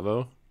Lucas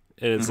Bravo."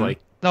 And it's like,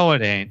 No,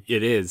 it ain't.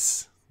 it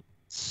is.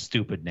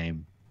 Stupid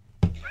name.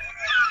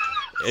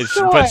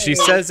 But she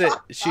says it.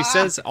 She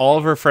says all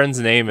of her friends'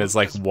 name is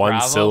like one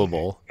Bravo?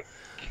 syllable.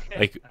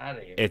 Like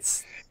Outta here.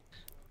 it's.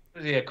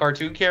 Is he a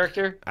cartoon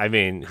character? I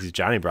mean, he's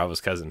Johnny Bravo's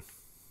cousin.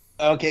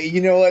 Okay, you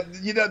know what?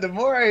 The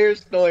more I hear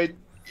Snoid.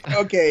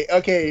 Okay.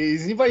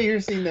 Has anybody here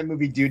seen that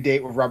movie Due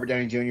Date with Robert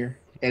Downey Jr.?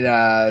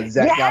 and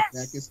Zach Yes!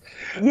 Galifianakis.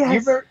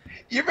 Yes.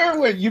 You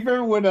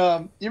remember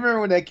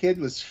when that kid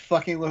was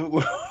fucking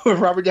with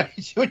Robert Downey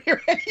Jr.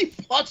 and he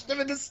punched him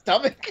in the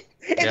stomach,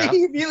 and Yeah.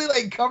 he immediately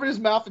like covered his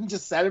mouth and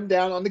just sat him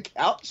down on the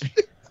couch.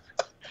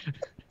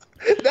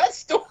 That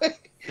story.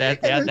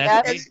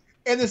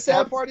 And the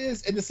sad part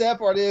is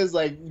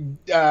like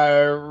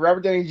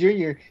Robert Downey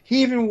Jr.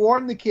 He even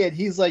warned the kid.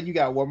 He's like, "You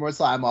got one more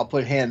time, I'll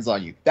put hands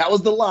on you." That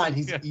was the line.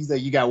 He's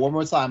like, "You got one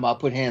more time, I'll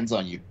put hands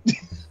on you."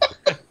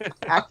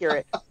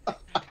 Accurate.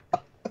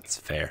 That's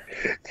fair.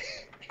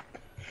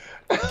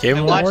 Gave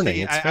him a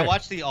warning. I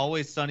watched the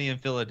Always Sunny in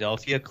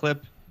Philadelphia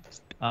clip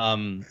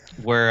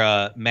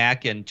where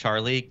Mac and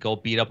Charlie go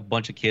beat up a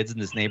bunch of kids in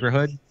this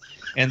neighborhood.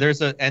 And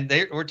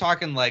we're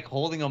talking like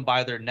holding them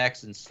by their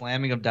necks and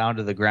slamming them down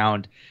to the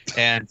ground.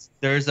 And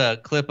there's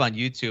a clip on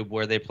YouTube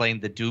where they're playing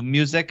the Doom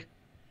music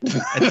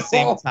at the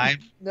same time.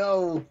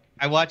 No.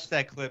 I watched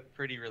that clip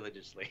pretty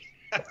religiously.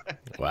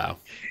 Wow.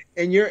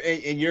 And you're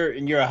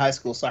a high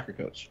school soccer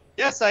coach.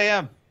 Yes, I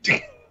am.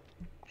 I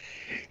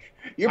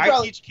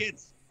teach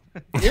kids.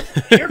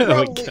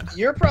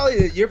 You're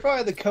probably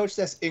the coach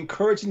that's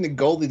encouraging the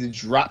goalie to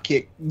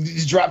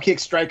drop kick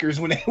strikers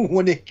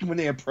when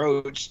they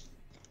approach.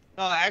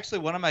 No, actually,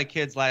 one of my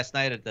kids last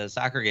night at the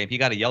soccer game, he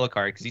got a yellow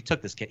card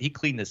because he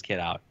cleaned this kid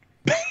out.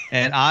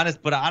 And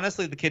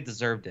honestly, the kid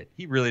deserved it.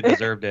 He really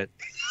deserved it.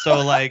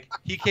 So like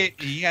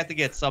he had to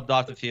get subbed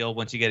off the field.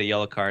 Once you get a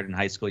yellow card in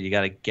high school, you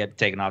got to get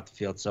taken off the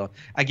field. So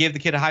I gave the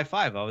kid a high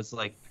five. I was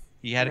like,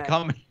 he had it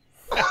coming.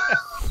 And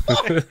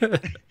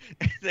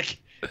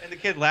the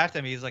kid laughed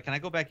at me. He's like, "Can I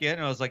go back in?"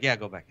 And I was like, "Yeah,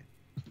 go back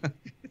in."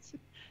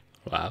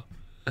 Wow.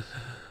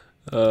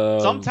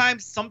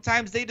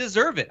 Sometimes they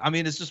deserve it. I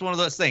mean, it's just one of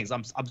those things.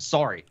 I'm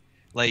sorry.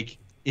 Like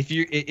if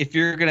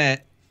you're gonna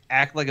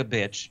act like a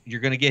bitch,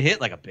 you're gonna get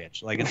hit like a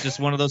bitch. Like it's just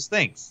one of those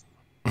things.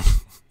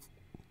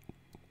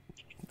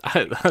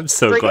 I'm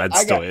so glad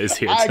Stoy is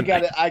here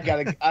tonight. I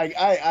gotta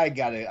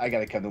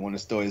come to one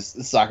of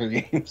Stoy's soccer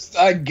games.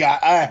 I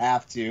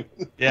have to.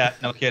 Yeah,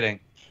 no kidding.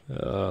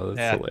 Oh,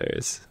 that's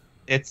hilarious.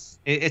 It's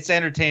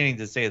entertaining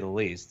to say the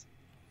least.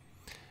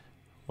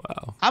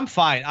 Wow. I'm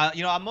fine.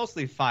 I'm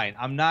mostly fine.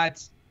 I'm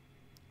not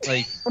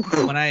like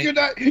when I. You're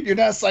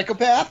not a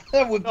psychopath.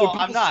 No,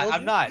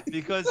 I'm not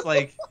because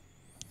like,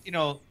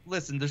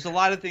 listen. There's a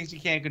lot of things you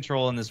can't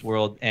control in this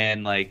world,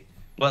 and like,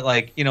 but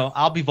like,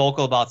 I'll be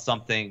vocal about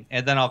something,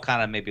 and then I'll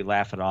kind of maybe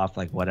laugh it off,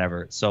 like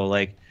whatever. So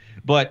like,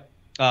 but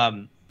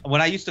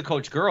when I used to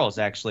coach girls,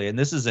 actually, and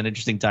this is an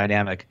interesting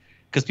dynamic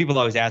because people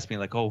always ask me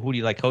like, oh, who do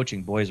you like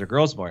coaching, boys or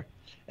girls more?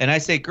 And I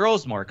say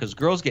girls more because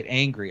girls get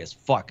angry as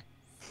fuck.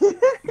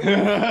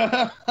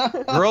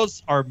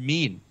 Girls are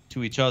mean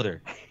to each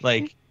other.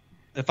 Like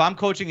if I'm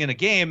coaching in a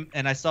game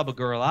and I sub a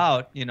girl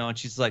out, and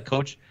she's like,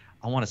 "Coach,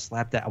 I want to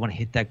slap that. I want to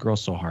hit that girl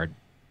so hard."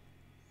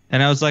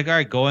 And I was like, "All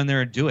right, go in there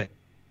and do it."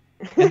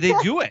 And they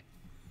do it.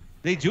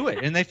 They do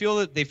it, and they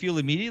feel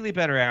immediately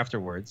better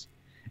afterwards.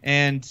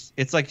 And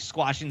it's like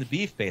squashing the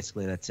beef,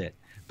 basically. That's it.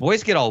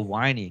 Boys get all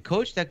whiny.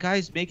 "Coach, that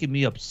guy's making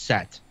me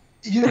upset."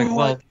 You know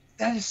what?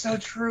 That is so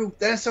true.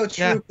 That is so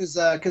true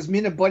because me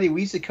and a buddy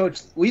we used to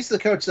coach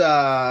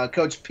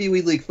coach Pee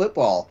Wee League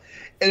football,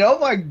 and oh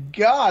my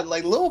god,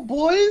 like little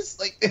boys,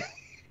 like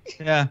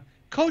yeah,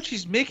 "Coach,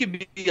 he's making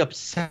me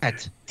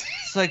upset."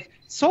 It's like,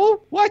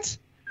 so what?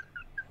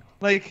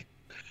 Like,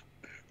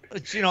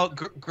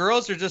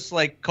 girls are just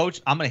like,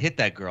 "Coach, I'm gonna hit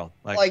that girl."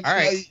 Like all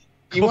right,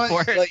 you want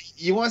to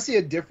see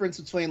a difference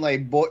between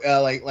like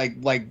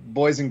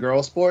boys and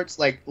girls sports?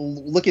 Like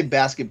look at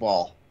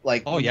basketball.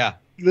 Like oh yeah.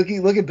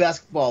 Look at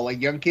basketball, like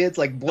young kids,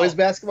 like boys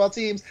basketball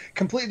teams,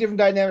 completely different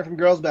dynamic from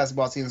girls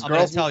basketball teams. I'm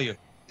gonna tell you,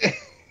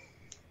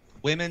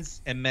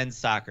 women's and men's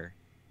soccer,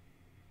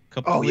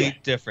 completely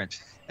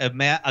different.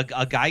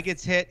 A guy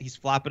gets hit, he's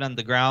flopping on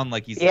the ground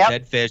like he's a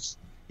dead fish,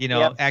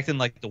 acting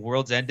like the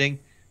world's ending.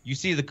 You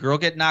see the girl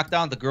get knocked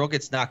down, the girl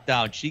gets knocked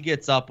down. She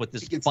gets up with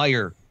this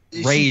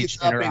rage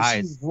in her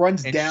eyes. She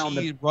runs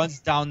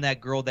down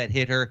that girl that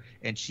hit her,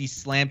 and she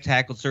slam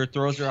tackles her,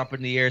 throws her up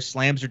in the air,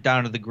 slams her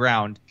down to the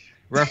ground.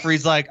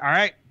 Referee's like, "All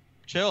right,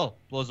 chill."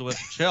 Blows the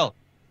whistle, chill.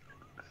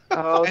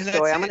 Oh,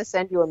 Stoy, I'm gonna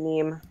send you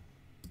a meme.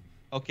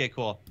 Okay,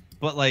 cool.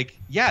 But like,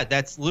 yeah,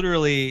 that's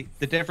literally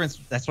the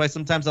difference. That's why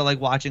sometimes I like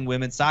watching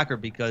women's soccer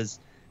because,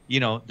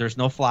 there's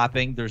no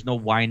flopping, there's no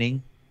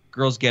whining.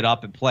 Girls get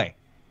up and play.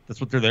 That's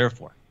what they're there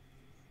for.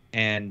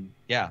 And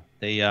yeah,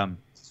 they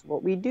That's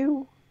what we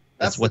do.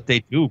 That's what they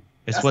do.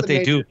 It's what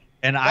they do.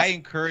 And I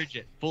encourage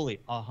it fully,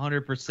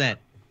 100%.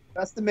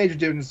 That's the major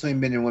difference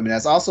between men and women.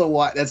 That's also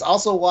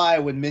why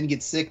when men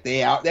get sick,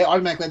 they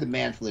automatically have the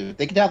man flu.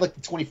 They can have like the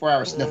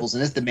 24-hour sniffles,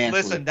 and it's the man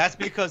flu. Listen, that's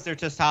because their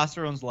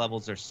testosterone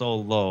levels are so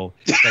low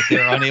that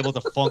they're unable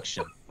to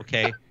function.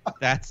 Okay,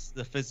 that's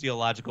the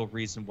physiological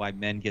reason why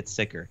men get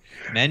sicker.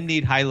 Men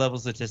need high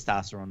levels of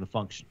testosterone to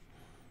function.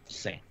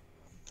 Just saying.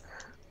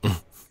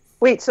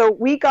 Wait, so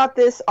we got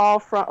this all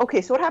from?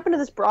 Okay, so what happened to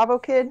this Bravo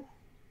kid?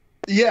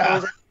 Yeah.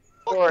 This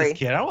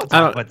kid. I don't want to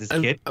talk about this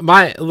kid.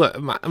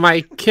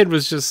 My kid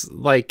was just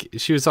like,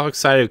 she was all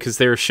excited because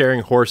they were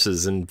sharing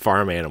horses and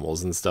farm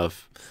animals and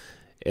stuff.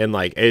 And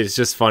like it's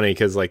just funny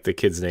because like the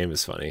kid's name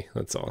is funny.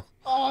 That's all.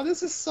 Oh,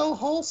 this is so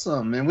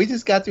wholesome, and we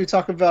just got through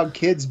talking about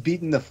kids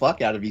beating the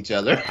fuck out of each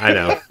other. I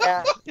know.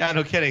 Yeah,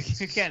 no kidding.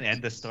 You can't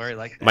end the story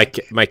like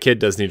that. My kid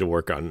does need to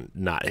work on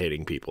not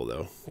hating people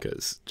though,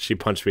 because she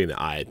punched me in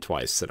the eye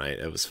twice tonight.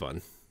 It was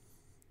fun.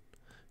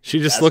 She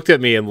just looked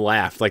at me and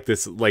laughed like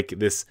this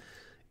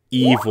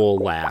evil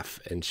laugh,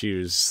 and she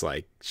was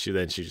like, she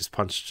just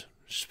punched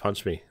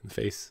me in the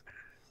face.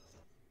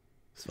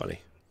 It's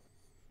funny.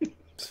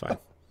 It's fine.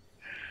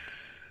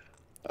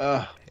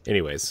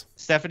 Anyways,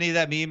 Stephanie,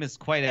 that meme is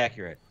quite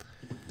accurate.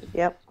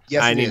 Yep.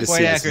 Yes, I it need is. to Quite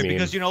see this accurate meme.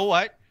 because you know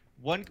what?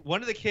 One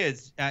of the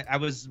kids, I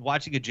was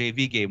watching a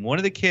JV game. One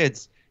of the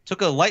kids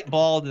took a light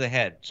ball to the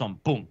head. So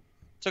boom,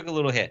 took a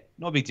little hit.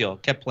 No big deal.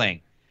 Kept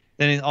playing.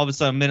 Then all of a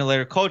sudden, a minute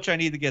later, coach, I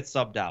need to get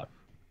subbed out.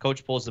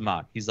 Coach pulls him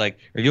out. He's like,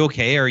 "Are you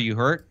okay? Are you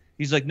hurt?"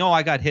 He's like, "No,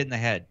 I got hit in the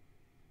head."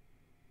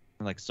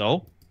 I'm like,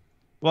 "So?"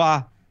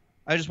 "Well,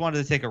 I just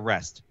wanted to take a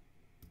rest."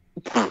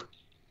 "Do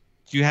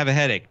you have a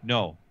headache?"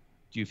 "No."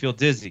 "Do you feel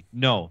dizzy?"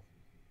 "No."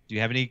 "Do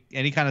you have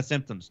any kind of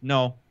symptoms?"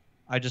 "No.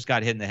 I just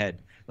got hit in the head."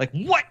 Like,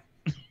 what?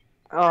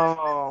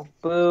 Oh,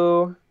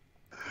 boo.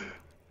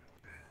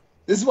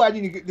 This is why I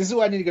need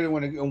to go to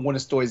one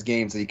of Stoy's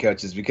games that he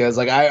coaches, because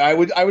like I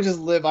would just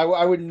live.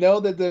 I would know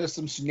that there's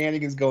some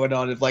shenanigans going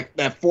on. If like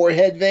that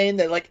forehead vein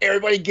that like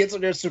everybody gets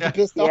when they're super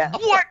pissed off. Yeah.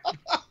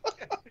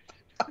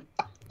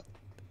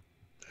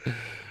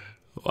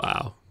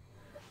 What?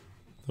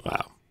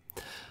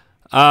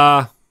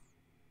 Wow.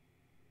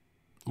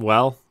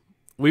 Well,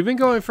 we've been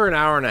going for an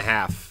hour and a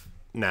half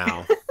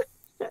now.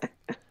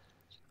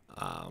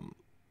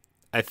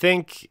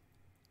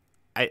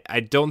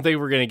 I don't think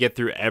we're going to get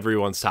through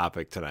everyone's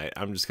topic tonight.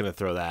 I'm just going to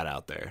throw that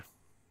out there.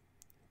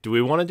 Do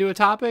we want to do a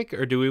topic,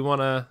 or do we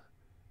want to?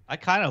 I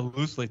kind of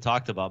loosely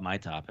talked about my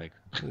topic.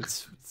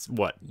 It's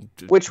what?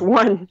 Which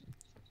one?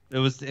 It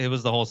was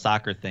the whole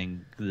soccer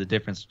thing, the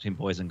difference between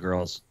boys and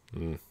girls.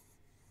 Mm.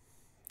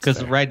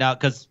 Because right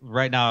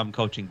now I'm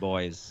coaching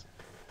boys,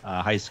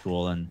 high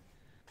school, and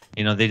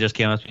they just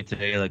came up to me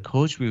today like,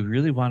 "Coach, we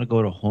really want to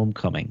go to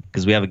homecoming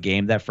because we have a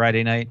game that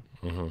Friday night."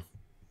 Mm-hmm.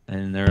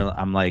 And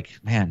I'm like,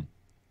 man,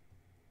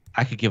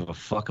 I could give a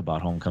fuck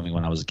about homecoming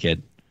when I was a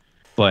kid,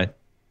 but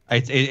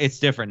it's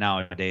different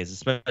nowadays,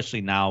 especially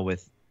now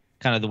with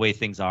kind of the way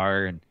things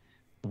are. And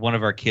one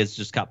of our kids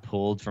just got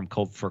pulled for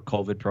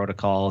COVID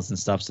protocols and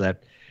stuff, so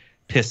that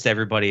pissed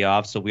everybody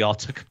off. So we all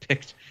took a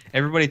picture.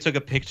 Everybody took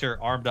a picture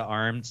arm to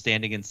arm,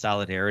 standing in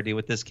solidarity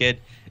with this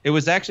kid. It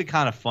was actually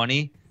kind of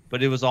funny,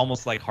 but it was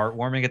almost like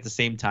heartwarming at the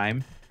same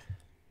time.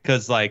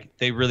 Because like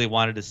they really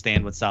wanted to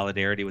stand with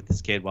solidarity with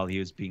this kid while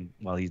he's being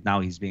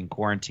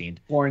quarantined.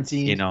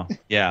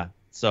 Yeah.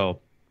 So,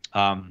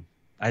 I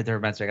got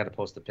to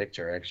post a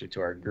picture actually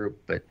to our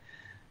group, but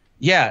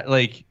yeah,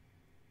 like,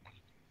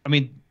 I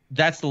mean,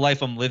 that's the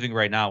life I'm living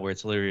right now, where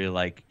it's literally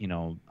like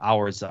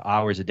hours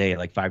a day,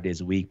 like 5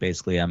 days a week.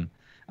 Basically, I'm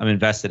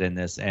invested in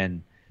this,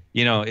 and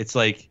it's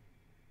like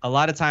a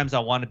lot of times I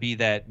want to be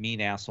that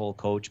mean asshole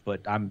coach, but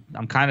I'm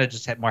kind of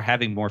just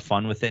having more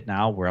fun with it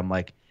now, where I'm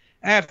like,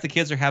 if the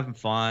kids are having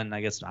fun,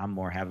 I guess I'm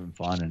more having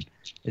fun, and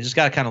you just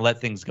got to kind of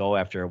let things go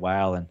after a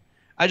while. And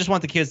I just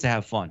want the kids to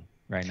have fun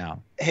right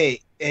now.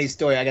 Hey,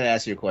 Stoy, I gotta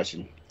ask you a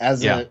question.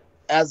 As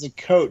a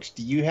coach,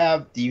 do you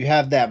have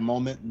that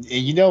moment? And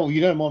you know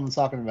the moment I'm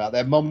talking about.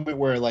 That moment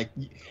where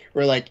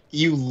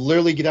you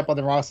literally get up on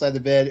the wrong side of the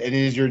bed, and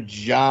it is your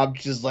job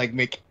to just like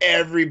make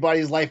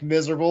everybody's life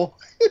miserable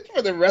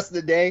for the rest of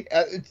the day.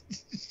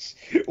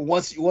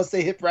 Once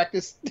they hit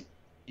practice.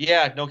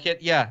 Yeah, no kid.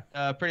 Yeah,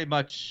 pretty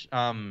much.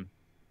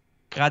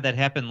 God, that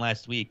happened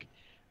last week.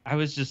 I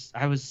was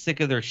sick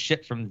of their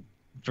shit from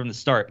the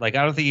start. Like,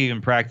 I don't think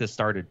even practice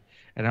started,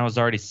 and I was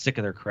already sick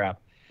of their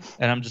crap.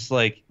 And I'm just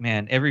like,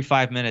 man, every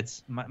 5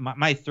 minutes,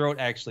 my throat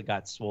actually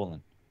got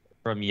swollen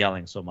from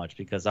yelling so much,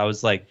 because I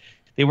was like,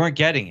 they weren't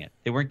getting it.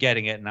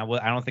 And I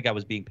don't think I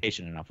was being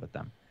patient enough with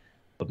them.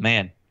 But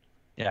man,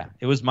 yeah,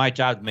 it was my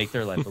job to make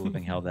their life a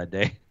living hell that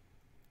day.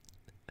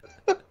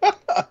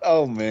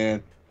 Oh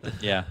man.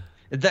 Yeah.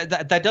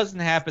 That doesn't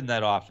happen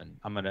that often.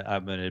 I'm gonna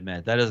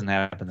admit that doesn't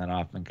happen that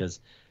often, because,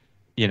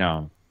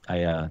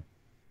 I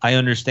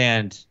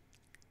understand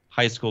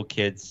high school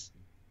kids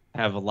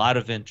have a lot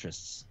of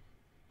interests,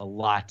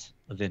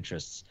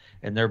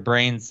 and their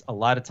brains a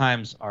lot of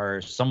times are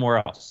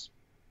somewhere else.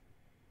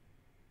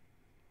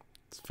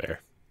 It's fair.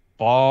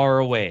 Far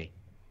away.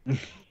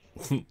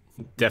 Definitely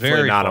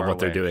Very not far on what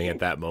they're away. doing at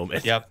that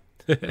moment. Yep.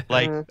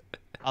 Like,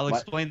 I'll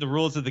explain the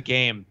rules of the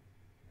game,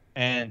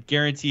 and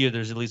guarantee you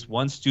there's at least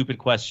one stupid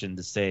question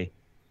to say,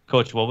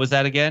 "Coach, what was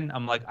that again?"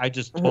 I'm like, "I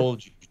just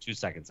told you 2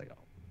 seconds ago."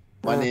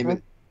 My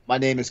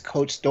name is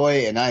Coach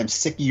Stoy, and I am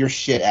sick of your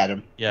shit,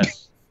 Adam.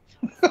 Yes.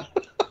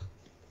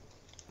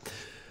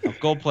 Now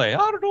go play. I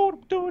don't know what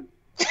I'm doing.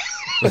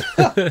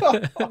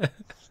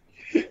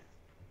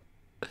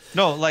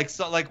 No,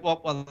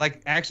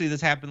 actually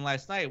this happened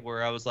last night,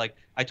 where I was like,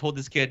 I told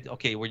this kid,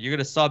 okay, well, you're going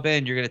to sub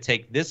in, you're going to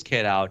take this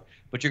kid out,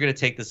 but you're going to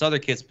take this other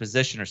kid's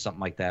position or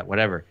something like that,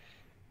 whatever.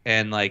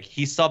 And like,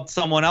 he subbed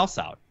someone else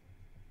out.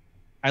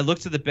 I look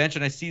to the bench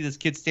and I see this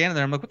kid standing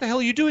there. I'm like, what the hell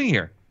are you doing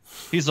here?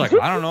 He's like,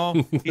 I don't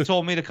know. He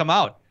told me to come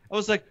out. I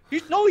was like,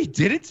 no, he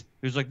didn't.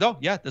 He was like, no,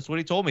 yeah, that's what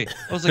he told me.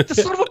 I was like, the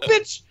son of a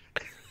bitch.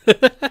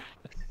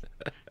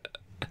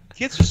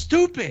 Kids are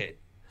stupid.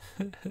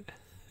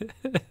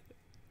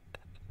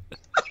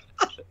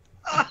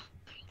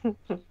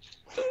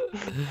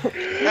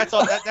 That's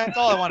all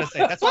I want to say.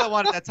 That's all I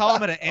want. That's how I'm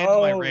going to end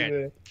my rant.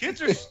 Man.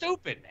 Kids are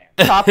stupid,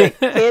 man. Topic: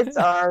 kids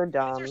are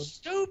dumb. Kids are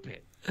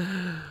stupid.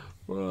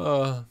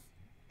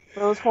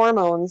 Those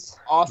hormones.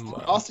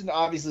 Austin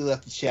obviously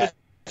left the chat.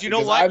 Do you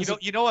know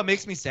what? You know what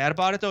makes me sad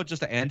about it though?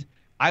 Just to end,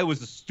 I was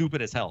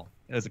stupid as hell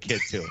as a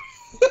kid too.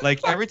 Like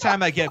every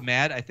time I get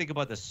mad, I think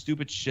about the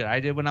stupid shit I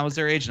did when I was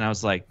their age, and I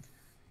was like,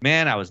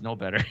 man, I was no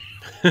better.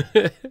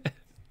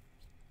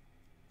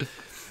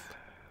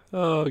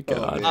 Oh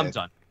God, I'm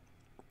done.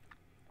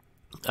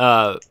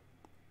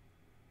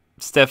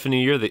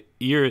 Stephanie, you're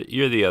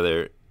the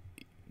other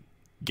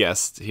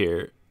guest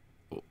here.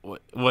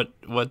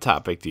 What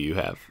topic do you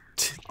have?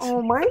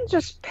 Oh, mine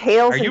just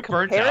pales in Are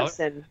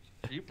comparison.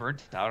 you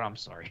burnt out? I'm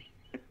sorry.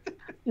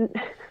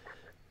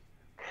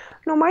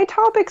 No, my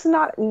topic's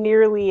not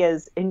nearly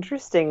as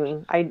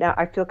interesting.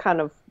 I feel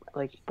kind of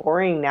like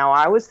boring now.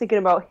 I was thinking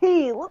about,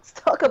 hey, let's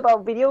talk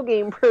about video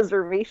game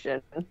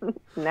preservation.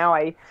 Now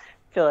I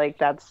feel like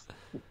that's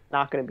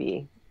not going to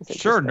be.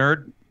 Sure,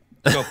 nerd.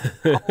 Go.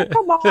 Oh,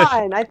 come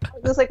on. I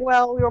was like,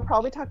 well, we will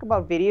probably talk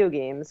about video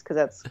games because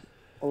that's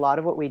a lot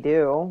of what we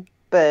do.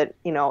 But,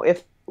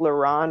 if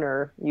Laurent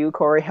or you,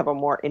 Corey, have a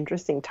more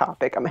interesting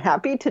topic, I'm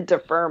happy to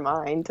defer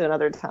mine to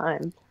another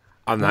time.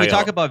 When we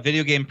talk about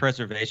video game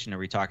preservation, are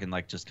we talking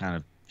like just kind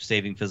of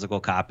saving physical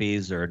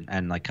copies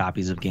and like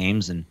copies of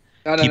games and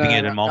keeping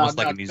it in almost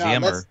like a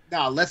museum?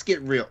 Let's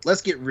get real.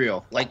 Let's get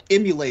real. Like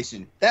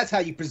emulation. That's how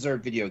you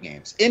preserve video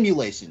games.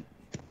 Emulation.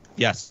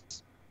 Yes.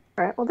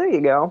 All right. Well, there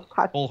you go.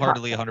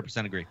 Wholeheartedly,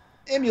 100% agree.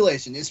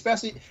 Emulation,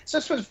 especially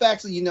for the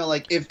fact that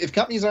like if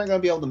companies aren't going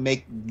to be able to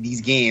make these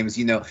games,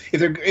 if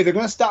they're going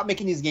to stop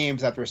making these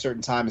games after a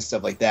certain time and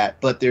stuff like that,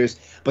 but there's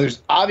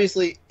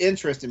obviously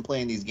interest in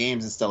playing these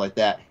games and stuff like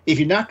that. If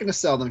you're not going to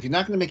sell them, if you're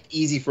not going to make it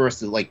easy for us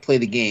to like play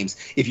the games,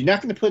 if you're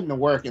not going to put in the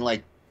work and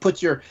like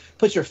put your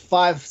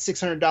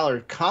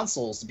 $500-$600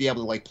 consoles to be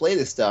able to like play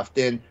this stuff,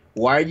 then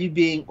why are you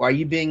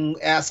being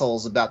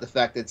assholes about the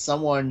fact that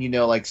someone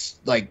like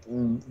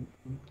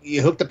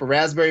you hooked up a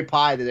Raspberry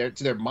Pi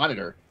to their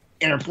monitor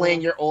and are playing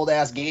your old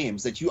ass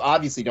games that you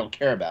obviously don't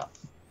care about?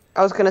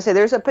 I was going to say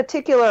there's a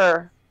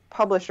particular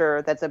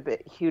publisher that's a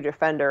huge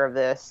offender of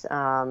this.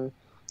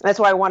 That's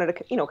why I wanted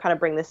to, kind of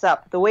bring this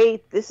up. The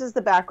way this is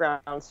the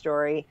background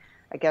story,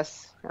 I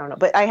guess, I don't know,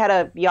 but I had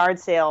a yard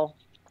sale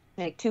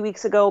like 2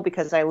 weeks ago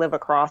because I live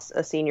across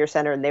a senior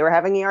center and they were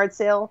having a yard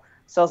sale.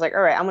 So I was like,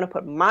 all right, I'm going to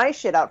put my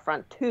shit out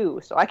front too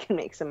so I can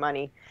make some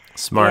money.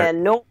 Smart.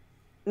 And no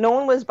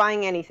one was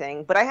buying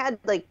anything, but I had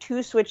like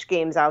 2 Switch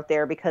games out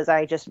there because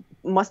I just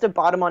must have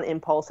bought them on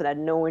impulse and had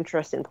no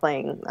interest in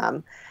playing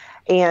them.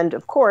 And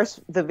of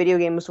course, the video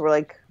games were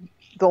like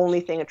the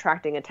only thing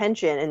attracting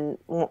attention.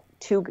 And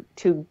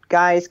two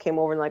guys came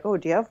over and like, oh,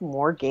 do you have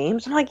more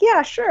games? I'm like,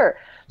 yeah, sure.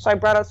 So I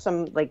brought out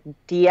some like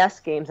DS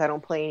games I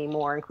don't play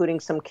anymore,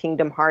 including some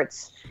Kingdom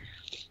Hearts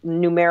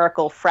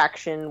numerical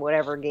fraction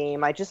whatever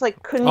game. I just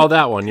like couldn't. Oh,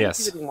 that one,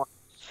 yes. Anymore.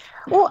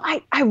 Well,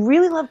 I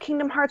really loved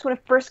Kingdom Hearts when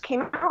it first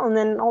came out, and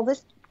then all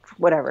this,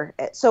 whatever.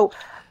 So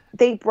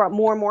they brought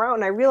more and more out,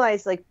 and I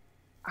realized like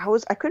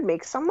I could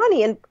make some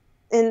money, and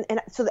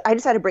so I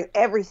decided to bring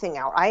everything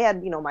out. I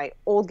had my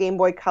old Game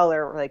Boy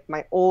Color, like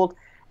my old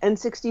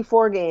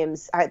N64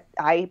 games.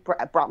 I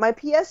brought my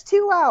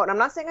PS2 out, and I'm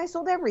not saying I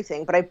sold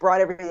everything, but I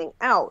brought everything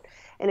out,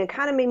 and it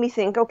kind of made me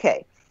think,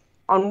 okay,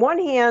 on one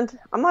hand,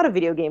 I'm not a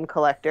video game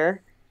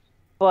collector,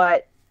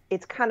 but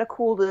it's kind of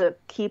cool to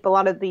keep a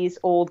lot of these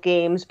old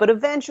games, but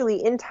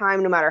eventually in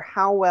time, no matter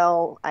how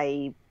well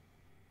I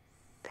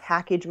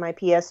package my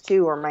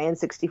PS2 or my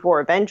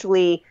N64,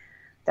 eventually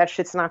that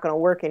shit's not going to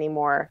work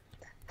anymore.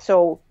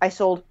 So I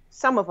sold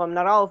some of them,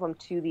 not all of them,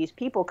 to these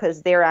people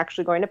because they're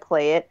actually going to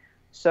play it.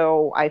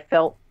 So I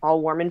felt all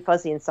warm and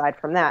fuzzy inside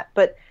from that.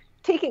 But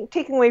taking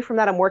away from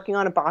that, I'm working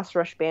on a Boss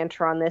Rush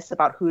banter on this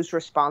about who's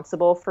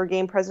responsible for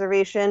game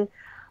preservation.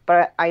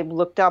 But I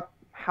looked up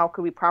how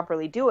could we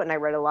properly do it, and I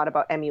read a lot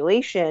about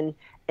emulation,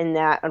 and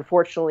that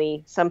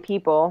unfortunately some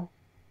people,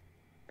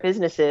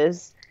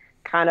 businesses,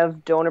 kind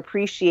of don't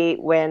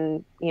appreciate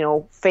when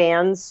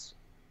fans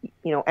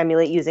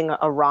emulate using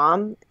a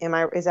ROM.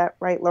 Is that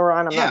right,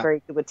 Laurent? I'm not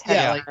very good with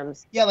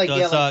terms.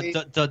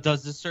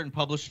 Does this certain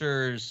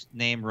publisher's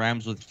name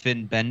rhymes with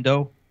Finn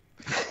Bendo?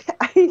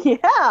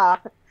 Yeah,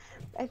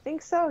 I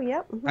think so.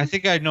 Yep. Mm-hmm. I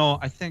think I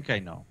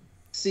know.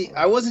 See,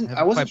 I wasn't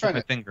trying to put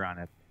my finger on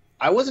it.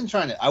 I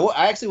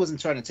actually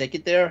wasn't trying to take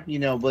it there,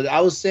 but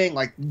I was saying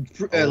we're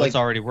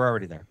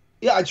already there.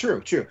 Yeah,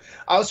 true.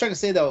 I was trying to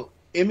say though,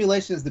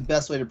 emulation is the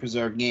best way to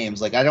preserve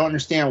games. Like, I don't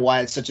understand why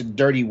it's such a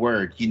dirty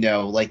word, you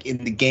know, like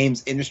in the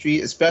games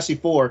industry, especially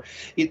for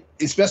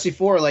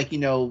like, you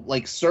know,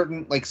 like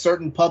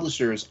certain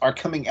publishers are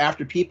coming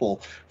after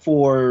people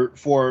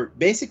for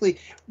basically,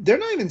 they're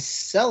not even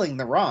selling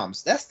the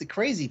ROMs. That's the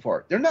crazy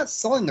part. They're not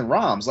selling the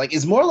ROMs. Like,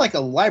 it's more like a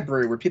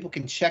library where people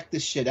can check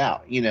this shit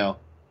out, you know.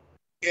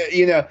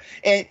 You know,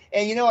 and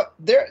you know what?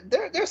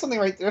 There's something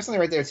right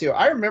there too.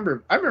 I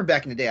remember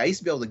back in the day, I used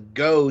to be able to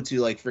go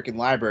to like freaking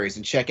libraries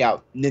and check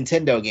out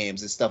Nintendo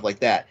games and stuff like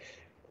that.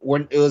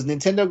 When it was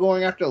Nintendo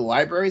going after the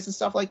libraries and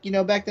stuff, like, you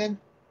know, back then,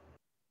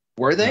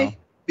 were they? No.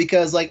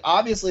 Because like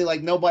obviously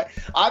nobody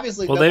was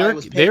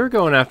they were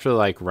going after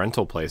like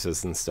rental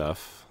places and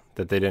stuff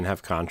that they didn't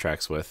have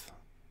contracts with.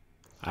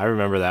 I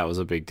remember that was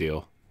a big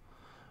deal.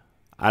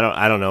 I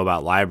don't know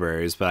about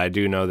libraries, but I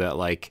do know that,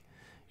 like,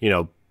 you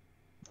know,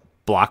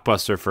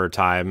 Blockbuster for a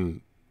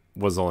time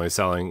was only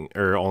selling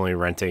or only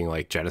renting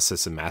like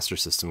Genesis and Master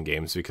System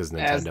games because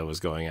Nintendo was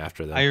going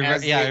after them.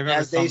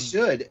 As they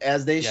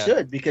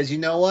should, because you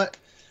know what?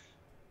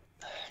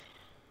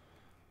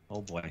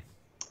 Oh boy.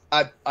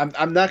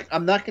 I'm not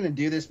going to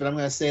do this, but I'm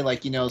going to say,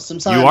 like, you know,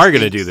 sometimes you are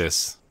going to do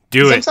this.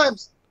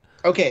 Sometimes,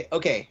 okay.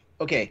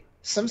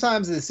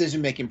 Sometimes the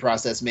decision-making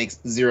process makes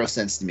zero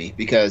sense to me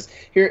because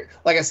here,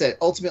 like I said,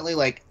 ultimately,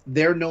 like,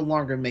 they're no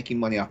longer making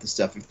money off the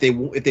stuff. If they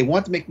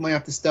want to make money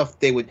off the stuff,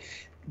 they would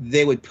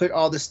put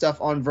all this stuff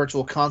on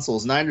virtual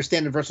consoles. And I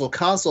understand the virtual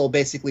console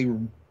basically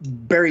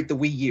buried the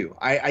Wii U.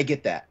 I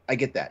get that.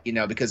 You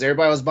know, because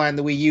everybody was buying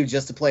the Wii U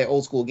just to play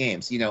old school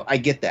games. You know, I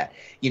get that.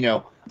 You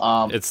know,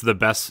 it's the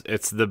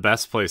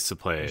best place to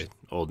play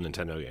old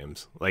Nintendo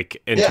games, like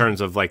in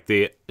terms of like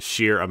the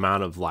sheer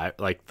amount of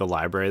like the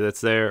library that's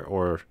there,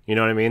 or you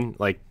know what I mean,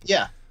 like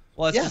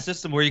well, it's a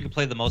system where you can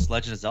play the most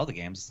Legend of Zelda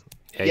games.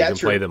 You can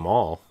play them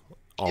all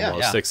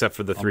almost, except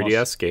for the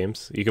 3DS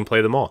games. You can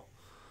play them all.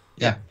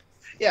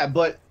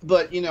 But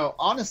you know,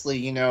 honestly,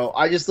 you know,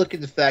 I just look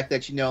at the fact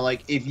that, you know,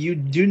 like, if you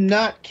do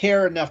not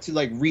care enough to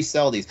like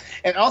resell these,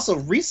 and also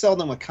resell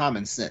them with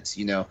common sense,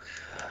 you know,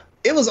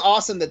 it was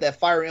awesome that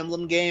Fire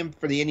Emblem game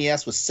for the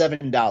NES was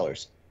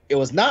 $7. It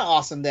was not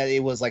awesome that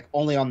it was like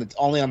only on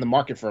the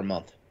market for a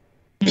month.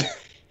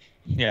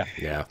 Yeah.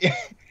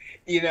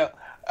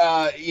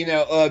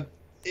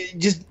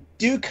 Just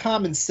do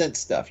common sense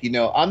stuff. You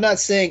know, I'm not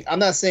saying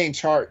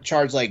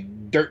charge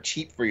like dirt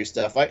cheap for your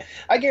stuff.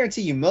 I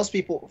guarantee you, most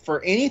people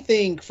for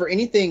anything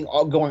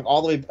going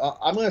all the way.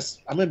 I'm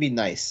gonna be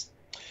nice.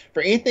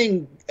 For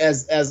anything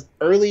as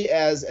early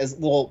as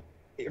well,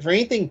 for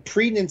anything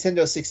pre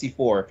Nintendo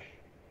 64.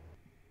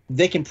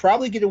 They can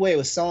probably get away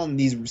with selling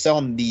these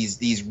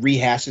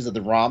rehashes of the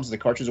ROMs, the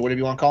cartridges, or whatever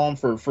you want to call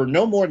them, for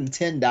no more than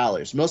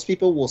 $10. Most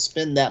people will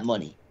spend that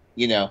money,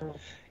 you know.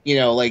 You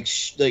know,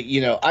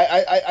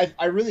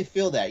 I really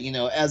feel that, you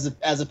know, as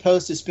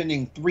opposed to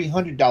spending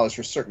 $300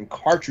 for certain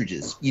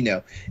cartridges, you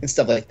know, and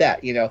stuff like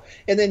that, you know.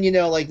 And then, you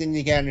know, like, then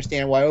you can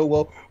understand why,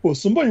 well,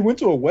 somebody went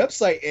to a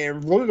website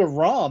and wrote a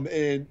ROM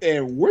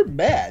and we're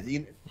mad.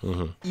 You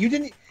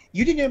didn't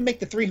even make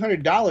the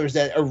 $300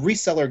 that a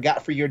reseller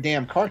got for your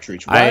damn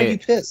cartridge. Why are you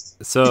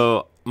pissed?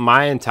 So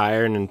my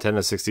entire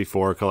Nintendo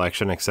 64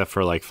 collection, except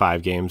for like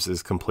 5 games,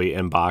 is complete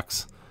in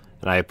box,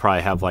 and I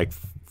probably have like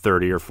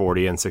 30 or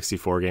 40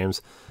 N64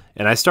 games.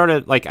 And I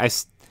started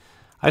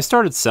I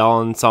started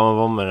selling some of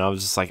them, and I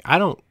was just like, I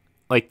don't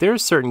like.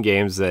 There's certain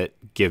games that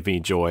give me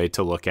joy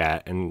to look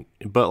at,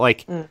 but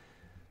like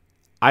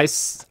I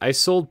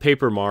sold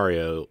Paper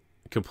Mario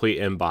complete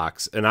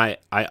inbox, and I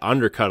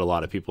undercut a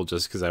lot of people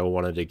just because I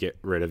wanted to get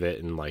rid of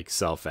it and like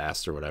sell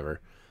fast or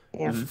whatever.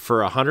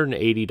 For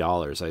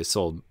 $180 I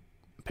sold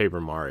Paper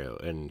Mario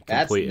and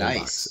complete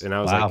inbox, and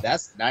I was like,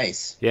 that's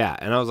nice. Yeah,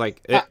 and I was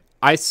like,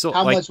 I sold.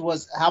 How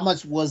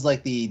much was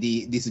like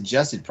the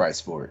suggested price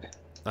for it?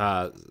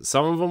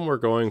 Some of them were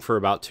going for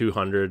about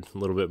 $200, a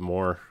little bit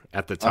more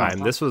at the time.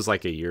 This was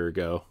like a year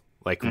ago,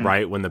 like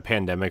right when the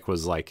pandemic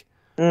was like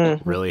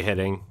really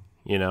hitting,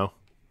 you know.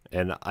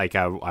 And like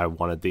I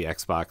wanted the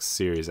Xbox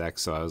Series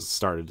X, so I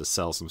started to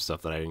sell some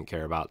stuff that I didn't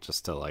care about,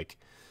 just to, like,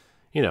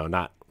 you know,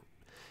 not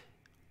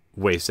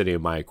waste any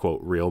of my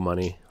quote real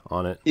money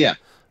on it. Yeah.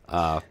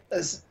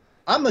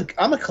 I'm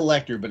a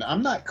collector, but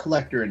I'm not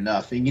collector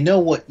enough. And you know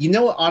what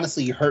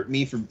honestly hurt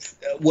me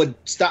would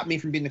stop me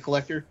from being a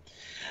collector?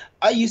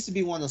 I used to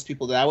be one of those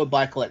people that I would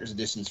buy collector's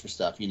editions for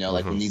stuff, you know,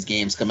 like when these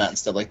games come out and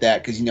stuff like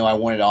that, because, you know, I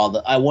wanted all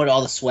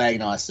the swag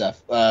and all that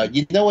stuff.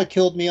 You know what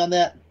killed me on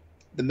that?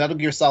 The Metal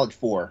Gear Solid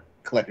 4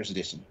 collector's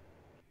edition.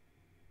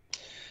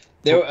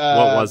 What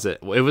was it?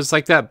 It was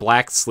like that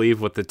black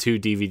sleeve with the two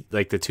DVD,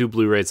 like the two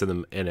Blu-rays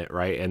in it,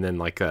 right? And then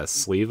like a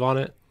sleeve on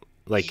it,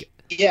 like.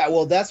 Yeah,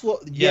 well, that's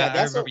what. Yeah,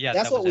 that's what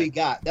we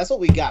got. That's what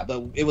we got.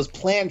 But it was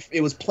planned.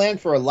 It was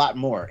planned for a lot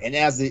more. And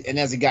as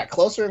it got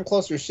closer and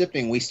closer to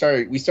shipping, we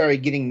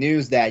started getting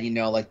news that, you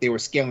know, like, they were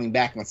scaling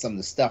back on some of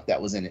the stuff that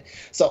was in it.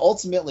 So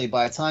ultimately,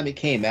 by the time it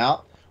came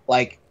out,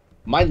 like,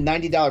 my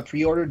 $90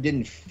 pre-order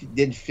didn't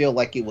feel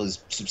like it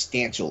was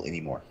substantial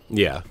anymore.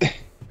 Yeah.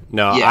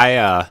 No,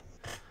 yeah.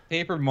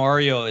 Paper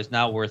Mario is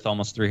now worth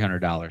almost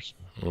 $300.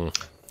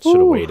 Should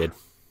have waited.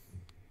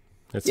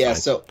 It's yeah.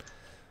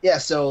 fine.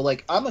 So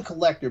like I'm a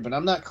collector, but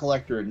I'm not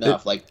collector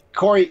enough. Like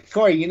Corey,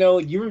 you know,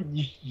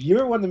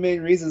 you're one of the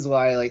main reasons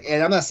why, like,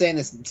 and I'm not saying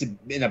this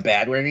in a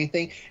bad way or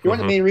anything. You're one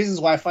of the main reasons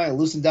why I finally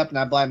loosened up and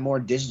I buy more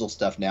digital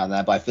stuff now than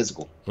I buy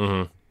physical.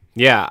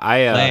 Yeah,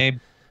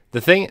 Lame.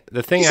 The thing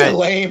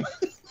Lame.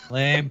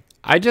 Lame.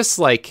 I just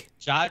like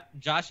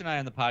Josh and I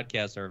on the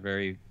podcast are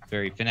very,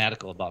 very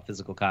fanatical about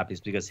physical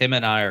copies because him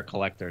and I are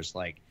collectors,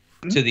 like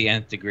to the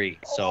nth degree.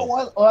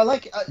 So I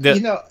like the,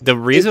 you know, the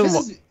reason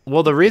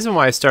the reason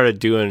why I started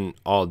doing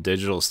all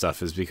digital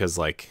stuff is because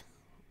like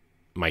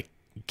my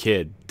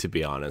kid, to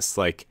be honest,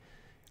 like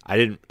I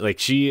didn't like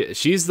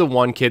she's the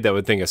one kid that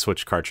would think a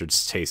Switch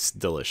cartridge tastes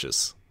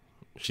delicious.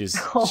 She's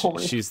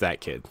that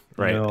kid,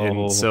 right? No.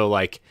 And so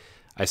like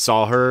I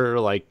saw her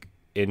like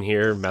in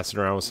here messing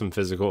around with some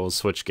physical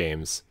Switch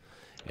games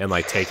and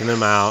like taking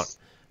them out.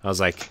 I was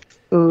like,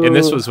 and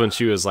this was when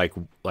she was like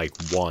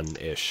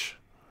 1-ish,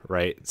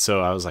 right?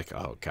 So I was like,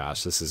 oh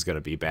gosh, this is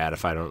gonna be bad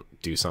if I don't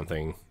do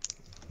something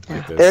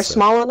like this. They're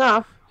small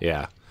enough.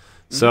 Yeah.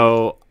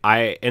 So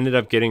I ended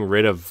up getting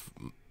rid of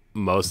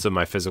most of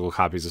my physical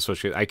copies of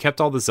Switch. I kept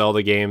all the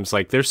Zelda games.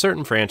 Like there's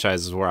certain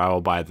franchises where I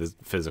will buy the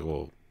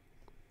physical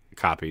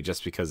copy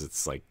just because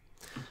it's like,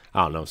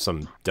 I don't know,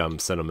 some dumb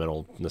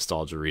sentimental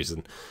nostalgia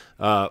reason.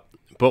 But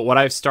what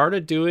I've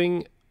started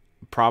doing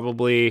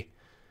probably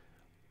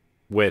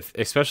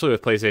especially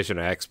with PlayStation and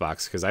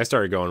Xbox, because I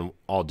started going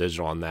all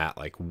digital on that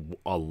like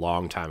a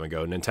long time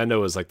ago.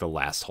 Nintendo was like the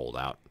last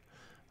holdout.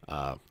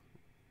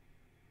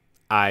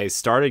 I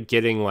started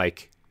getting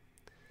like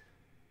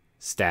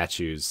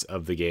statues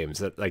of the games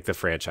that like the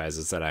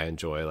franchises that I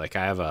enjoy. Like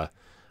I have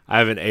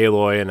an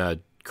Aloy and a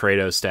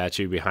Kratos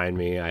statue behind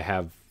me. I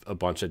have a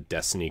bunch of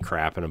Destiny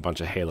crap and a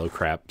bunch of Halo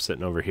crap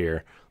sitting over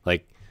here.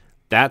 Like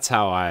that's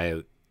how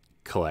I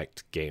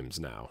collect games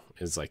now,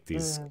 is like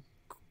these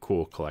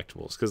cool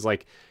collectibles. Because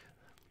like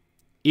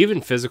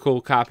even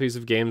physical copies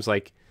of games,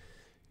 like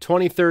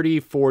 20, 30,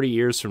 40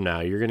 years from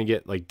now, you're going to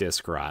get like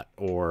disc rot,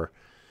 or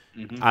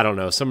I don't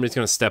know, somebody's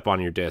going to step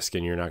on your disc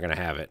and you're not going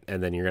to have it.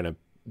 And then you're going to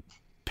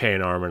pay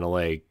an arm and a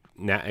leg,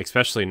 now,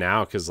 especially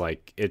now, because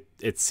like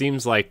it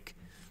seems like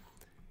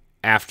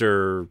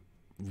after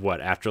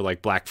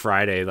like Black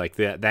Friday, like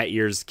that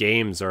year's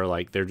games are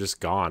like, they're just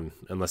gone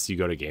unless you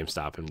go to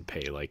GameStop and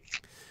pay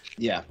like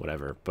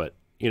whatever. But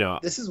you know,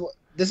 this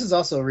is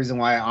also a reason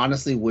why I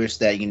honestly wish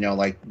that, you know,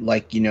 like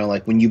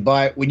when you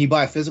buy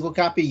a physical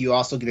copy, you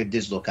also get a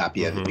digital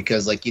copy of it,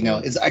 because like, you know,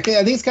 I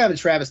think it's kind of a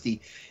travesty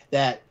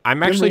that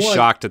I'm actually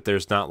shocked that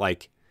there's not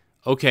like,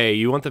 okay,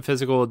 you want the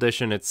physical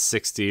edition, it's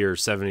 $60 or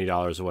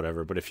 $70 or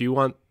whatever, but if you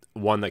want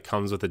one that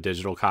comes with a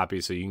digital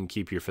copy so you can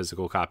keep your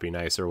physical copy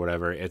nice or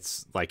whatever,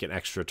 it's like an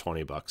extra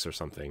 $20 or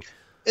something.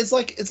 It's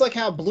like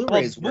how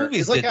Blu-rays were.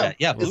 It's like how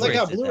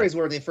Blu-rays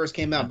were when they first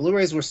came out.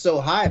 Blu-rays were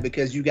so high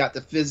because you got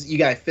you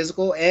got a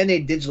physical and a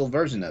digital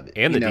version of it,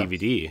 and the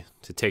DVD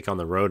to take on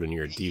the road in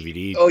your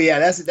DVD. Oh yeah,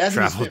 that's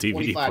travel if you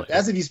spent DVD player.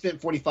 That's if you spent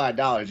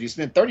 $45. You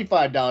spent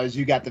 $35,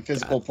 you got the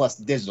physical plus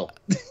the digital.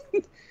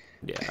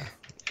 Yeah.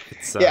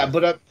 Yeah,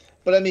 but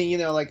I mean, you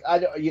know, like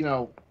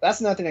that's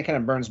another thing that kind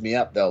of burns me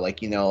up though.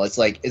 Like, you know, it's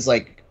like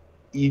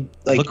you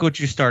like, look what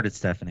you started,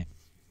 Stephanie.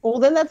 Well,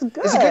 then that's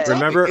good. It's a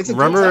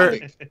good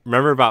topic.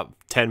 Remember about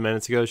 10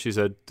 minutes ago, she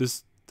said,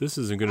 this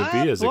isn't going to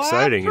be as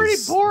exciting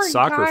as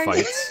soccer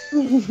fights.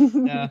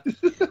 Yeah.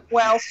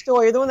 Well,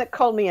 Story, you're the one that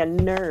called me a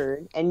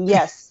nerd, and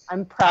yes,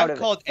 I'm proud of it. I've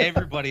called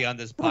everybody on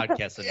this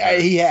podcast a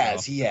nerd. Yeah,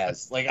 he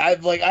has. Like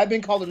I've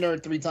been called a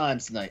nerd 3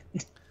 times tonight.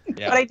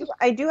 Yeah. But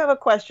I do have a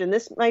question.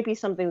 This might be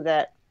something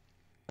that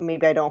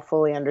maybe I don't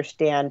fully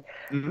understand.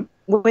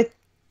 With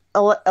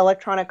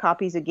electronic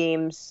copies of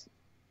games,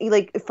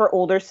 like for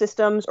older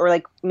systems, or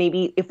like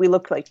maybe if we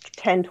look like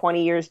 10,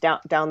 20 years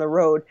down the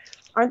road,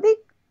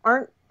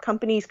 aren't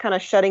companies kind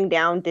of shutting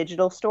down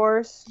digital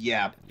stores?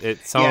 Yeah.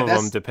 Some of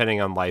them,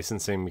 depending on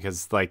licensing,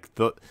 because so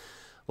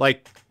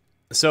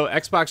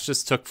Xbox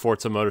just took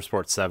Forza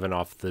Motorsport 7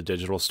 off the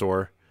digital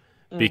store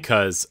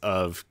because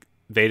of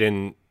they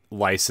didn't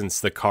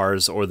license the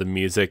cars or the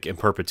music in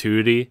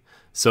perpetuity.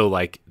 So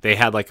like they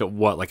had like a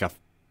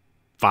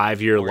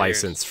 5-year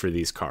license for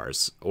these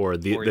cars or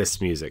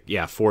this music.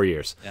 Yeah, 4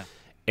 years. Yeah.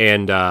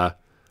 And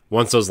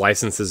once those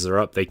licenses are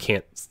up, they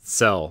can't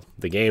sell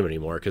the game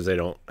anymore because they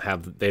don't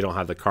have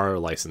the car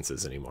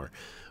licenses anymore.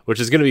 Which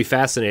is going to be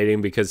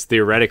fascinating because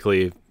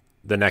theoretically,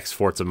 the next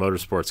Forza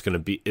Motorsport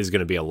is going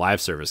to be a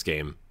live service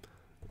game,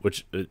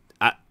 which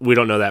we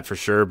don't know that for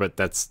sure, but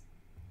that's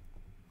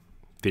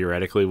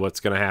theoretically what's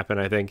going to happen,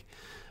 I think.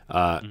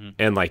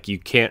 And like you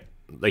can't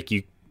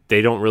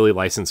they don't really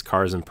license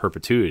cars in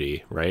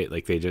perpetuity, right?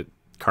 Like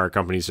car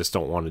companies just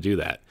don't want to do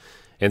that.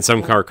 And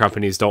some car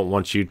companies don't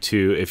want you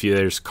to, if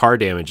there's car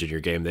damage in your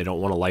game, they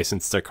don't want to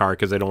license their car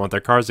because they don't want their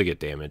cars to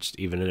get damaged,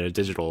 even in a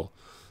digital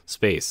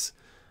space.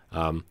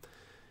 And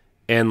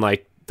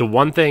like the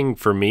one thing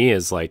for me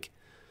is like,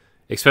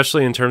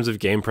 especially in terms of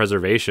game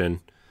preservation,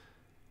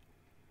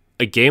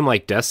 a game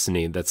like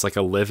Destiny that's like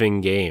a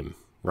living game,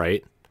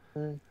 right?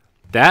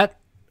 That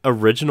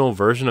original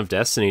version of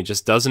Destiny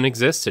just doesn't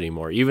exist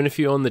anymore. Even if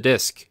you own the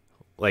disc,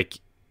 like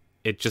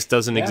it just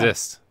doesn't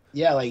exist.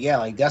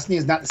 Like Destiny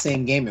is not the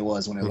same game it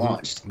was when it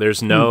launched.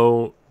 There's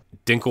no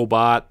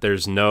Dinklebot.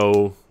 There's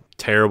no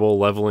terrible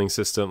leveling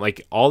system.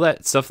 Like all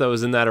that stuff that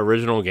was in that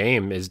original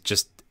game is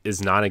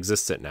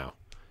non-existent now.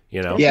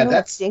 You know? Yeah,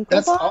 that's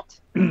all.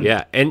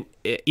 Yeah, and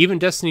even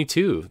Destiny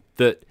 2.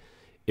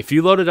 If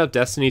you loaded up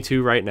Destiny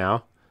 2 right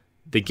now,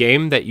 the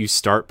game that you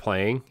start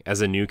playing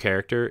as a new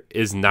character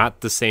is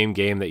not the same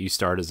game that you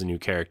start as a new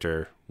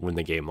character when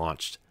the game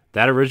launched.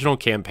 That original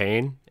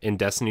campaign in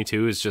Destiny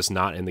 2 is just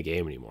not in the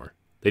game anymore.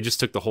 They just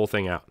took the whole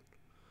thing out.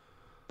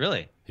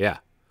 Really? Yeah.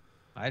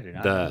 I did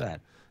not know that.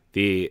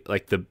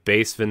 The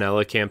base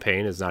vanilla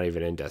campaign is not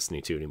even in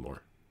Destiny 2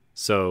 anymore.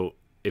 So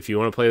if you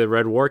want to play the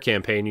Red War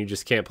campaign, you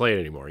just can't play it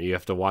anymore. You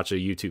have to watch a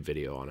YouTube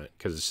video on it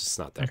because it's just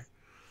not there.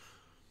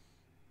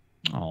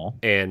 Oh.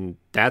 And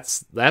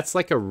that's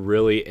like a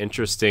really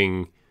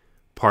interesting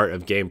part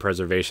of game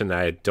preservation that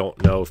I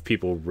don't know if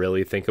people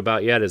really think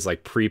about yet, is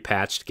like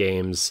pre-patched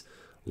games,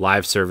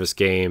 live service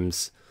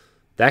games,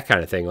 that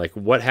kind of thing. Like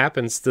what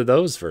happens to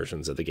those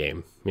versions of the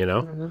game, you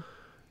know? Mm-hmm.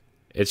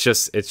 It's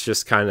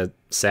just kind of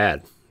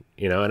sad,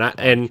 you know?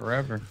 And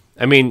forever.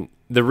 I mean,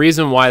 the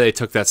reason why they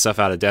took that stuff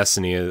out of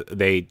Destiny,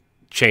 they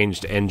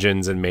changed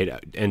engines and made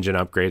engine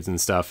upgrades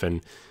and stuff,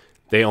 and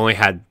they only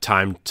had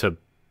time to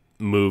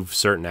move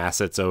certain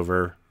assets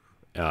over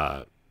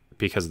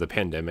because of the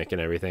pandemic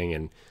and everything,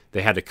 and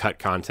they had to cut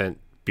content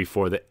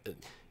before the.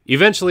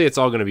 Eventually, it's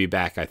all going to be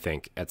back, I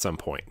think, at some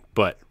point.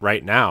 But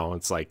right now,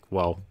 it's like,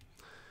 well,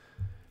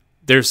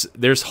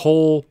 there's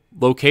whole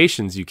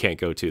locations you can't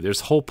go to.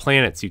 There's whole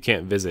planets you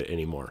can't visit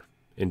anymore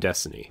in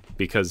Destiny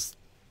because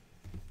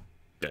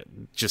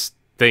just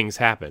things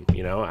happen.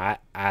 You know,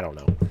 I don't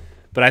know,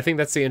 but I think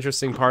that's the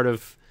interesting part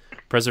of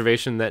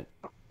preservation that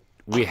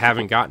we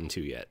haven't gotten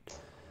to yet.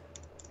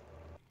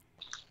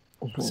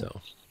 So,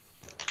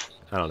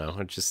 I don't know.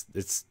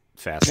 It's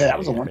fascinating.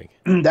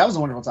 Yeah, that was a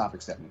wonderful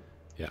topic, Stephanie.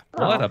 Yeah.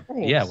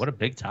 What a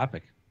big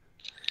topic.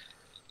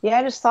 Yeah,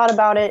 I just thought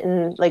about it,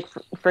 and like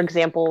for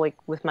example, like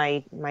with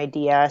my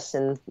DS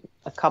and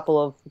a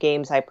couple of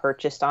games I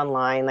purchased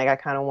online, like I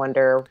kind of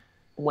wonder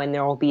when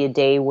there will be a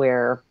day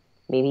where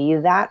maybe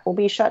that will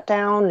be shut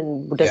down,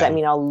 and does that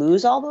mean I'll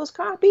lose all those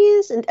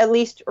copies, and at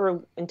least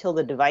or until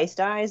the device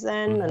dies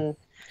then? Mm-hmm. And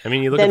I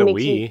mean, you look at the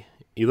Wii.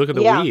 You look at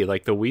the Wii,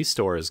 like the Wii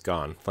store is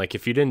gone. Like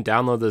if you didn't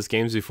download those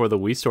games before the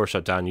Wii store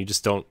shut down, you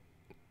just don't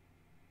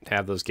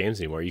have those games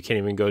anymore. You can't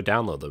even go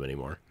download them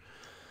anymore.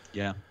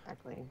 Yeah.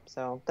 Exactly.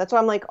 So that's why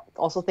I'm like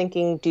also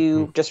thinking,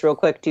 just real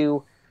quick,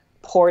 do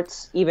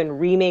ports, even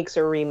remakes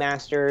or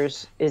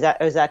remasters, is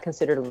that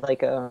considered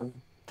like a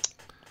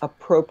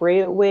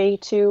appropriate way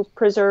to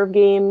preserve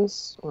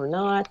games or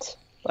not?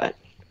 But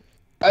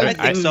I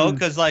think so,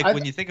 because like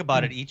when you think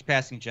about it, each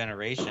passing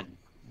generation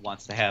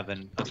wants to have a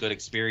good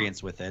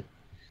experience with it.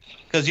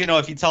 Because, you know,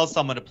 if you tell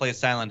someone to play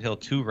Silent Hill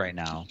 2 right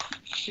now,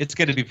 it's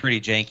going to be pretty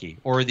janky.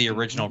 Or the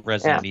original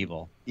Resident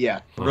Evil.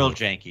 Yeah. Real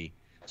janky.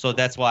 So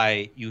that's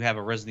why you have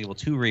a Resident Evil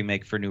 2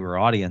 remake for newer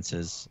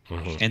audiences.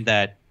 Mm-hmm. And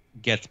that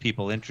gets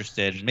people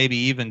interested, maybe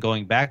even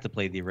going back to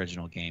play the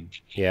original game.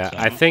 Yeah, so.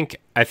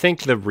 I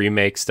think the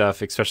remake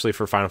stuff, especially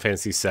for Final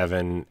Fantasy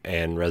VII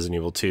and Resident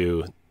Evil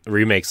 2,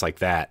 remakes like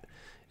that,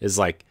 is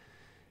like,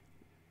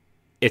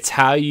 it's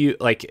how you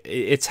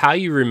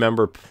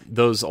remember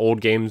those old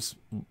games,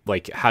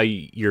 like how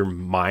your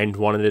mind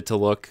wanted it to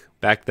look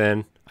back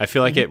then. I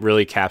feel like it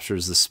really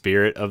captures the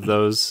spirit of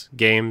those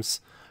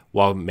games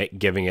while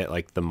giving it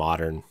like the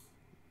modern,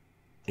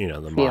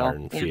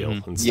 modern feel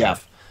and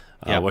stuff.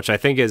 Which I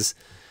think is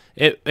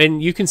it.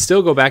 And you can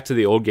still go back to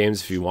the old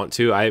games if you want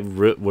to. I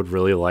would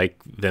really like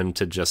them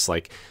to just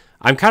like.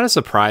 I'm kind of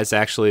surprised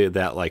actually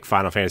that like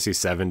Final Fantasy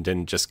VII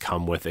didn't just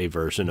come with a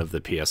version of the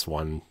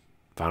PS1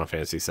 Final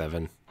Fantasy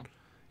VII.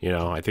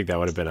 I think that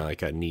would have been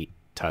like a neat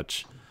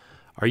touch.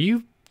 Are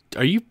you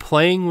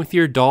playing with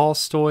your doll,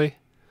 Stoy?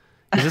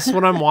 Is this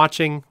what I'm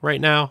watching right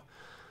now?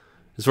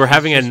 Is we're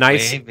having a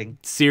nice,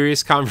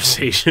 serious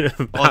conversation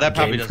about that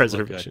probably game doesn't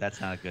preservation. Look good.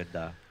 That's not a good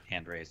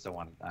hand raise. I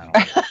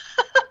don't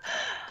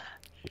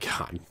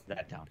God.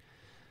 That down.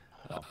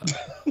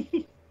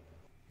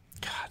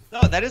 God.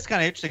 No, that is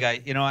kind of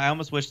interesting. I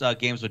almost wish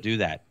games would do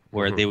that,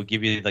 where they would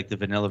give you like the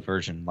vanilla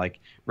version. Like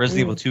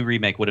Resident Evil 2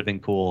 remake would have been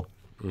cool,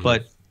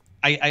 but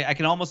I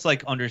can almost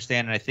like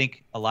understand, and I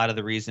think a lot of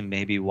the reason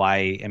maybe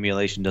why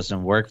emulation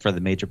doesn't work for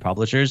the major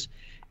publishers,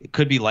 it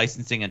could be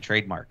licensing and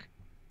trademark.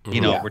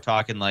 We're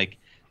talking like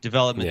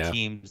development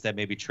teams that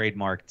maybe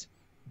trademarked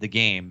the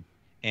game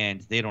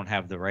and they don't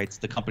have the rights.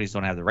 The companies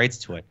don't have the rights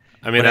to it.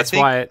 I mean, that's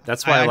why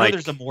I know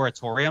there's a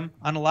moratorium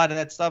on a lot of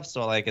that stuff.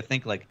 So like I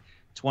think like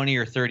 20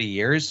 or 30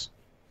 years.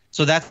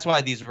 So that's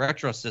why these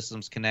retro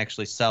systems can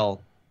actually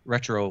sell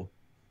retro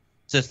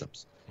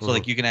systems. So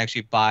like you can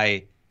actually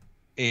buy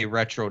a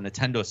retro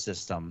Nintendo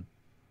system,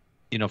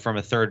 from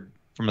a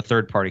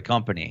third party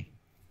company,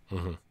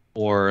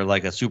 or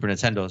like a Super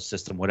Nintendo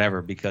system,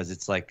 whatever, because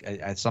it's like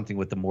something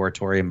with the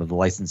moratorium of the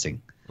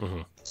licensing.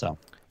 So,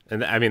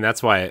 and I mean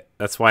that's why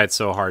it's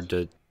so hard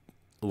to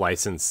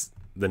license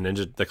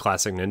the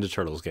classic Ninja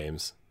Turtles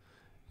games,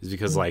 is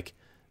because like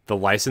the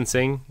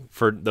licensing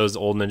for those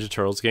old Ninja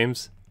Turtles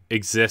games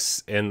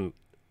exists in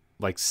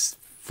like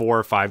 4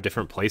 or 5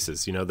 different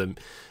places. You know,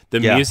 the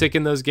music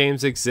in those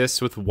games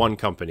exists with one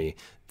company.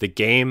 The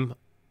game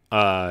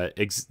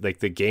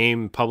the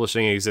game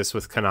publishing exists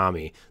with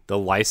Konami. The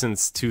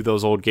license to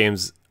those old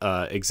games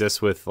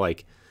exists with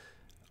like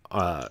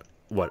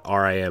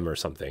RIM or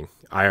something,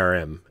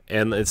 IRM.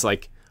 And it's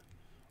like,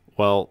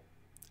 well,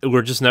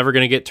 we're just never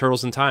going to get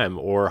Turtles in Time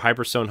or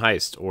Hyperstone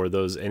Heist or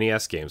those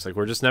NES games. Like,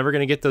 we're just never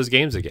going to get those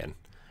games again.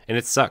 And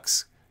it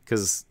sucks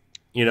because,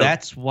 you know,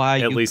 that's why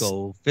you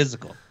go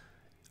physical.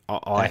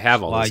 I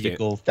have all those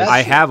games.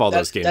 I have all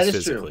those games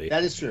physically.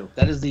 That is true.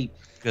 That's the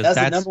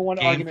number one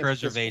game argument.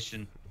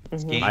 Preservation.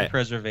 It's game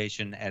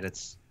preservation at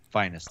its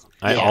finest.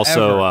 I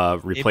also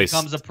replaced. It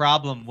becomes a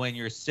problem when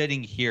you're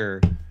sitting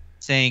here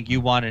saying you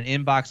want an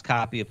inbox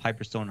copy of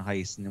Hyperstone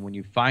Heist, and then when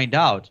you find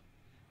out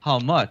how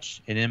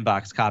much an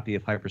inbox copy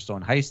of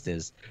Hyperstone Heist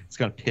is, it's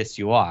going to piss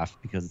you off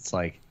because it's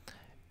like...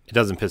 It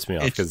doesn't piss me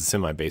off because it's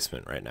in my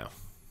basement right now.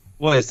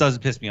 Well, it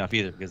doesn't piss me off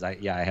either because I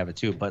have it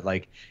too. But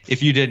like,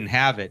 if you didn't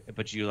have it,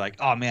 but you're like,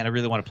 oh man, I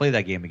really want to play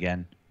that game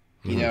again,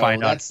 you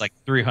find out it's like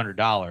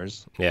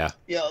 $300. Yeah.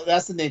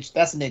 That's the nature.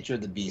 That's the nature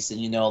of the beast, and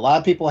you know, a lot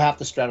of people have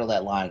to straddle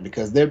that line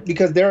because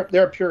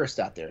they're purists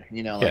out there.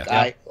 You know,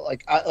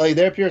 like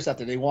they're purists out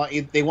there. They want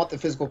the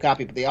physical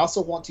copy, but they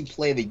also want to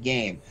play the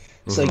game.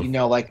 So you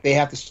know, like they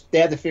have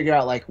to figure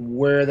out like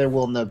where they're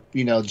willing to,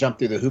 you know, jump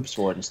through the hoops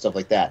for it and stuff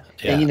like that.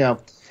 Yeah. And you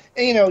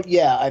know,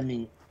 yeah, I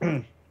mean,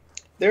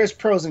 there's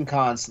pros and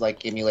cons to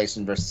like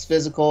emulation versus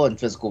physical and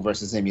physical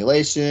versus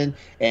emulation,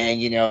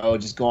 and you know,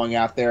 just going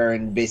out there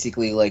and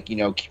basically like, you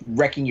know,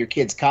 wrecking your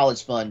kid's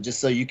college fund just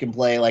so you can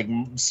play like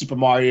Super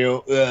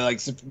Mario, like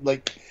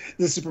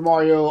the Super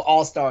Mario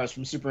All Stars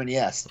from Super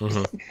NES.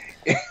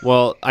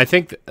 Well, I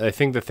think the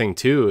thing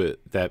too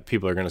that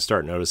people are going to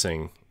start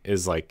noticing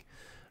is like,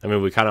 I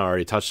mean, we kind of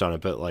already touched on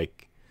it, but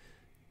like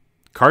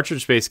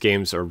cartridge-based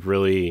games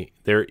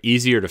they're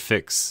easier to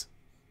fix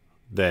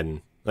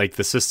than, like,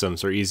 the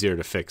systems are easier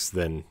to fix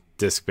than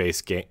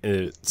disc-based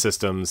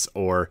systems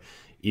or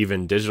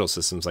even digital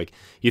systems. Like,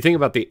 you think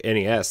about the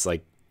NES,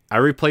 like, I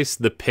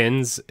replaced the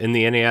pins in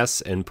the NES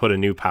and put a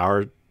new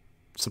power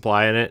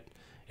supply in it,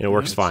 and it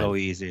works fine. So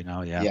easy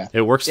now, yeah.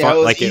 It works fine.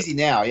 It's like easy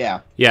now, yeah.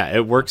 Yeah,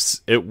 it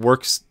works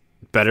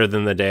better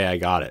than the day I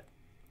got it.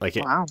 Like,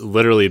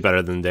 literally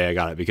better than the day I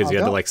got it because you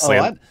had to like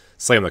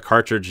slam the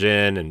cartridge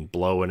in and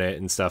blow in it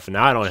and stuff. And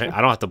now I don't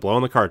have to blow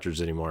in the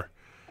cartridge anymore.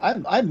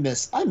 I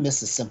miss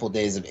the simple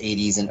days of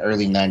 80s and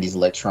early 90s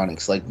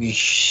electronics. Like, we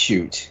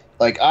shoot.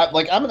 Like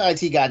I'm an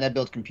IT guy and I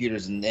build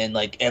computers and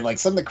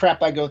some of the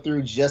crap I go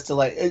through just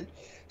to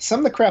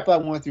some of the crap I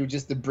went through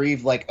just to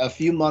breathe like a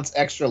few months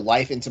extra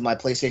life into my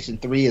PlayStation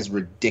 3 is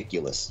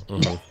ridiculous.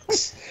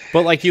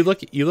 But like you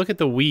look at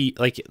the Wii,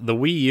 like the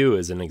Wii U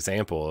is an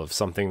example of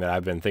something that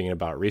I've been thinking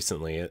about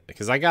recently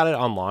because I got it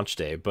on launch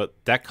day, but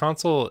that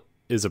console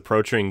is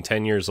approaching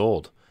 10 years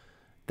old.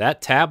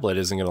 That tablet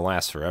isn't going to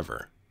last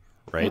forever,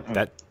 right?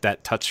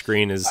 That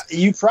touchscreen is.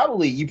 You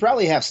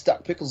probably have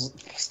stuck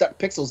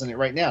pixels in it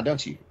right now,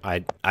 don't you?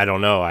 I don't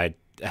know. I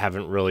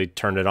haven't really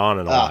turned it on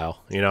in a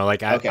while. You know,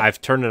 like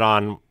I've turned it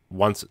on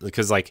once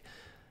because like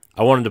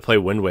I wanted to play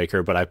Wind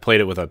Waker, but I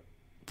played it with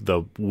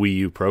the Wii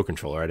U Pro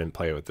controller. I didn't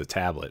play it with the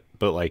tablet.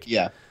 But like,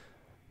 yeah,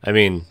 I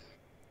mean,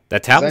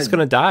 that tablet's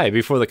gonna die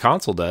before the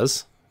console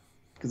does.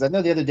 Because I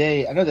know the other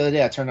day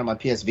I turned on my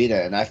PS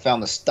Vita and I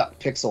found the stuck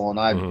pixel and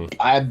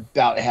I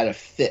about had a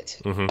fit.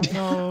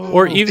 No.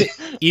 Or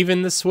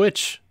even the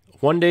Switch.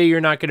 One day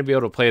you're not going to be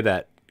able to play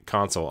that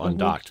console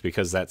undocked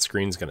because that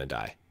screen's going to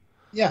die.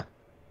 Yeah.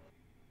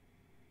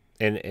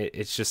 And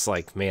it's just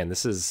like, man,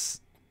 it's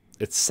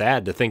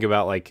sad to think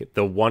about like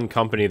the one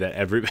company that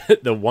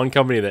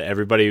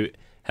everybody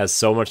has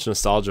so much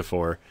nostalgia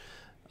for,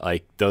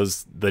 like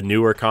the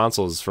newer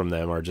consoles from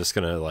them are just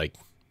gonna like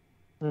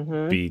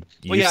be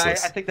useless. Well, yeah,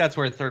 I think that's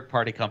where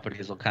third-party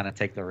companies will kind of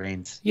take the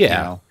reins. Yeah.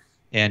 You know,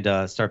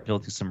 and start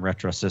building some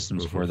retro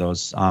systems for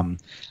those. I'm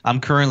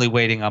currently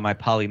waiting on my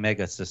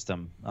Polymega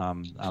system.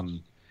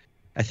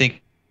 I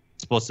think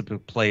supposed to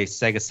play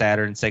Sega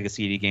Saturn, Sega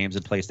CD games,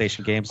 and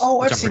PlayStation games.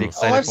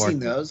 I've seen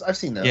those.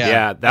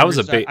 Yeah, that was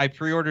a big. I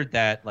pre-ordered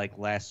that like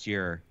last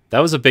year. That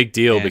was a big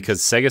deal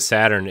because Sega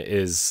Saturn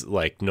is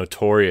like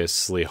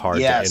notoriously hard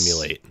to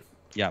emulate.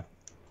 Yeah.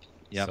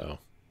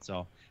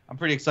 So I'm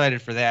pretty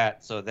excited for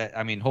that. So that,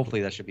 I mean,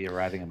 hopefully that should be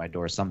arriving at my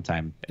door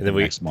sometime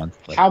next month.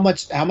 But how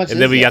much? And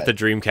then we got the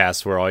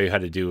Dreamcast where all you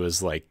had to do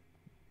was like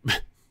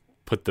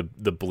put the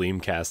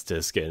Bleemcast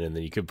disc in, and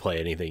then you could play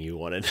anything you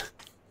wanted.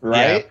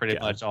 Right? Yeah, pretty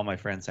much all my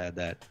friends had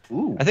that.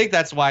 Ooh. I think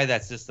that's why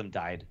that system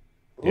died.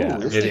 Yeah,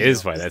 it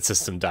is why that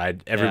system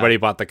died. Everybody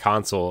bought the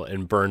console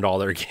and burned all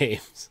their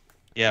games.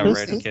 Yeah,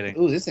 right. I'm kidding.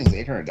 Ooh, this thing's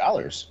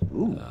 $800.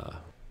 Ooh.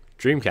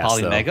 Dreamcast.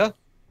 Polymega?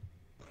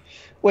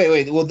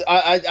 Wait. Well,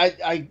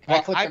 I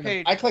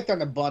clicked on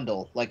the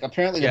bundle. Like,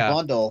 apparently the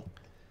bundle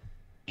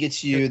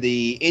gets you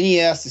the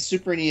NES, the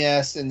Super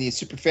NES, and the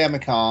Super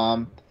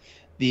Famicom.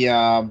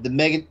 the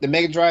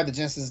Mega Drive, the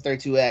Genesis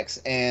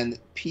 32X, and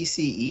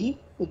PCE.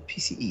 What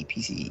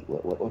PCE?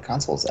 What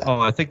console is that?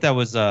 Oh, I think that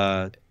was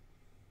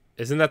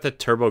Isn't that the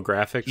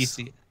TurboGrafx?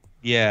 PC.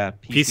 Yeah,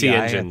 PC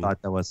Engine. I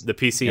thought that was The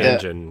PC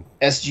Engine.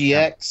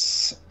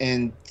 SGX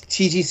and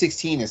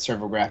TG16 is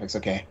TurboGrafx.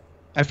 Okay.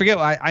 I forget.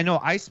 I know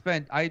I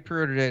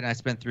pre-ordered it and I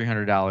spent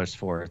 $300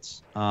 for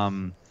it.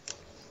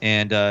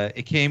 And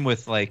it came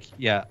with like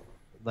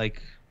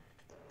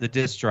the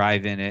disc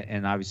drive in it,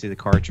 and obviously the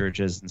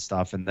cartridges and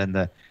stuff, and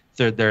then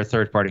their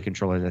third-party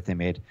controller that they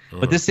made.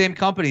 But this same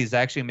company is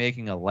actually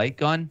making a light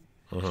gun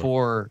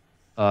for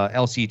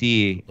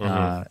LCD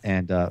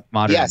and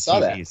modern Yeah, I saw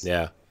TVs. that.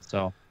 Yeah.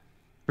 So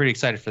pretty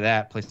excited for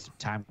that. Play some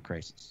Time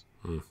Crisis.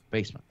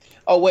 Basement.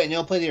 Oh wait, and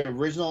it'll play the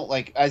original.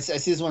 Like I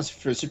see this one's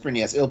for Super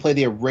NES. It'll play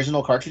the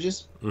original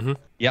cartridges.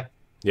 Yep.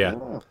 Yeah.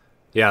 Oh.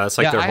 Yeah, that's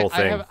like their whole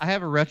thing. I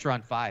have a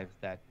Retron 5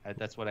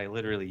 that's what I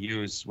literally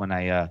use when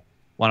I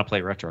want to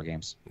play retro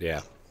games.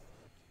 Yeah.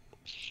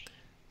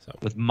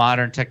 With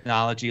modern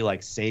technology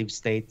like save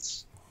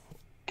states.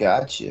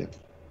 Gotcha.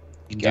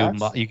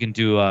 You can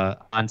do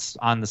on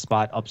the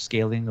spot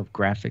upscaling of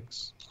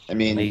graphics. I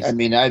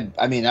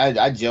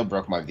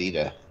jailbroke my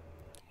Vita.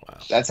 Wow.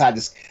 That's how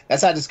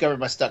I discovered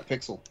my stuck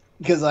pixel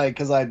because I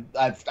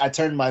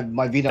turned my Vita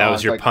on. That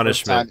was your like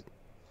punishment.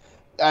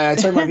 I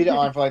turned my Vita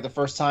on for like the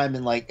first time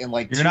in like You're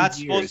 2 not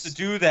years. supposed to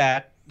do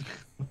that.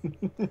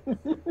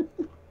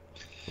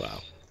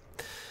 Wow.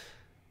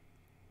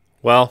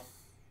 Well,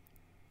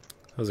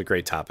 that was a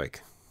great topic.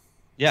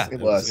 Yeah,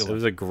 It was. It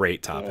was a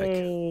great topic.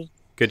 Yay.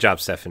 Good job,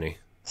 Stephanie.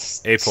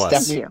 A+.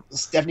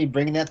 Stephanie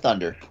bringing that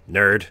thunder.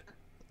 Nerd.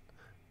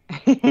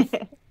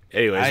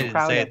 Anyways, I didn't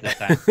proud say of it this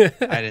time.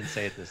 I didn't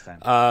say it this time.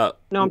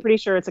 No, I'm pretty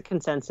sure it's a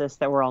consensus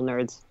that we're all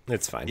nerds.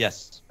 It's fine.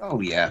 Yes. Oh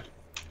yeah.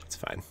 It's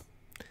fine.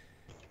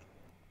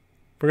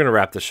 We're going to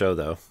wrap the show,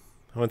 though.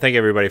 I want to thank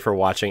everybody for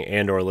watching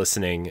and or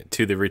listening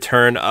to the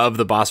return of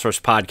the Boss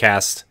Rush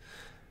podcast.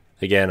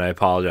 Again, I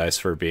apologize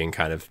for being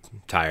kind of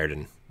tired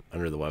and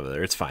under the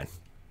weather. It's fine.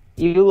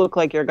 You look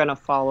like you're gonna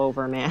fall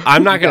over, man.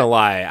 I'm not going to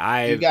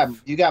lie.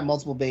 You got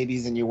multiple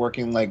babies and you're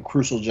working like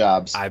crucial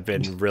jobs. I've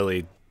been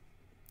really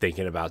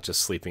thinking about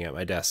just sleeping at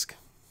my desk.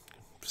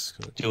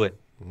 Do it.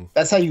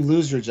 That's how you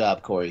lose your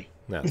job, Corey.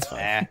 No, it's fine.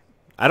 Eh.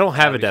 I don't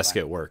have a That'll be desk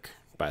fine. at work,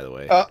 by the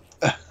way.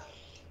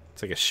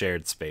 It's like a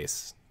shared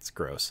space. It's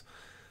gross.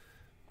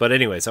 But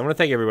anyways, I want to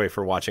thank everybody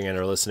for watching and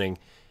or listening.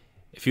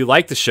 If you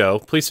like the show,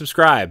 please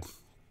subscribe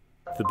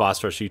to the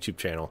Boss Rush YouTube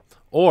channel.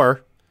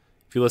 Or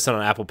if you listen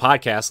on Apple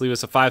Podcasts, leave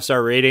us a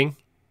 5-star rating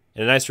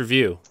and a nice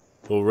review.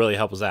 It will really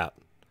help us out.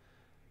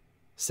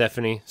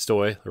 Stephanie,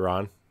 Stoy,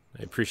 Laron,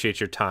 I appreciate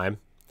your time.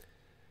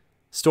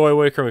 Stoy,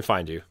 where can we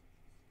find you?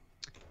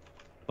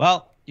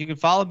 Well, you can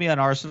follow me on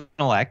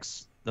Arsenal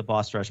X, the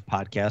Boss Rush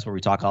podcast, where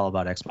we talk all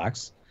about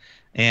Xbox.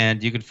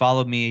 And you can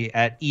follow me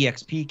at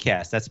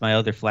EXPcast. That's my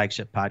other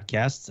flagship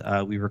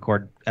podcast. We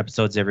record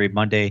episodes every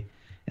Monday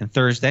and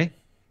Thursday.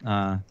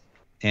 And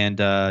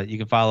you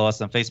can follow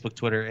us on Facebook,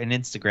 Twitter, and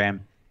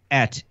Instagram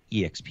at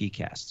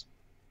EXPcast.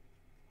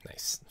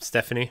 Nice.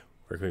 Stephanie,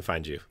 where can we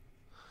find you?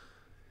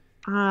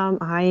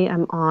 I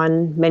am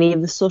on many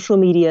of the social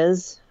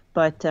medias,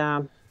 but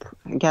I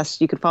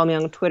guess you could follow me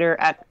on Twitter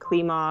at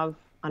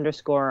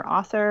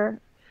Klimov_author.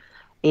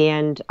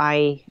 And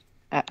I,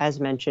 as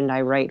mentioned,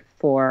 I write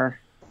for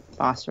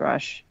Boss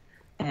Rush,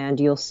 and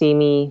you'll see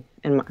me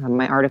in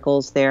my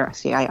articles there.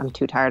 See, I'm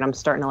too tired. I'm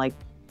starting to like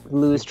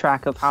lose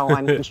track of how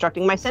I'm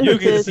constructing my You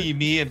sentences. can see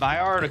me in my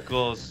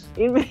articles.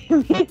 in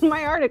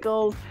my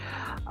articles.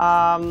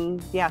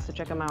 Yeah, so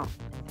check them out.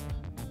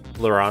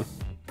 Laron.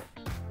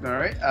 All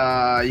right.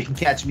 You can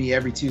catch me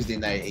every Tuesday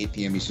night at 8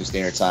 p.m. Eastern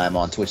Standard Time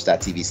on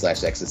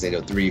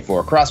twitch.tv/Xs803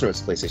 for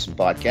Crossroads PlayStation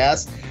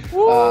Podcast,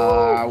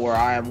 where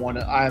I am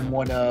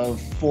one of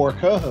 4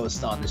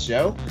 co-hosts on the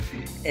show,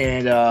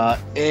 and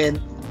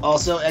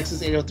also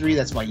Xs803.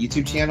 That's my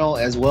YouTube channel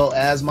as well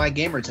as my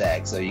gamer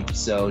tag.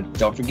 So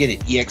don't forget it.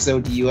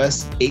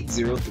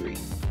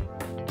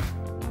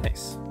 EXODUS803.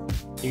 Nice.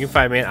 You can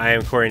find me at I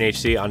am Corey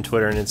HD on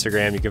Twitter and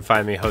Instagram. You can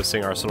find me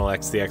hosting Arsenal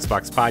X, the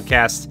Xbox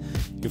podcast.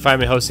 You can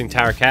find me hosting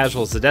Tower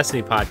Casuals, the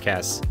Destiny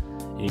podcast.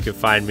 And you can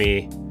find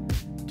me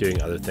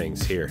doing other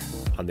things here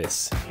on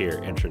this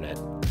here internet.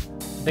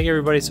 Thank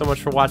everybody so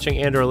much for watching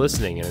and or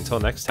listening. And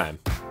until next time,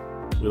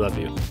 we love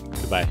you.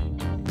 Goodbye.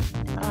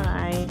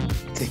 Bye.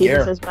 Take Peter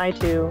care. says bye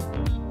too.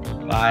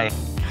 Bye.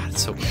 God,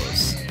 it's so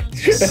close.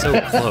 It's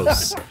so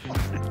close.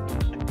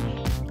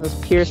 Those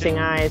piercing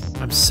eyes.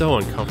 I'm so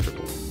uncomfortable.